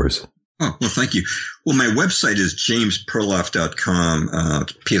floor is yours. Oh, well, thank you. Well, my website is jamesperloff.com,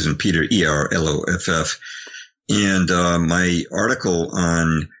 P as in Peter, ERLOFF. And my article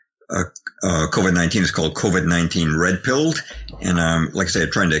on COVID-19 is called COVID-19 Red Pilled. And like I said,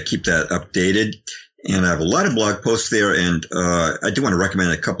 I'm trying to keep that updated. And I have a lot of blog posts there. And I do want to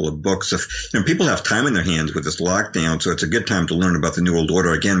recommend a couple of books. If people have time in their hands with this lockdown, so it's a good time to learn about the New World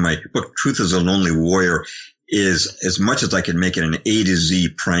Order. Again, my book, Truth is a Lonely Warrior, is as much as I can make it an A to Z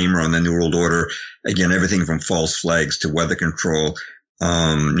primer on the New World Order. Again, everything from false flags to weather control.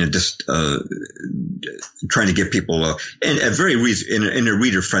 Just trying to give people a very in a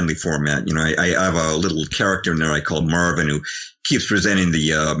reader friendly format. I have a little character in there I call Marvin, who keeps presenting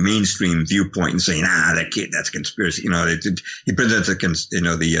the mainstream viewpoint and saying, that's conspiracy. He presents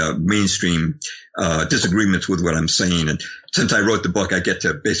the mainstream disagreements with what I'm saying. And since I wrote the book, I get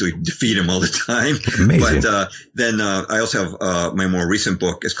to basically defeat him all the time. Amazing. But then I also have my more recent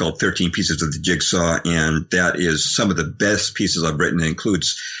book. It's called 13 Pieces of the Jigsaw, and that is some of the best pieces I've written. It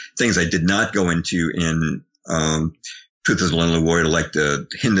includes things I did not go into in Truth is the Lonely Warrior, like the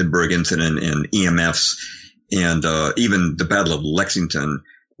Hindenburg incident and EMFs. And even the Battle of Lexington,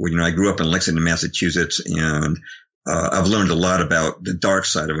 where, I grew up in Lexington, Massachusetts, and I've learned a lot about the dark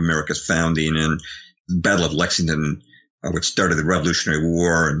side of America's founding. And the Battle of Lexington, which started the Revolutionary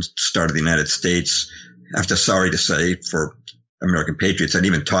War and started the United States. After, sorry to say, for American patriots, I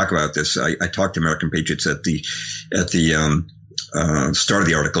didn't even talk about this. I talked to American patriots at the start of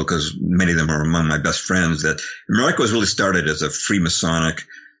the article, because many of them are among my best friends, that America was really started as a Freemasonic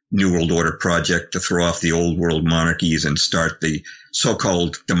New World Order project to throw off the old world monarchies and start the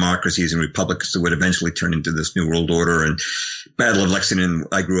so-called democracies and republics that would eventually turn into this New World Order. And Battle of Lexington,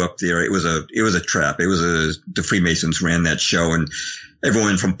 I grew up there. It was a trap. The Freemasons ran that show, and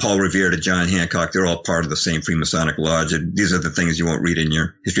everyone from Paul Revere to John Hancock, they're all part of the same Freemasonic lodge. And these are the things you won't read in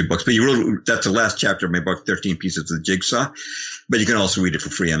your history books. But that's the last chapter of my book, 13 Pieces of the Jigsaw. But you can also read it for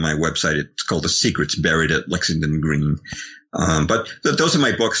free on my website. It's called The Secrets Buried at Lexington Green. But those are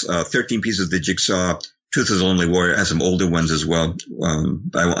my books, 13 Pieces of the Jigsaw. Truth is the Lonely Warrior. I have some older ones as well.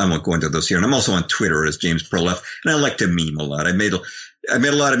 I won't go into those here. And I'm also on Twitter as James Perloff, and I like to meme a lot. I made a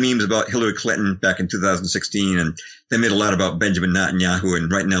lot of memes about Hillary Clinton back in 2016, and they made a lot about Benjamin Netanyahu.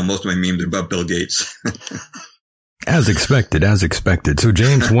 And right now, most of my memes are about Bill Gates. As expected. So,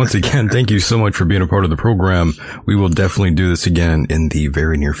 James, once again, thank you so much for being a part of the program. We will definitely do this again in the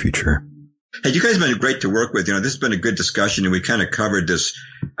very near future. Hey, you guys have been great to work with. This has been a good discussion, and we kind of covered this,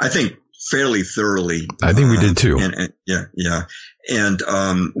 I think, fairly thoroughly. I think we did too. Yeah. And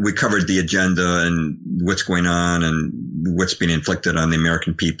we covered the agenda and what's going on and what's being inflicted on the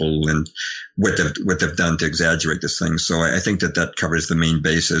American people and what they've done to exaggerate this thing. So I think that covers the main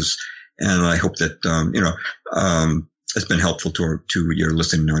bases. And I hope that, it's been helpful to your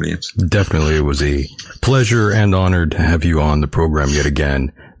listening audience. Definitely. It was a pleasure and honor to have you on the program yet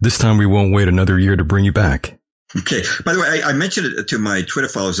again. This time we won't wait another year to bring you back. Okay. By the way, I mentioned it to my Twitter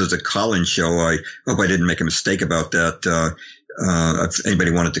followers as a call-in show. I hope I didn't make a mistake about that. If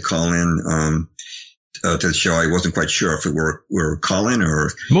anybody wanted to call in, to the show, I wasn't quite sure if we were calling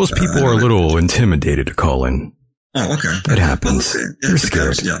or. Most people are a little intimidated to call in. Oh, okay. It happens. Well, They're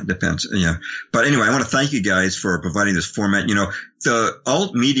scared. Yeah, it depends. Yeah. But anyway, I want to thank you guys for providing this format. The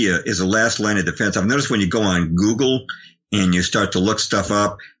alt media is the last line of defense. I've noticed when you go on Google and you start to look stuff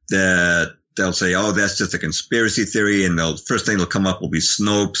up, that they'll say, oh, that's just a conspiracy theory. And first thing that'll come up will be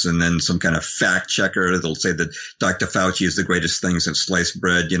Snopes, and then some kind of fact checker. They'll say that Dr. Fauci is the greatest thing since sliced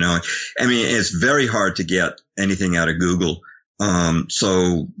bread. I mean, it's very hard to get anything out of Google.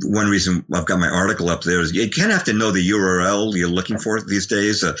 So one reason I've got my article up there is you kind of have to know the URL you're looking for these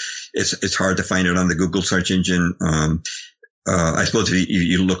days. It's hard to find it on the Google search engine. I suppose if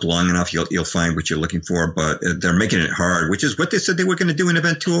you look long enough, you'll find what you're looking for, but they're making it hard, which is what they said they were going to do in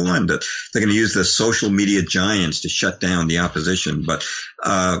Event 201. That they're going to use the social media giants to shut down the opposition. But,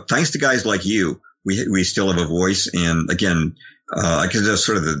 thanks to guys like you, we still have a voice. And again, I guess that's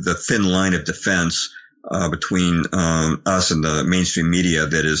sort of the thin line of defense, between, us and the mainstream media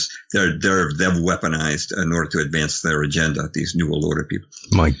that is, they've weaponized in order to advance their agenda, these New World Order people.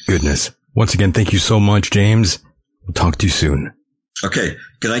 My goodness. Once again, thank you so much, James. We'll talk to you soon. Okay.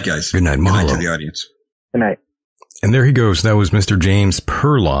 Good night, guys. Good night, Mahalo. Mahalo. Good night to the audience. Good night. And there he goes. That was Mr. James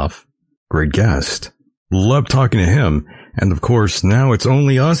Perloff. Great guest. Love talking to him. And of course, now it's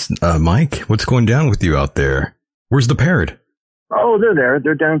only us. Mike, what's going down with you out there? Where's the parrot? Oh, they're there.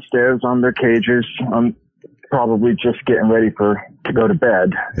 They're downstairs on their cages. I'm probably just getting ready to go to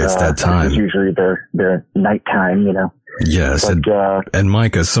bed. It's that time. It's usually their nighttime, Yes. But, and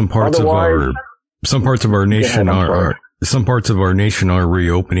Micah, some parts of our nation are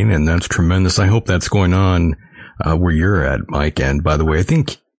reopening, and that's tremendous. I hope that's going on where you're at, Mike. And by the way, I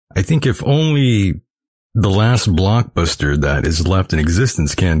think if only the last Blockbuster that is left in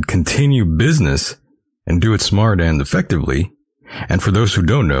existence can continue business and do it smart and effectively. And for those who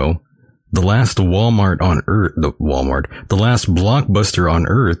don't know, the last Walmart on Earth, the last Blockbuster on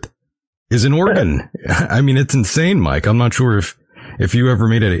Earth is in Oregon. I mean, it's insane, Mike. I'm not sure if you ever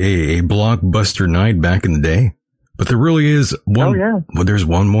made a Blockbuster night back in the day, but there really is one. Oh, yeah. Well, there's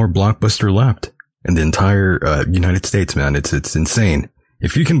one more Blockbuster left in the entire United States, man. It's insane.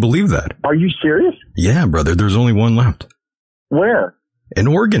 If you can believe that. Are you serious? Yeah, brother. There's only one left. Where? In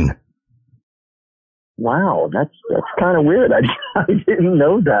Oregon. Wow, that's kind of weird. I didn't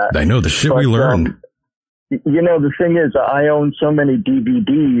know that. I know the shit we learned. You know, the thing is, I own so many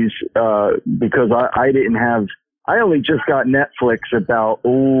DVDs because I only just got Netflix about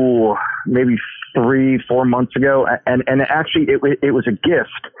maybe 3-4 months ago, and actually it was a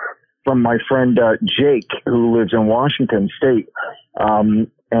gift from my friend Jake, who lives in Washington State.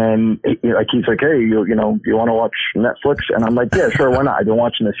 And he's like, hey, you want to watch Netflix? And I'm like, yeah, sure, why not? I've been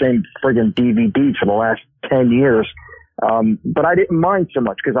watching the same friggin' DVD for the last 10 years. But I didn't mind so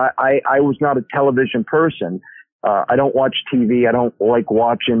much because I was not a television person. I don't watch TV. I don't like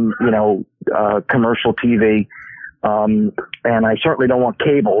watching, commercial TV. And I certainly don't want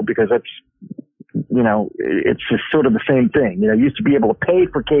cable because it's just sort of the same thing. You used to be able to pay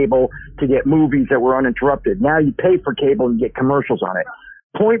for cable to get movies that were uninterrupted. Now you pay for cable and get commercials on it.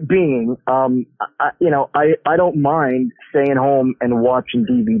 Point being, I don't mind staying home and watching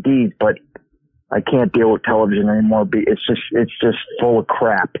DVDs, but I can't deal with television anymore. It's just full of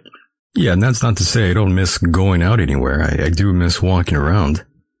crap. Yeah, and that's not to say I don't miss going out anywhere. I do miss walking around.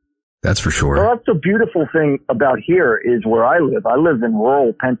 That's for sure. Well, that's the beautiful thing about here is where I live. I live in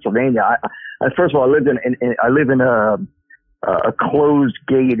rural Pennsylvania. First of all, I live in a closed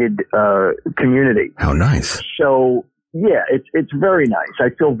gated community. How nice. So yeah, it's very nice. I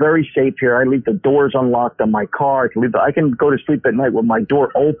feel very safe here. I leave the doors unlocked on my car. I can go to sleep at night with my door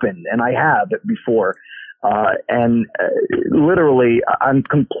open, and I have it before. Literally, I'm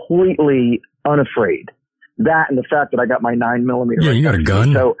completely unafraid. That and the fact that I got my 9mm. Yeah, you got a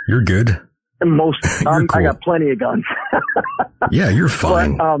gun. So you're good. Cool. I got plenty of guns. Yeah, you're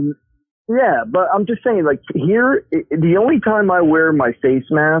fine. But I'm just saying, like here, the only time I wear my face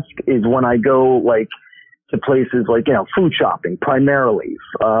mask is when I go to places like, food shopping primarily.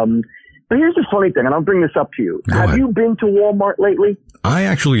 But here's the funny thing, and I'll bring this up to you. Have you been to Walmart lately? I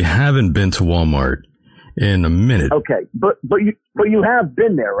actually haven't been to Walmart in a minute. Okay. But you have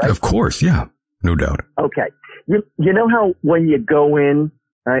been there, right? Of course. Yeah. No doubt. Okay. You know how when you go in,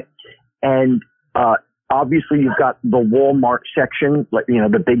 right, and, obviously you've got the Walmart section, like,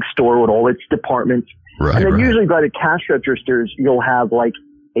 the big store with all its departments. Right. And then usually by the cash registers, you'll have like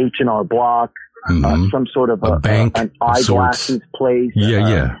H&R Block, some sort of a bank, an eyeglasses place.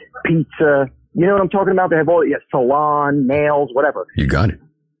 Yeah. Pizza. You know what I'm talking about? They have all salon, nails, whatever. You got it.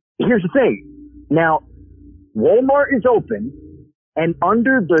 Here's the thing. Now, Walmart is open, and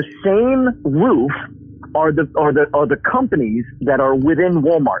under the same roof are the companies that are within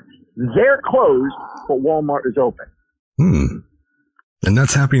Walmart. They're closed, but Walmart is open. And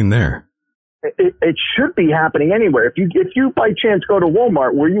that's happening there. It should be happening anywhere. If you by chance go to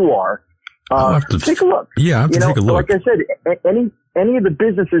Walmart where you are, take a look. Yeah, I have to take a look. Like I said, any of the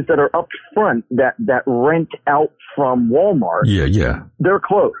businesses that are up front that rent out from Walmart, yeah, they're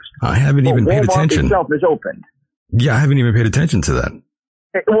closed. I haven't even paid attention. Walmart itself is open. Yeah, I haven't even paid attention to that.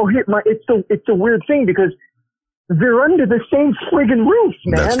 Well, it's a weird thing because they're under the same friggin' roof,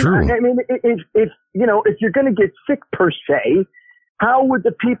 man. That's true. I mean, if you're going to get sick per se, how would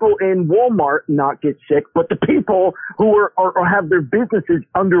the people in Walmart not get sick, but the people who are have their businesses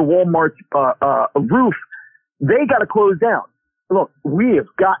under Walmart's roof, they got to close down? Look, we have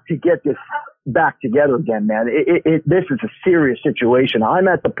got to get this back together again, man. This is a serious situation. I'm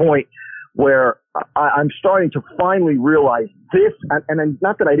at the point where I'm starting to finally realize this, and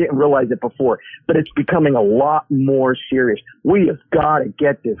not that I didn't realize it before, but it's becoming a lot more serious. We have got to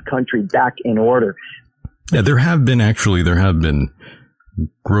get this country back in order. Yeah, there have been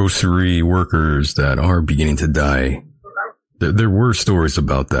grocery workers that are beginning to die. There were stories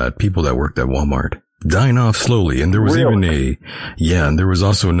about that. People that worked at Walmart dying off slowly. And there was and there was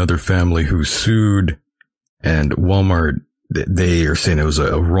also another family who sued, and Walmart, they are saying it was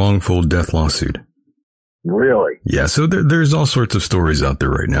a wrongful death lawsuit. Really? Yeah. So there's all sorts of stories out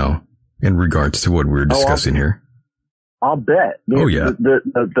there right now in regards to what we're discussing here. I'll bet.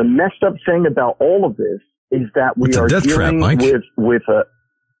 The messed up thing about all of this is that we are dealing with a.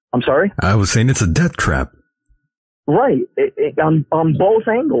 I'm sorry? I was saying it's a death trap. Right. On both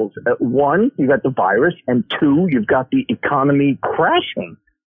angles. One, you got the virus, and two, you've got the economy crashing.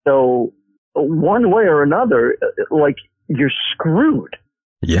 So one way or another, you're screwed.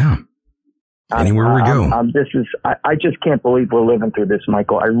 Yeah. Anywhere we go. I just can't believe we're living through this,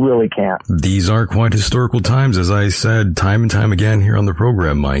 Michael. I really can't. These are quite historical times, as I said time and time again here on the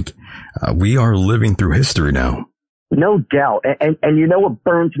program, Mike. We are living through history now. No doubt. And you know what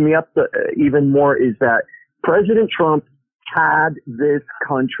burns me up even more is that President Trump had this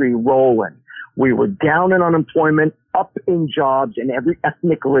country rolling. We were down in unemployment, up in jobs in every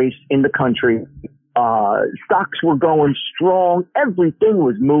ethnic race in the country. Stocks were going strong. Everything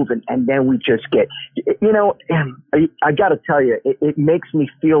was moving. And then we just get, I got to tell you, it makes me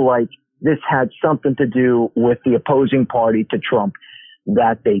feel like this had something to do with the opposing party to Trump,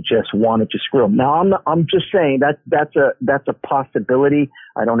 that they just wanted to screw him. Now, I'm just saying that's a possibility.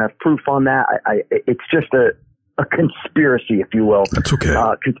 I don't have proof on that. It's just a conspiracy, if you will. That's okay.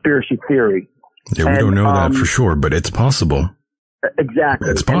 Conspiracy theory. Yeah, we don't know that for sure, but it's possible. Exactly.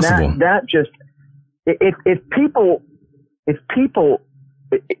 It's possible. And that just, if people, if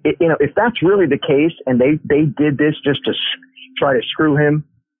that's really the case and they did this just to try to screw him,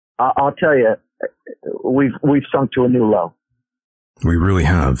 I'll tell you, we've sunk to a new low. We really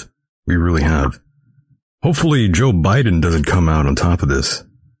have. We really have. Hopefully Joe Biden doesn't come out on top of this.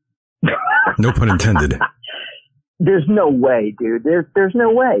 No pun intended. There's no way, dude. There's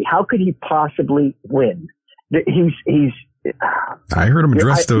no way. How could he possibly win? He's. I heard him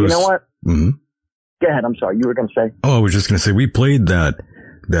address those. You know what? Mm-hmm. Go ahead. I'm sorry. You were going to say. Oh, I was just going to say we played that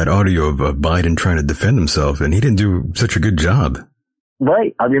audio of Biden trying to defend himself, and he didn't do such a good job.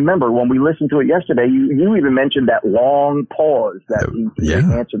 Right. I remember when we listened to it yesterday, you even mentioned that long pause that he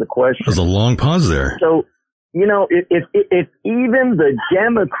answered the question. There's a long pause there. So, if even the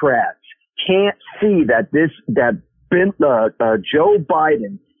Democrats can't see that Joe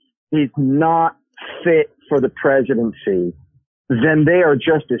Biden is not fit for the presidency, then they are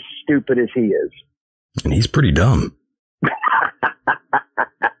just as stupid as he is. And he's pretty dumb.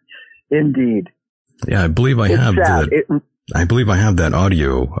 Indeed. Yeah, I believe I have that. I believe I have that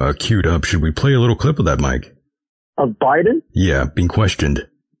audio queued up. Should we play a little clip of that, Mike? Of Biden? Yeah, being questioned.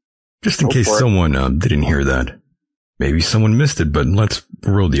 Just in case someone didn't hear that. Maybe someone missed it, but let's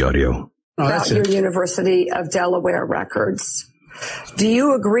roll the audio. About your University of Delaware records. Do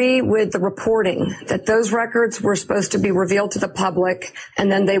you agree with the reporting that those records were supposed to be revealed to the public and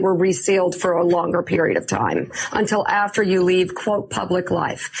then they were resealed for a longer period of time until after you leave, quote, public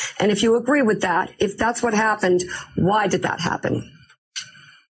life? And if you agree with that, if that's what happened, why did that happen?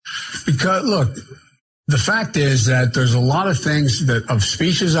 Because, look, the fact is that there's a lot of things of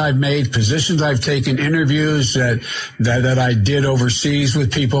speeches I've made, positions I've taken, interviews that I did overseas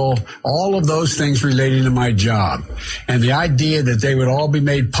with people, all of those things relating to my job. And the idea that they would all be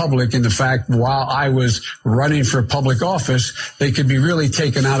made public in the fact while I was running for public office, they could be really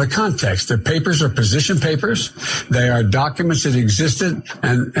taken out of context. The papers are position papers. They are documents that existed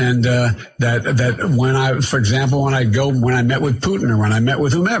and that when I, for example, when I met with Putin or when I met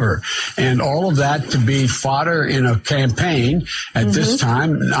with whomever, and all of that to be fodder in a campaign at this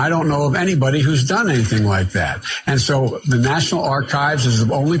time. I don't know of anybody who's done anything like that. And so the National Archives is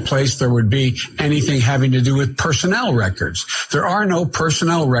the only place there would be anything having to do with personnel records. There are no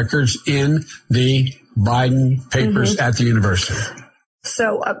personnel records in the Biden papers at the university.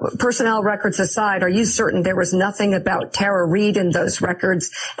 So personnel records aside, are you certain there was nothing about Tara Reid in those records?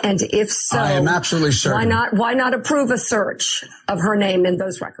 And if so, I am absolutely certain. Why not approve a search of her name in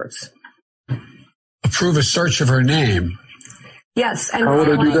those records? Approve a search of her name? Yes, and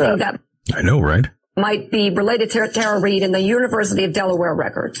anything that I know, right? Might be related to Tara Reid in the University of Delaware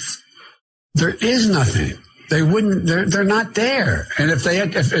records. There is nothing. They wouldn't. They're not there. And if they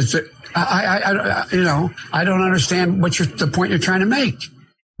had, if it's, I don't understand the point you're trying to make.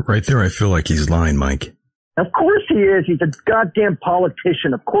 Right there, I feel like he's lying, Mike. Of course he is. He's a goddamn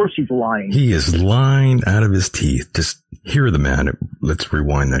politician. Of course he's lying. He is lying out of his teeth. Just hear the man. Let's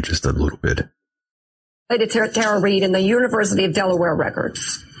rewind that just a little bit. To Tara Reid in the University of Delaware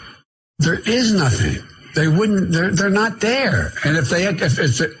records. There is nothing. They wouldn't. They're not there. And if they had, if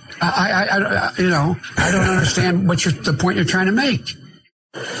it's, I don't understand the point you're trying to make.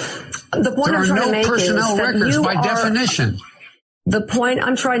 The point I'm trying to make is that there are no personnel records by definition. The point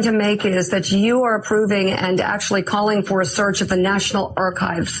I'm trying to make is that you are approving and actually calling for a search of the National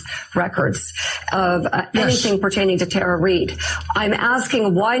Archives records of anything pertaining to Tara Reid. I'm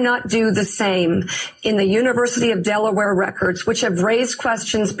asking why not do the same in the University of Delaware records, which have raised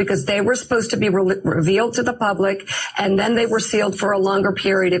questions because they were supposed to be revealed to the public and then they were sealed for a longer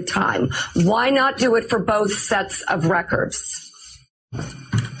period of time. Why not do it for both sets of records?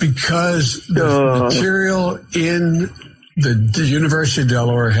 Because the material in the University of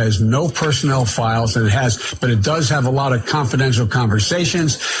Delaware has no personnel files, but it does have a lot of confidential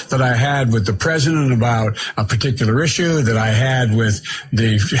conversations that I had with the president about a particular issue, that I had with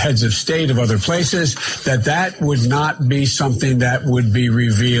the heads of state of other places, that would not be something that would be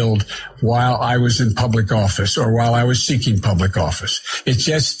revealed while I was in public office or while I was seeking public office. It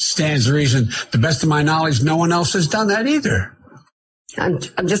just stands to reason. To the best of my knowledge, no one else has done that either. I'm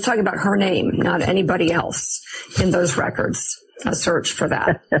just talking about her name, not anybody else in those records. A search for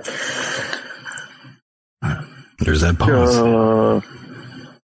that. There's that pause.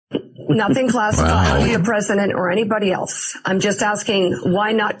 Nothing classified Wow. to the president or anybody else. I'm just asking,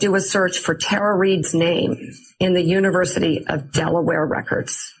 why not do a search for Tara Reade's name in the University of Delaware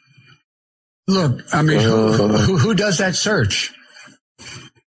records? Look, I mean, who does that search?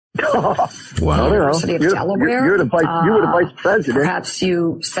 Wow. University of Delaware. You were the vice president. Perhaps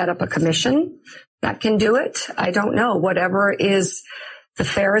you set up a commission that can do it. I don't know. Whatever is the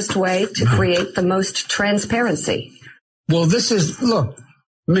fairest way to create the most transparency. Well, look,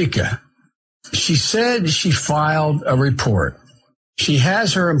 Mika, she said she filed a report. She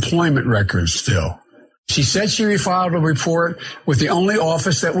has her employment records still. She said she refiled a report with the only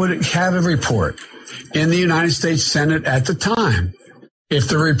office that would have a report in the United States Senate at the time. If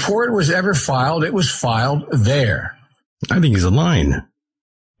the report was ever filed, it was filed there. I think he's lying.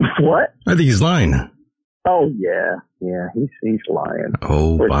 What? I think he's lying. Oh, yeah. Yeah, he's lying.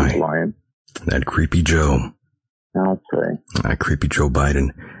 Oh, He's lying. that creepy Joe. I'll say. That creepy Joe Biden.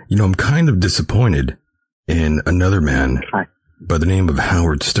 You know, I'm kind of disappointed in another man by the name of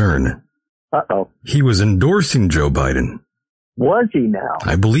Howard Stern. Uh-oh. He was endorsing Joe Biden. Was he now?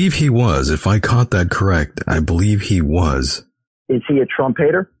 I believe he was. If I caught that correct, I believe he was. Is he a Trump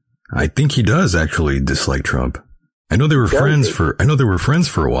hater? I think he does actually dislike Trump. I know they were friends for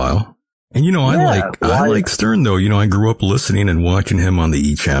a while. And you know, I like Stern though. You know, I grew up listening and watching him on the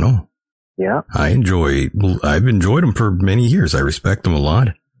E channel. Yeah. I've enjoyed him for many years. I respect him a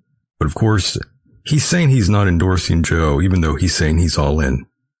lot. But of course, he's saying he's not endorsing Joe, even though he's saying he's all in.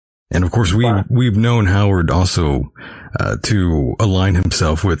 And of course, we've known Howard also to align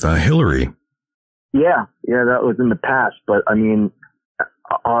himself with Hillary. Yeah, that was in the past. But I mean,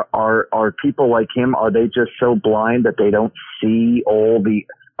 are people like him? Are they just so blind that they don't see all the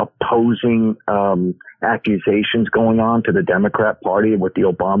opposing accusations going on to the Democrat Party with the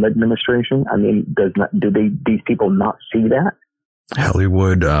Obama administration? I mean, these people not see that?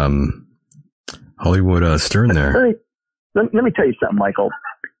 Hollywood Stern there. Let me tell you something, Michael.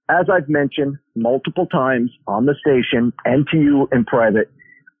 As I've mentioned multiple times on the station and to you in private,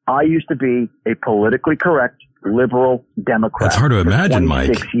 I used to be a politically correct liberal Democrat. That's hard to imagine,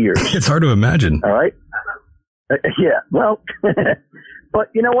 26 Mike. Years. It's hard to imagine. All right. Yeah. Well, but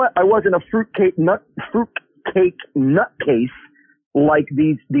you know what? I wasn't a fruitcake nutcase like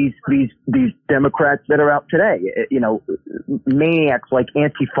these Democrats that are out today. You know, maniacs like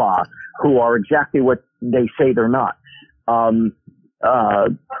Antifa, who are exactly what they say they're not.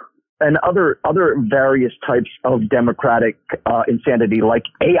 And other various types of Democratic insanity, like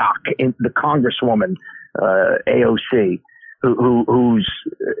AOC, the Congresswoman, AOC, who's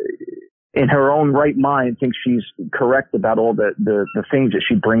in her own right mind thinks she's correct about all the things that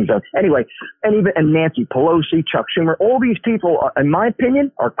she brings up. Anyway, and Nancy Pelosi, Chuck Schumer, all these people, in my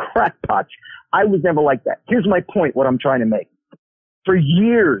opinion, are crackpots. I was never like that. Here's my point, what I'm trying to make. For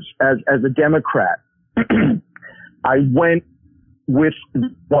years, as a Democrat, I went with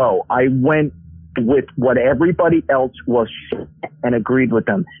what everybody else was and agreed with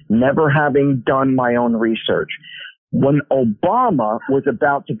them, never having done my own research. When Obama was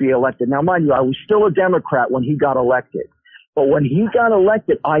about to be elected, now mind you, I was still a Democrat when he got elected, but when he got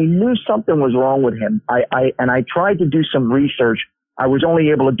elected, I knew something was wrong with him. I tried to do some research. I was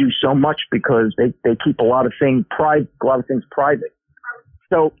only able to do so much because they keep a lot of things private.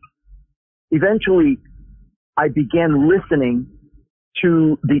 So eventually I began listening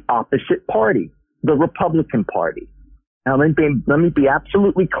to the opposite party, the Republican Party. Now, let me be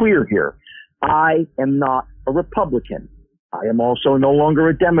absolutely clear here. I am not a Republican. I am also no longer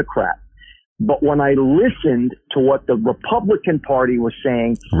a Democrat. But when I listened to what the Republican Party was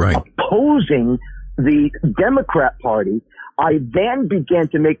saying, opposing the Democrat Party, I then began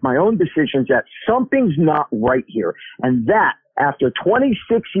to make my own decisions that something's not right here. And that, after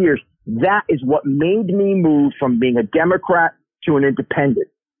 26 years, that is what made me move from being a Democrat to an independent.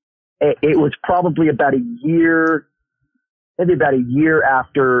 It was probably about a year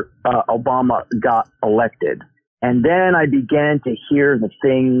after Obama got elected. And then I began to hear the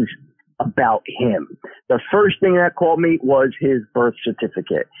things about him. The first thing that caught me was his birth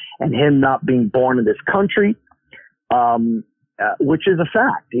certificate and him not being born in this country, which is a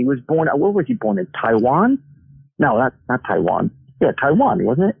fact. He was born, where was he born, in Taiwan? No, not Taiwan. Yeah, Taiwan,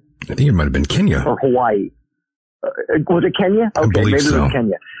 wasn't it? I think it might have been Kenya. Or Hawaii. Was it Kenya? Okay, I believe maybe so. It was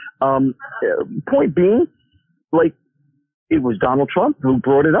Kenya. Point being, like, it was Donald Trump who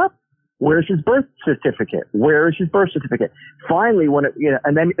brought it up. Where's his birth certificate? Where is his birth certificate? Finally, when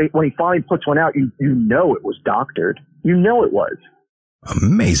he finally puts one out, you know it was doctored. You know it was.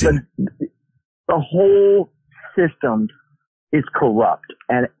 Amazing. The whole system is corrupt,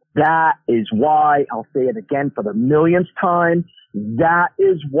 and That is why, I'll say it again for the millionth time, that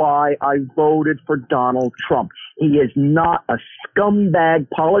is why I voted for Donald Trump. He is not a scumbag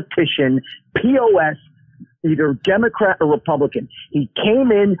politician, POS, either Democrat or Republican. He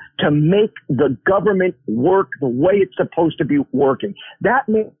came in to make the government work the way it's supposed to be working. That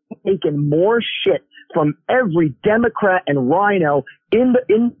means taking more shit from every Democrat and rhino in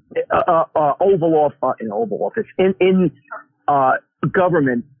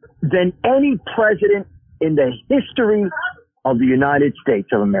government than any president in the history of the United States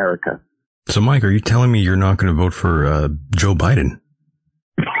of America. So, Mike, are you telling me you're not going to vote for Joe Biden?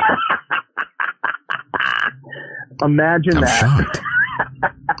 Imagine I'm that. Shocked.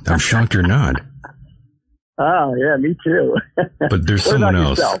 I'm shocked you're not. Oh, yeah, me too. But there's someone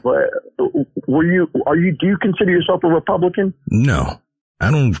else. Do you consider yourself a Republican? No,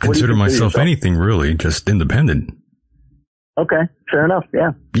 I don't consider myself anything really, just independent. Okay, fair enough.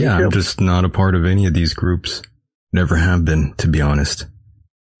 Yeah. Yeah, I'm just not a part of any of these groups. Never have been, to be honest.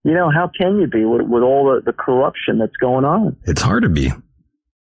 You know, how can you be with all the corruption that's going on? It's hard to be.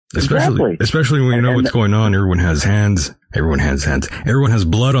 Especially when you know what's going on. Everyone has hands. Everyone has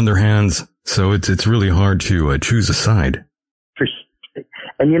blood on their hands. So it's really hard to choose a side.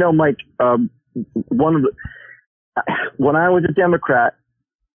 And you know, Mike, when I was a Democrat,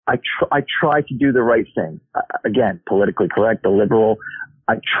 I tried to do the right thing. Again, politically correct, the liberal.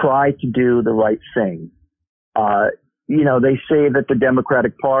 I tried to do the right thing. You know, they say that the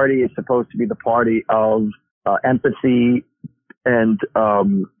Democratic Party is supposed to be the party of empathy and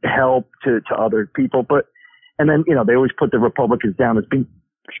help to other people, and then, you know, they always put the Republicans down as being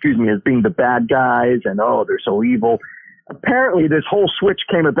the bad guys, and they're so evil. Apparently, this whole switch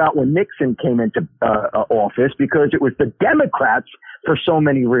came about when Nixon came into office, because it was the Democrats for so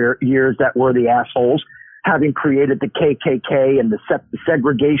many years that were the assholes, having created the KKK and the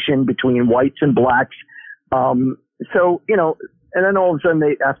segregation between whites and blacks. So, you know, and then all of a sudden,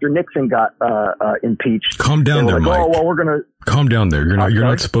 after Nixon got impeached, calm down there, Mike. Oh, well, we're gonna calm down there. You're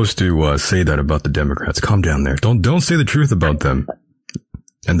not supposed to say that about the Democrats. Calm down there. Don't say the truth about them.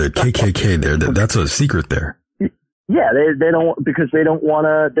 And the KKK there, that's a secret there. Yeah, they don't, because they don't want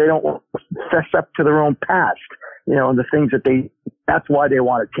to fess up to their own past, you know, and the things that's why they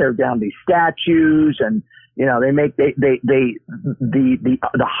want to tear down these statues, and, you know, the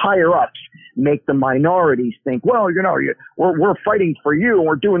higher ups make the minorities think, well, you know, we're fighting for you and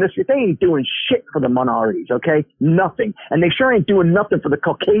we're doing this. They ain't doing shit for the minorities, okay? Nothing. And they sure ain't doing nothing for the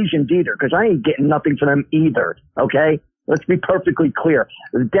Caucasians either, because I ain't getting nothing for them either, okay? Let's be perfectly clear.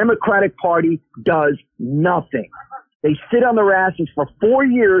 The Democratic Party does nothing. They sit on their asses for 4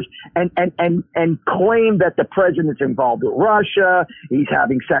 years and claim that the president's involved with Russia. He's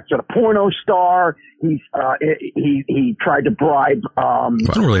having sex with a porno star. He tried to bribe. I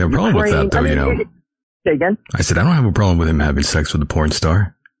don't really have a problem with that, though. You know. Say again. I said I don't have a problem with him having sex with a porn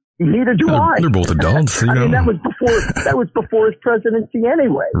star. Neither do I. They're both adults. You know. I mean, that was before his presidency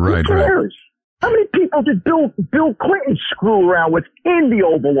anyway. Right. Who cares? How many people did Bill Clinton screw around with in the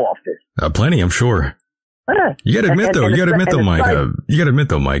Oval Office? Plenty, I'm sure. You gotta admit though,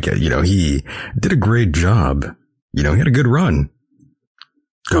 Mike, you know, he did a great job. You know, he had a good run.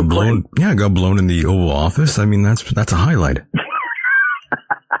 Got blown in the Oval Office. I mean, that's a highlight.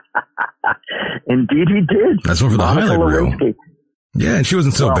 Indeed he did. That's one for the highlight reel. Yeah, and she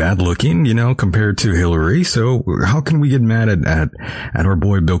wasn't so bad looking, you know, compared to Hillary. So how can we get mad at our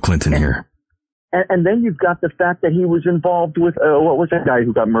boy Bill Clinton here? And then you've got the fact that he was involved with, what was that guy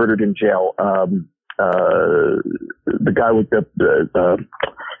who got murdered in jail? The guy with the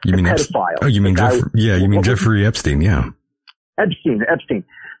pedophile. You mean Jeffrey Epstein, yeah. Epstein.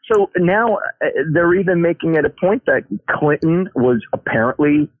 So now they're even making it a point that Clinton was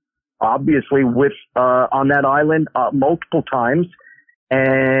obviously with, on that island, multiple times.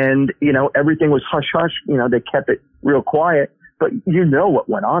 And, you know, everything was hush hush. You know, they kept it real quiet, but you know what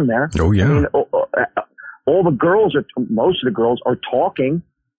went on there. Oh, yeah. I mean, most of the girls are talking.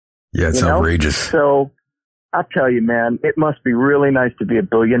 Yeah, it's outrageous. So I'll tell you, man, it must be really nice to be a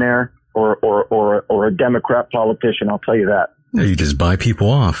billionaire or a Democrat politician. I'll tell you that. Yeah, you just buy people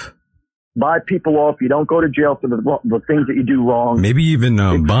off. You don't go to jail for the things that you do wrong. Maybe even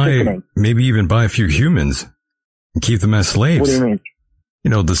buy a few humans and keep them as slaves. What do you mean? You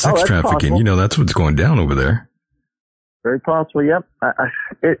know, the sex trafficking. Possible. You know, that's what's going down over there. Very possible. Yep. I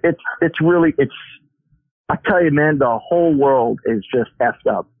tell you, man, the whole world is just effed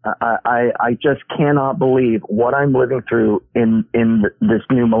up. I just cannot believe what I'm living through in this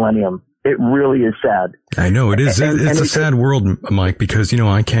new millennium. It really is sad. I know it is. It's a sad world, Mike, because, you know,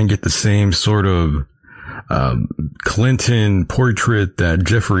 I can't get the same sort of Clinton portrait that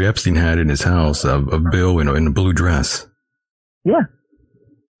Jeffrey Epstein had in his house of Bill in a blue dress. Yeah.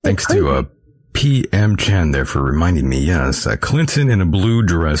 Thanks to PM Chan there for reminding me. Yes, Clinton in a blue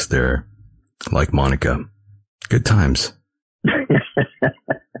dress there, like Monica. Good times.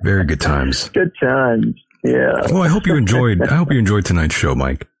 Very good times. Good times. Yeah. Well, I hope you enjoyed tonight's show,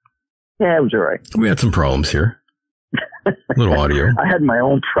 Mike. Yeah, it was all right. We had some problems here. A little audio. I had my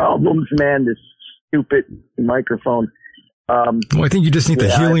own problems, man. This stupid microphone. Well, I think you just need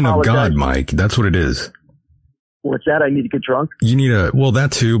the healing of God, Mike. That's what it is. What's that? I need to get drunk? You need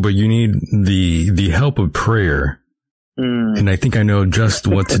that too, but you need the help of prayer. And I think I know just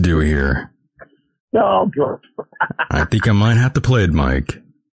what to do here. Oh, God. I think I might have to play it, Mike.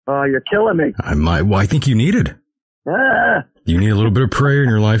 Oh, you're killing me. I might. Well, I think you need it. You need a little bit of prayer in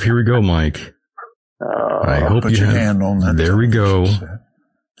your life. Here we go, Mike. I hope put you your have, hand on that. There we go.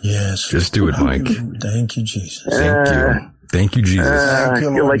 Yes. Just do it, Mike. Thank you, Jesus. Thank you. Thank you, Jesus. I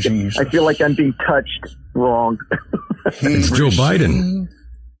feel like I'm being touched wrong. It's Joe Biden.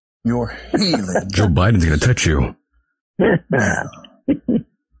 Your healing. Joe Biden's going to touch you.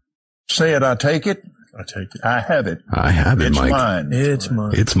 Say it, I take it. I take it. I have it. I have it, Mike. It's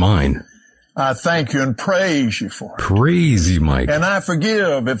mine. It's mine. I thank you and praise you for it. Praise you, Mike. And I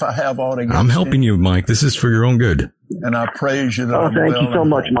forgive if I have aught against I'm helping you, Mike. This is for your own good. And I praise you. That thank you so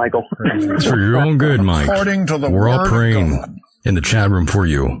much, Michael. It's for your own good, Mike. According to the We're all word praying of God, in the chat room for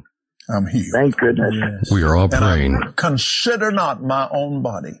you. I'm healed. Thank goodness. Yes. We are all praying. I consider not my own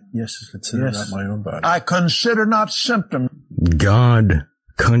body. Yes, consider not my own body. I consider not symptoms. God,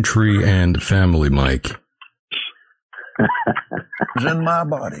 country, and family, Mike. In my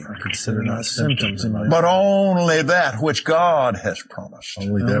body. I consider not symptoms in my but only that which God has promised.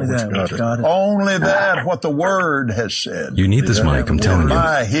 Only that which God has. Only that what the Word has said. You need this, Mike. I'm telling you.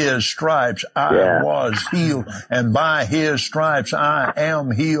 By His stripes I was healed, and by His stripes I am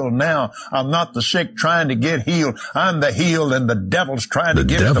healed now. I'm not the sick trying to get healed. I'm the healed, and the devil's trying to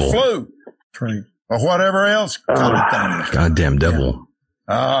give me the flu. Right. Or whatever else kind of thing is. Goddamn devil.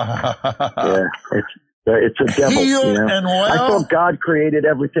 Yeah, it's a devil. Healed you know? and well. I thought God created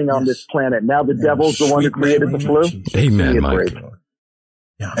everything on this planet. Now the devil's the one who created the flu. Amen, Mike.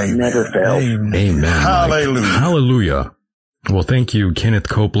 Never fails. Amen. Hallelujah. Mike. Hallelujah. Well, thank you, Kenneth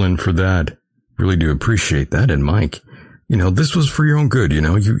Copeland, for that. Really do appreciate that. And Mike, this was for your own good.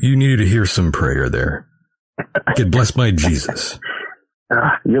 You needed to hear some prayer there. Get blessed by Jesus.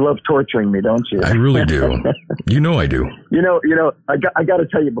 You love torturing me, don't you? I really do. You know I do. I got to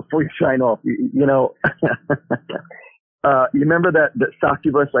tell you before you sign off. You remember that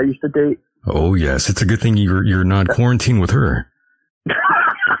succubus I used to date? Oh yes, it's a good thing you're not quarantined with her.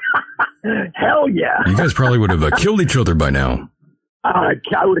 Hell yeah! You guys probably would have killed each other by now. I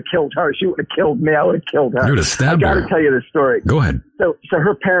would have killed her. She would have killed me. I would have killed her. You would have stabbed her. I got to tell you this story. Go ahead. So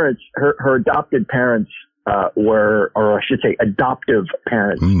her parents, her adopted parents, or I should say adoptive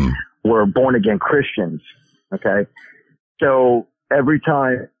parents, were born again Christians. Okay. So every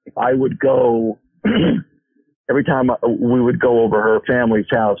time I would go, every time we would go over her family's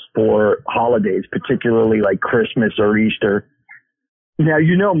house for holidays, particularly like Christmas or Easter. Now,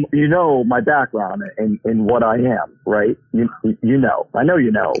 you know my background and what I am, right? I know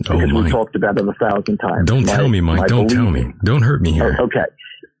you know, because we talked about it 1,000 times. Don't tell me, Mike. Don't tell me. Don't hurt me here. Okay.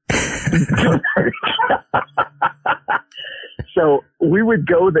 So we would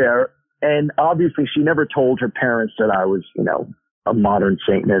go there, and obviously she never told her parents that I was, a modern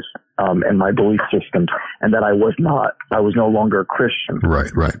Satanist, and my belief system, and that I was no longer a Christian. Right.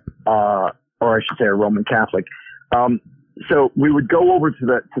 Or I should say a Roman Catholic. So we would go over to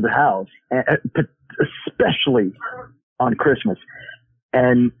the house, especially on Christmas.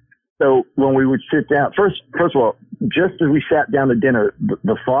 And so when we would sit down, first of all, just as we sat down to dinner,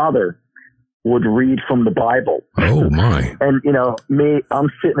 the father would read from the Bible. Oh my! And me,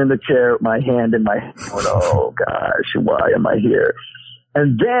 I'm sitting in the chair with my hand in my head, going, "Oh gosh, why am I here?"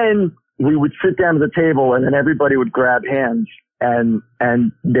 And then we would sit down to the table, and then everybody would grab hands, and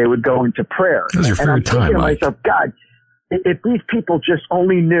they would go into prayer. That was your favorite time, thinking to Mike. myself, God, if these people just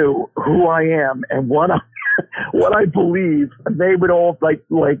only knew who I am and what I believe, they would all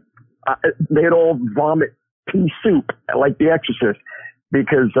they'd all vomit pea soup like The Exorcist.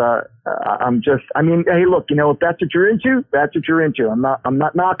 Because hey, look, if that's what you're into, that's what you're into. I'm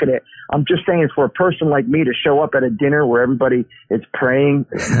not knocking it. I'm just saying, for a person like me to show up at a dinner where everybody is praying,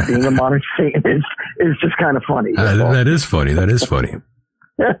 being a modern Satanist is just kind of funny. That is funny. That is funny.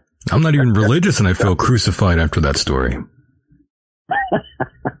 I'm not even religious, and I feel crucified after that story.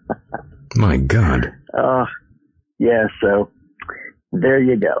 My God. Yeah. So there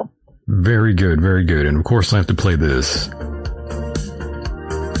you go. Very good, very good. And of course I have to play this.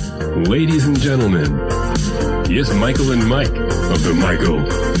 Ladies and gentlemen, it's Michael and Mike of the Michael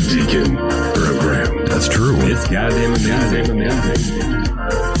Deacon Program. That's true. It's goddamn amazing.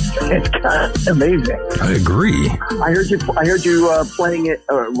 It's kind of amazing. I agree. I heard you playing it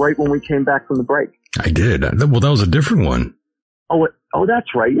right when we came back from the break. I did. Well, that was a different one. Oh,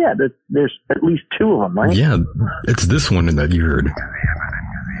 that's right. Yeah, there's at least two of them, right? Yeah, it's this one that you heard.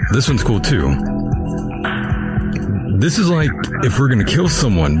 This one's cool too. This is like if we're going to kill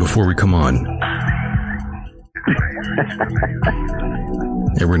someone before we come on.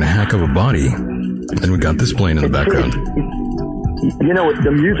 And we're going to hack up a body. And we got this playing in the background. You know,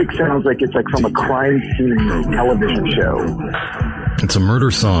 the music sounds like it's like from a crime scene television show. It's a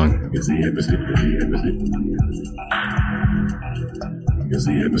murder song.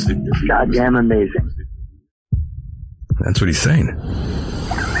 Goddamn amazing. That's what he's saying.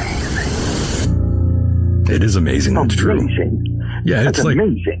 It is amazing. That's true. Yeah, it's like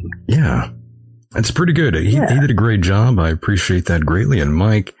amazing. Yeah, it's pretty good. He did a great job. I appreciate that greatly. And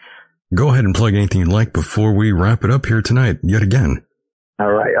Mike, go ahead and plug anything you like before we wrap it up here tonight. Yet again.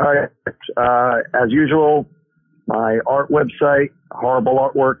 All right. As usual, my art website, horrible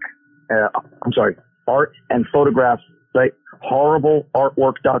artwork. Art and photograph site,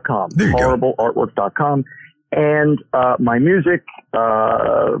 horribleartwork.com. Horribleartwork.com. And my music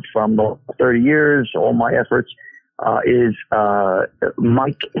from the 30 years, all my efforts, is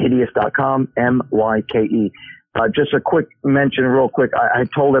MikeHideous.com, MYKE. Just a quick mention, real quick. I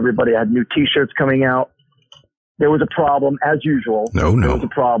told everybody I had new T-shirts coming out. There was a problem, as usual. No. There was a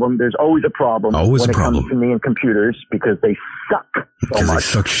problem. There's always a problem when it comes to me and computers because they suck so much. They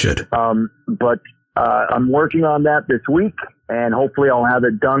suck shit. But I'm working on that this week, and hopefully I'll have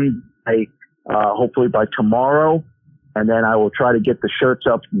it done hopefully by tomorrow, and then I will try to get the shirts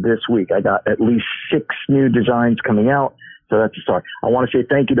up this week. I got at least 6 new designs coming out, so that's a start. I want to say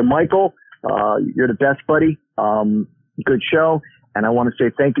thank you to Michael. You're the best, buddy. Good show. And I want to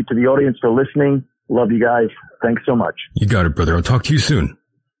say thank you to the audience for listening. Love you guys. Thanks so much. You got it, brother. I'll talk to you soon.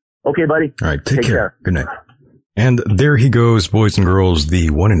 Okay, buddy. All right. Take care. Good night. And there he goes, boys and girls, the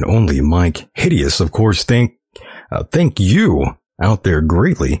one and only Mike Hideous. Of course, thank you out there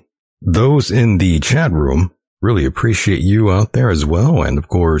greatly. Those in the chat room, really appreciate you out there as well. And of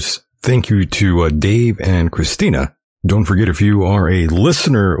course, thank you to Dave and Christina. Don't forget, if you are a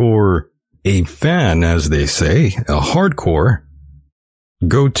listener or a fan, as they say, a hardcore,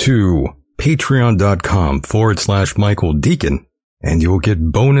 go to patreon.com/Michael Deacon and you'll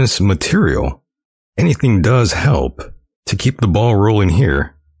get bonus material. Anything does help to keep the ball rolling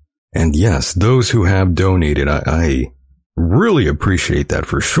here. And yes, those who have donated, I really appreciate that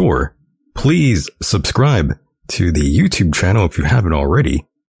for sure. Please subscribe to the YouTube channel if you haven't already.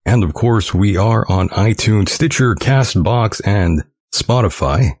 And of course, we are on iTunes, Stitcher, Castbox, and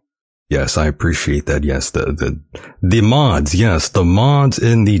Spotify. Yes, I appreciate that. Yes, the mods. Yes, the mods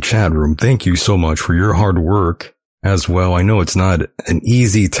in the chat room. Thank you so much for your hard work as well. I know it's not an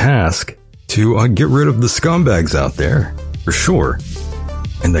easy task to get rid of the scumbags out there, for sure.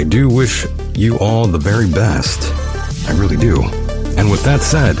 And I do wish you all the very best. I really do. And with that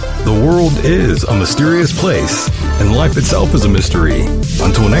said, the world is a mysterious place, and life itself is a mystery.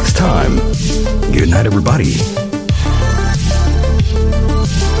 Until next time, good night, everybody.